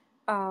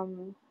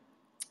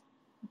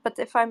 but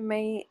if I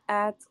may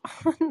add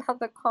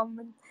another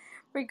comment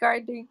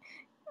regarding,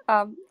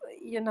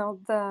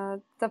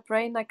 the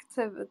brain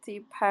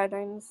activity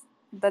patterns,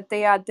 that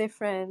they are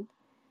different.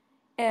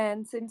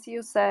 And since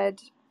you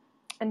said,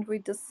 and we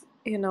just,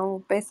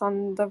 based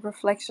on the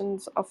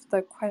reflections of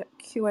the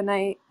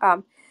Q&A,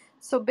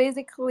 so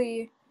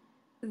basically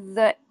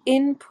the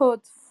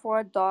input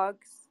for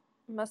dogs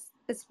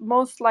is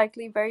most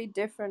likely very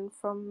different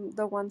from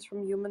the ones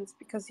from humans,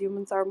 because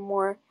humans are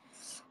more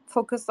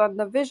focused on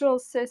the visual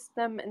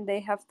system and they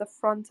have the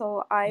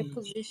frontal eye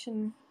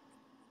position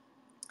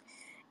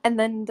and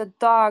then the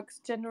dogs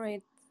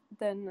generate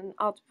then an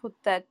output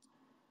that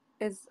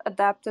is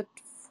adapted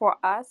for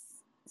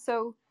us.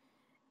 So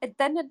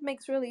then it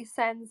makes really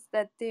sense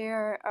that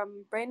their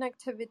brain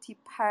activity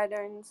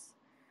patterns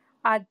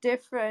are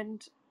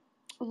different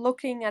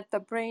looking at the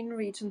brain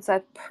regions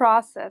that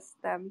process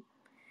them.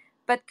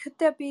 But could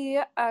there be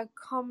a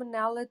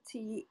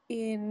commonality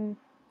in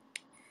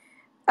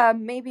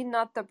maybe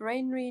not the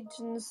brain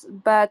regions,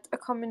 but a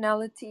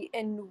commonality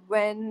in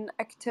when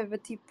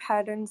activity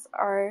patterns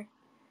are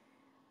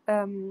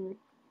going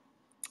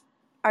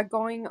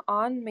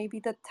on, maybe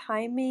the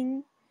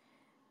timing,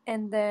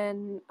 and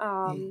then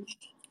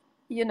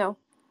you know,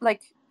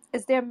 like,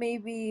 is there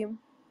maybe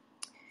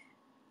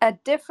a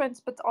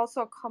difference but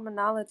also a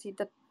commonality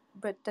that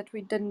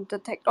we didn't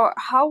detect? Or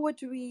how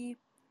would we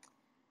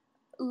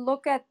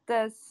look at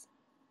this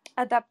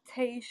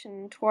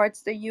adaptation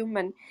towards the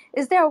human?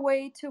 Is there a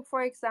way to,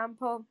 for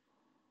example,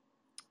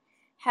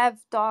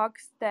 have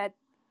dogs that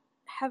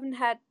haven't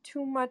had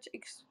too much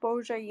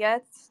exposure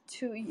yet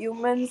to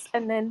humans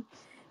and then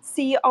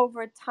see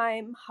over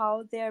time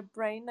how their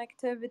brain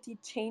activity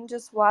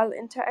changes while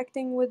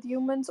interacting with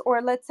humans,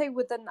 or let's say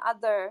with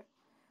another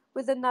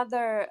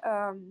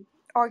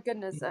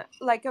organism,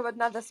 like of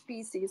another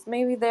species?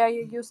 Maybe they are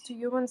used to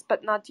humans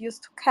but not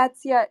used to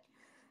cats yet,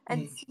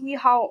 and see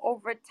how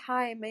over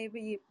time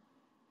maybe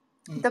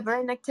the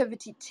brain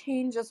activity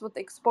changes with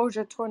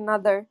exposure to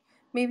another.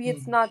 Maybe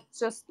it's not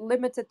just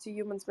limited to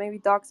humans. Maybe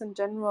dogs in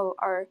general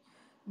are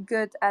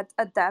good at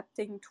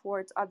adapting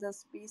towards other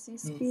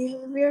species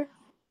behavior.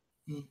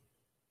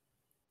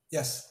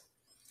 Yes.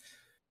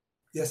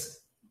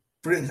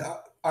 Brilliant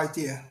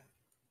idea.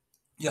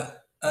 Yeah.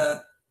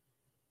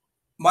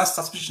 My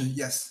suspicion,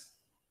 yes.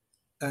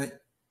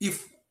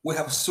 If we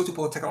have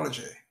suitable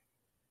technology,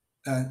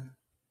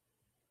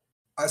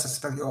 I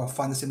suspect you will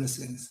find similar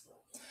things.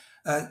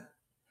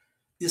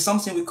 It's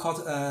something we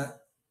call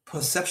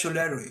perceptual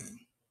layering,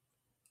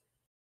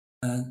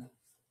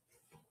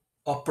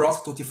 or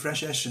brought to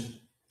differentiation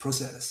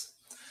process.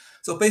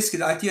 So basically,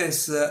 the idea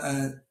is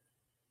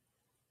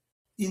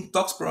in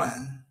dog's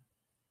brain,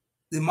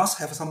 they must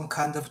have some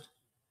kind of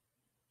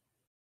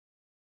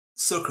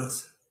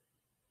circuits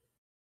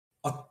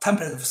or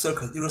template of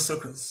circuits, neural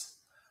circuits,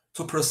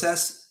 to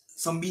process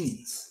some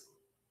meanings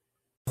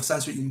of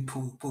sensory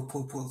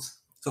inputs.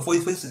 So for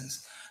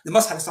instance, they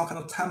must have some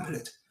kind of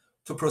template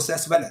to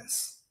process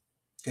valence.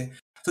 Okay,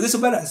 so this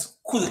valence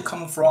could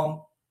come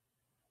from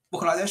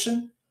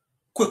vocalization,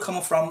 could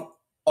come from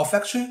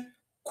olfaction,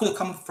 could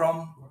come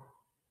from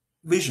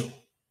visual.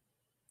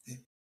 Okay?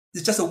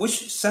 It's just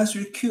which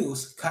sensory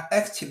cues can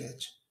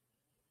activate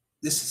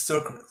these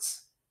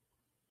circuits.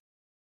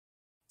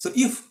 So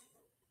if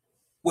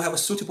we have a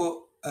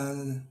suitable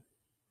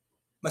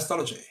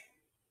methodology,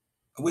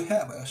 we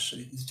have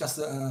actually. It's just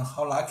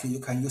how likely you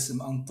can use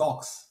them on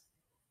dogs.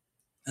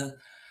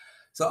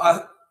 So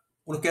I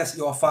would guess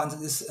you'll find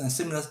this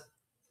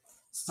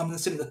something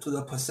similar to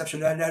the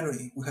perceptual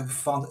layering we have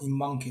found in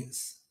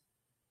monkeys.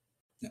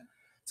 Yeah.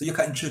 So you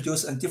can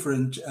introduce a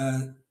different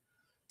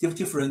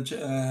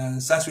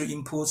sensory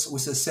inputs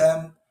with the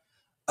same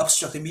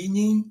abstract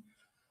meaning,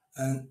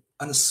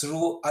 and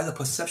through either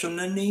perception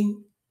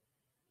learning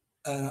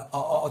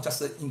or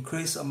just an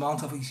increased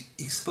amount of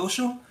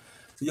exposure,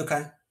 so you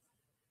can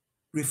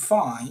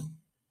refine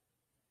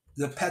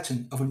the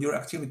pattern of neural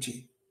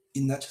activity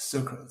in that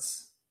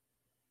circuits.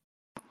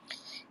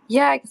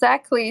 Yeah,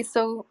 exactly.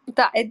 So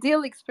the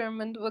ideal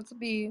experiment would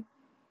be,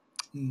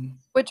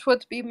 which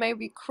would be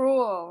maybe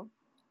cruel.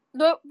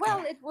 No,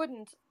 well, it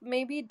wouldn't.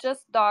 Maybe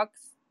just dogs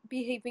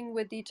behaving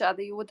with each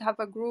other. You would have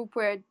a group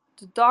where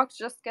the dogs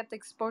just get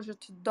exposure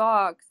to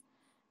dogs.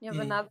 You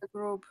have another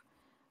group.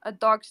 A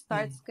dog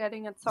starts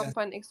getting at some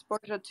point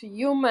exposure to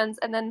humans,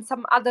 and then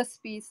some other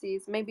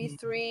species, maybe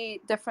 3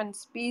 different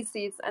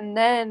species, and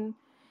then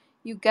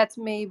you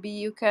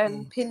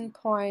can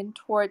pinpoint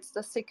towards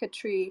the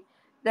circuitry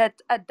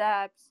that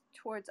adapts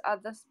towards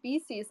other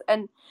species.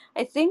 And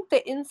I think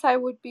the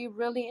insight would be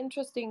really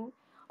interesting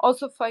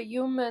also for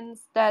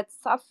humans that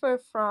suffer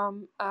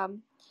from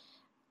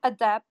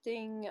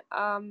adapting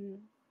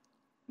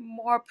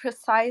more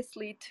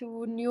precisely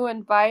to new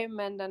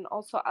environment and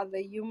also other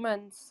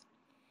humans.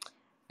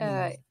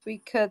 If we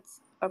could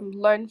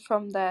learn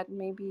from that,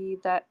 maybe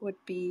that would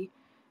be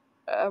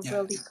a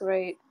really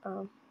great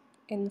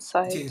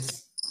insight. It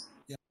is.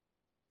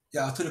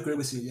 Yeah, I totally agree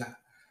with you.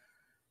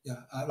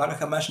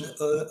 Like I mentioned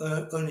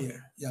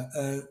earlier.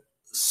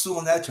 Sooner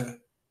or later,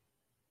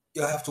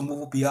 you have to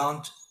move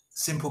beyond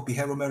simple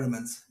behavioral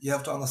measurements. You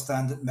have to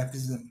understand the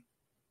mechanism.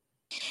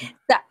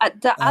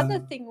 The other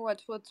thing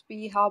what would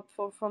be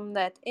helpful from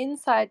that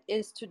insight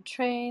is to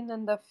train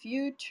in the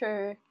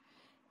future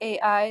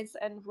AIs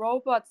and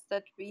robots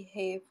that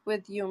behave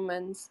with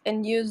humans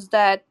and use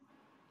that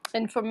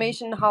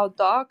information how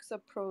dogs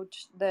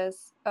approach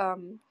this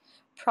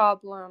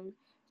problem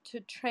to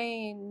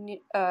train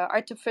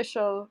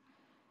artificial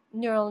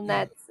neural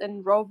nets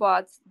and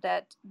robots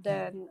that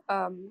then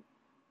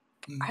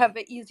have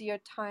an easier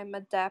time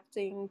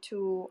adapting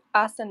to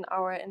us and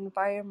our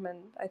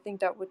environment. I think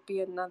that would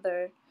be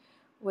another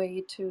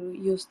way to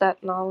use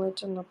that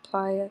knowledge and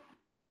apply it.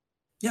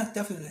 Yeah,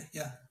 definitely.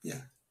 Yeah.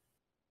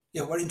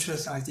 Very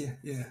interesting idea.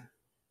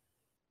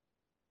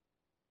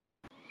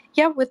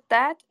 Yeah, with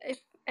that,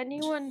 if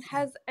anyone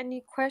has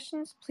any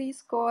questions,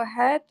 please go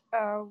ahead.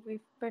 We've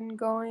been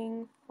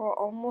going for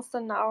almost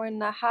an hour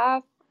and a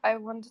half. I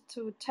wanted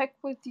to check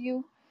with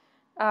you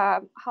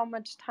how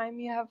much time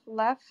you have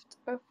left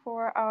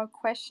for our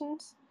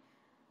questions.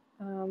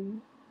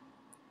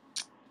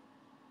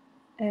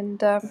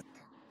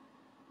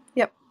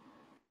 Yep.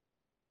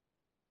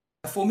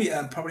 For me,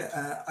 probably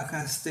I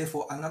can stay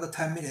for another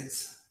 10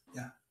 minutes.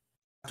 Yeah.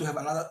 To have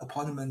another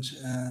appointment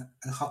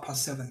at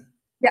 7:30.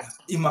 Yeah.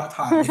 In my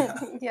time. Yeah.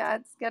 Yeah,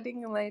 it's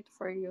getting late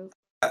for you.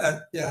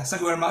 Yeah,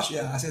 thank you very much.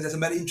 Yeah, I think there's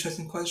many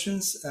interesting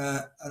questions.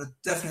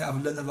 Definitely,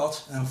 I've learned a lot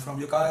from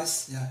you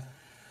guys. Yeah.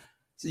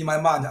 So in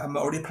my mind, I'm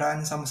already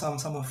planning some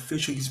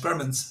future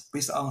experiments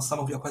based on some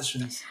of your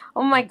questions.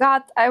 Oh my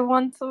God, I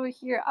want to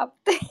hear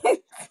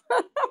updates.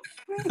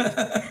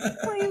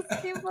 Please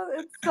keep it.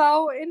 It's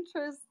so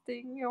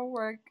interesting, your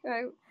work.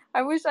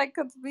 I wish I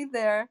could be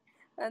there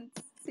and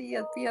see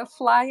it be a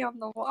fly on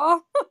the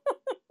wall.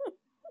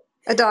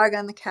 A dog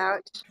on the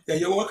couch. Yeah,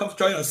 you're welcome to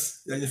join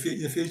us in the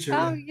future.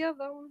 Oh yeah,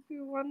 that would be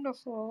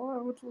wonderful.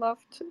 I would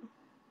love to.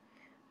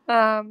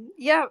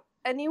 Yeah,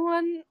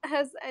 anyone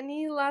has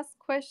any last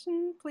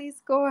question?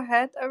 Please go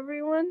ahead,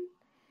 everyone.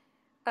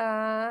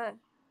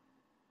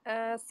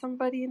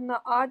 Somebody in the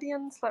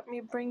audience, let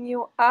me bring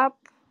you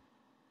up.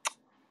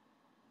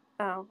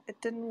 Oh, it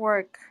didn't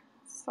work.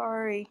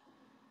 Sorry.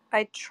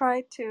 I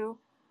tried to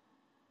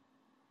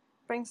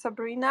bring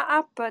Sabrina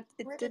up, but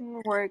it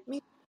didn't work.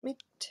 Me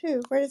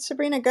too. Where did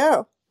Sabrina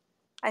go?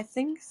 I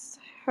think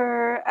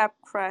her app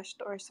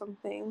crashed or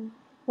something.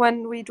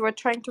 When we were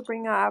trying to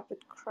bring her up,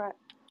 it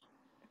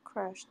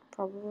crashed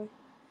probably.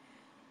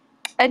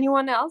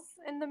 Anyone else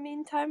in the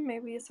meantime?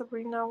 Maybe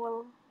Sabrina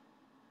will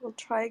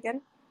try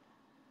again.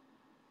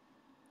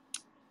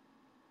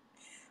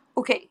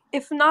 Okay,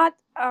 if not,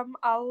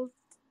 I'll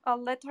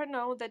let her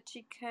know that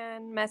she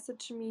can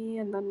message me,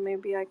 and then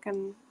maybe I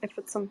can, if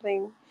it's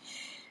something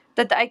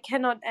that I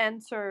cannot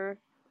answer,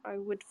 I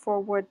would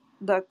forward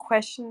the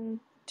question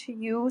to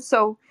you.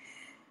 So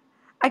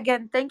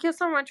again, thank you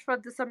so much for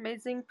this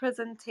amazing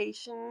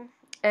presentation,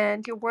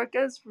 and your work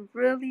is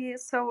really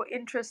so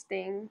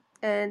interesting,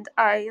 and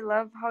I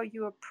love how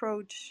you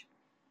approach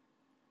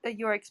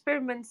your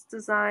experiments,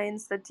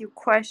 designs, that you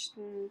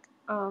questioned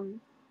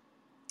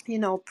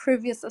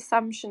previous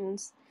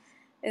assumptions.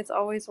 It's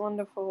always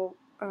wonderful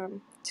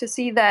to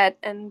see that,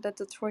 and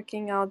that it's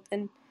working out,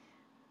 and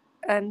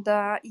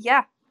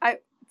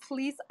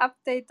please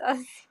update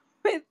us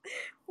with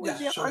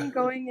your sure.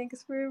 ongoing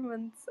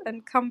experiments,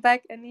 and come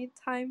back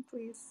anytime,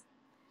 please.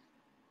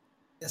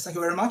 Yes, thank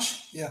you very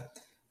much. Yeah.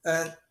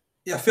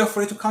 Feel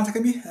free to contact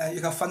me. You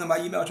can find my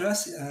email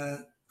address.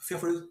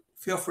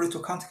 Feel free to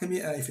contact me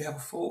if you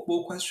have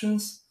more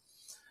questions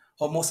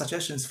or more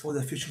suggestions for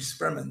the future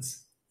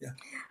experiments. Yeah.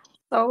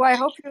 So I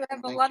hope you have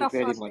a Thank lot you of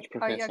fun. very much,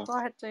 Oh yeah, Professor. go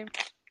ahead, James.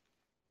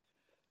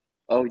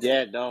 Oh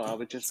yeah, no, I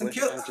would just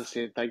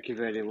say thank you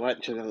very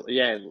much, and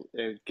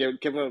give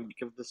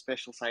the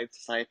Special Science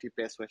Society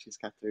best wishes,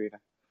 Katharina.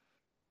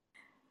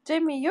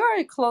 Jamie,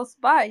 you're close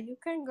by. You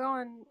can go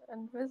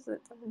and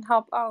visit and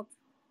help out.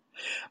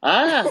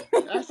 Ah,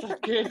 that's a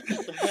good.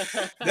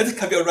 That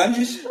can be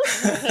arranged.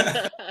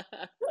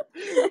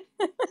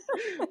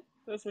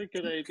 That's a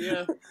good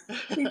idea.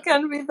 You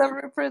can be the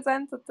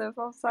representative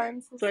of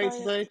Science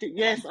Society.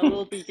 Yes, I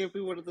will be. Give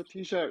me one of the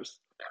T-shirts.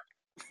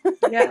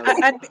 Yeah,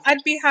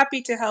 I'd be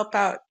happy to help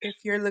out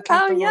if you're looking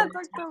for yeah,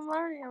 volunteers. Dr.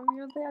 Mariam,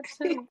 you're there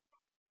too.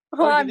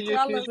 Oh, I'm you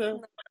jealous.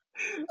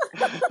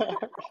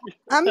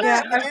 I'm not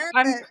Yeah, there,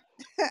 I'm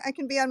but I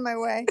can be on my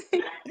way.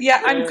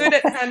 yeah, I'm good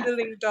at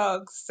handling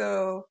dogs,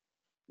 so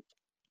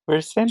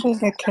We're sending a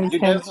You now have a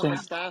contingent.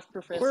 staff,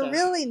 Professor. We're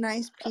really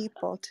nice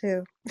people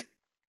too.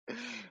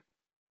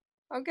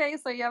 Okay,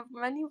 so you have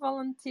many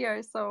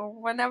volunteers. So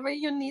whenever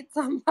you need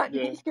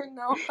somebody, you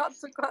know how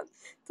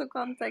to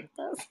contact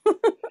us.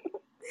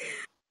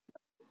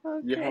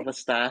 Okay. You have a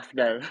staff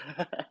now.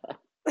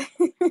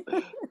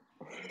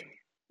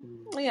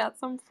 Yeah,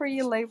 some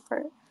free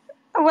labor.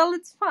 Well,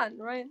 it's fun,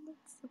 right?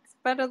 It's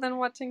better than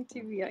watching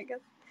TV, I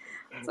guess.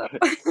 So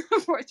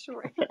for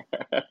sure.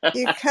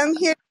 You come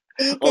here,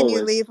 speak, and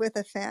you leave with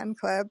a fan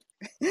club.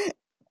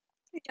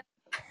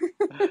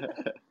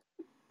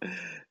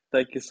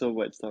 Thank you so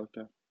much,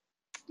 Doctor.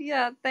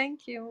 Yeah,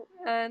 thank you.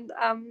 And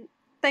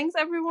thanks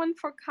everyone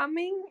for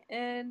coming.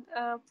 And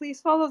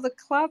please follow the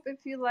club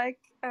if you like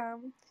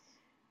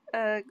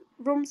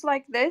rooms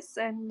like this.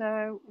 And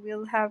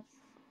we'll have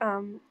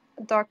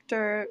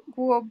Dr.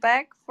 Guo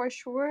back for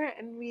sure.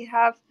 And we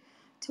have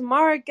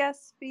tomorrow a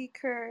guest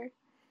speaker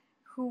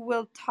who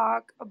will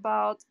talk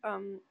about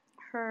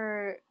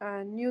her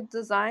new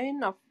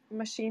design of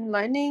machine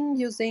learning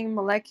using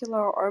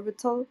molecular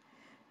orbital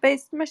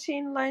based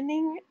machine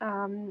learning.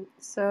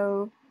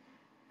 So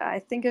I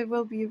think it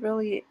will be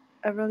really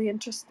a really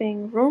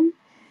interesting room.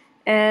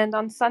 And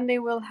on Sunday,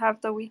 we'll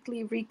have the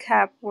weekly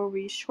recap where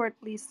we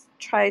shortly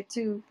try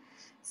to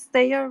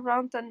stay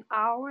around an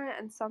hour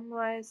and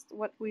summarize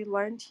what we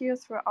learned here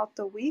throughout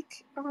the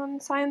week on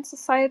Science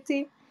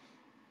Society.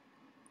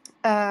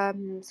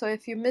 So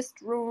if you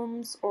missed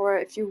rooms, or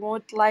if you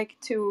would like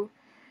to,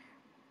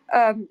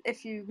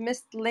 if you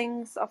missed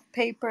links of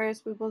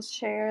papers, we will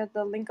share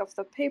the link of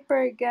the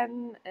paper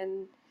again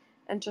and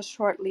just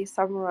shortly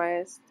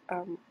summarize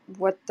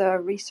what the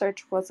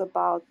research was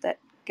about that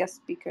guest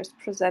speakers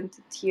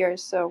presented here.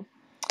 So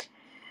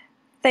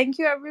thank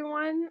you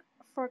everyone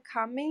for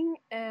coming,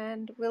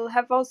 and we'll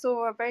have also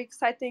a very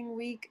exciting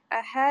week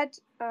ahead.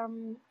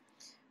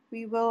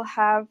 We will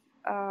have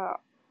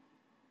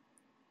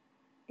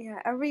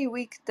every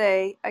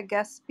weekday a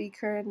guest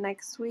speaker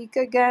next week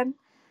again.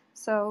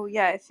 So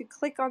yeah, if you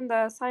click on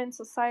the Science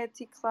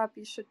Society Club,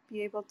 you should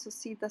be able to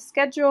see the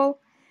schedule.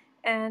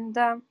 And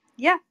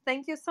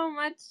thank you so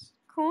much,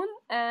 Kuhn,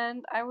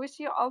 and I wish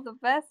you all the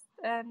best,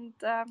 and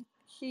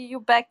see you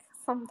back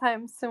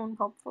sometime soon,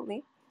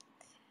 hopefully.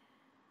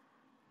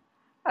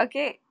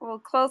 Okay, we'll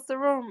close the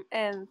room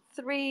in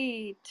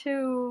 3,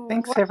 2,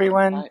 Thanks, 1.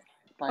 everyone. Bye.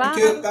 Bye. Thank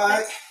you.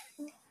 Bye.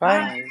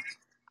 Bye. Bye.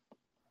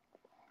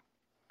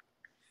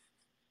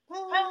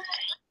 Bye.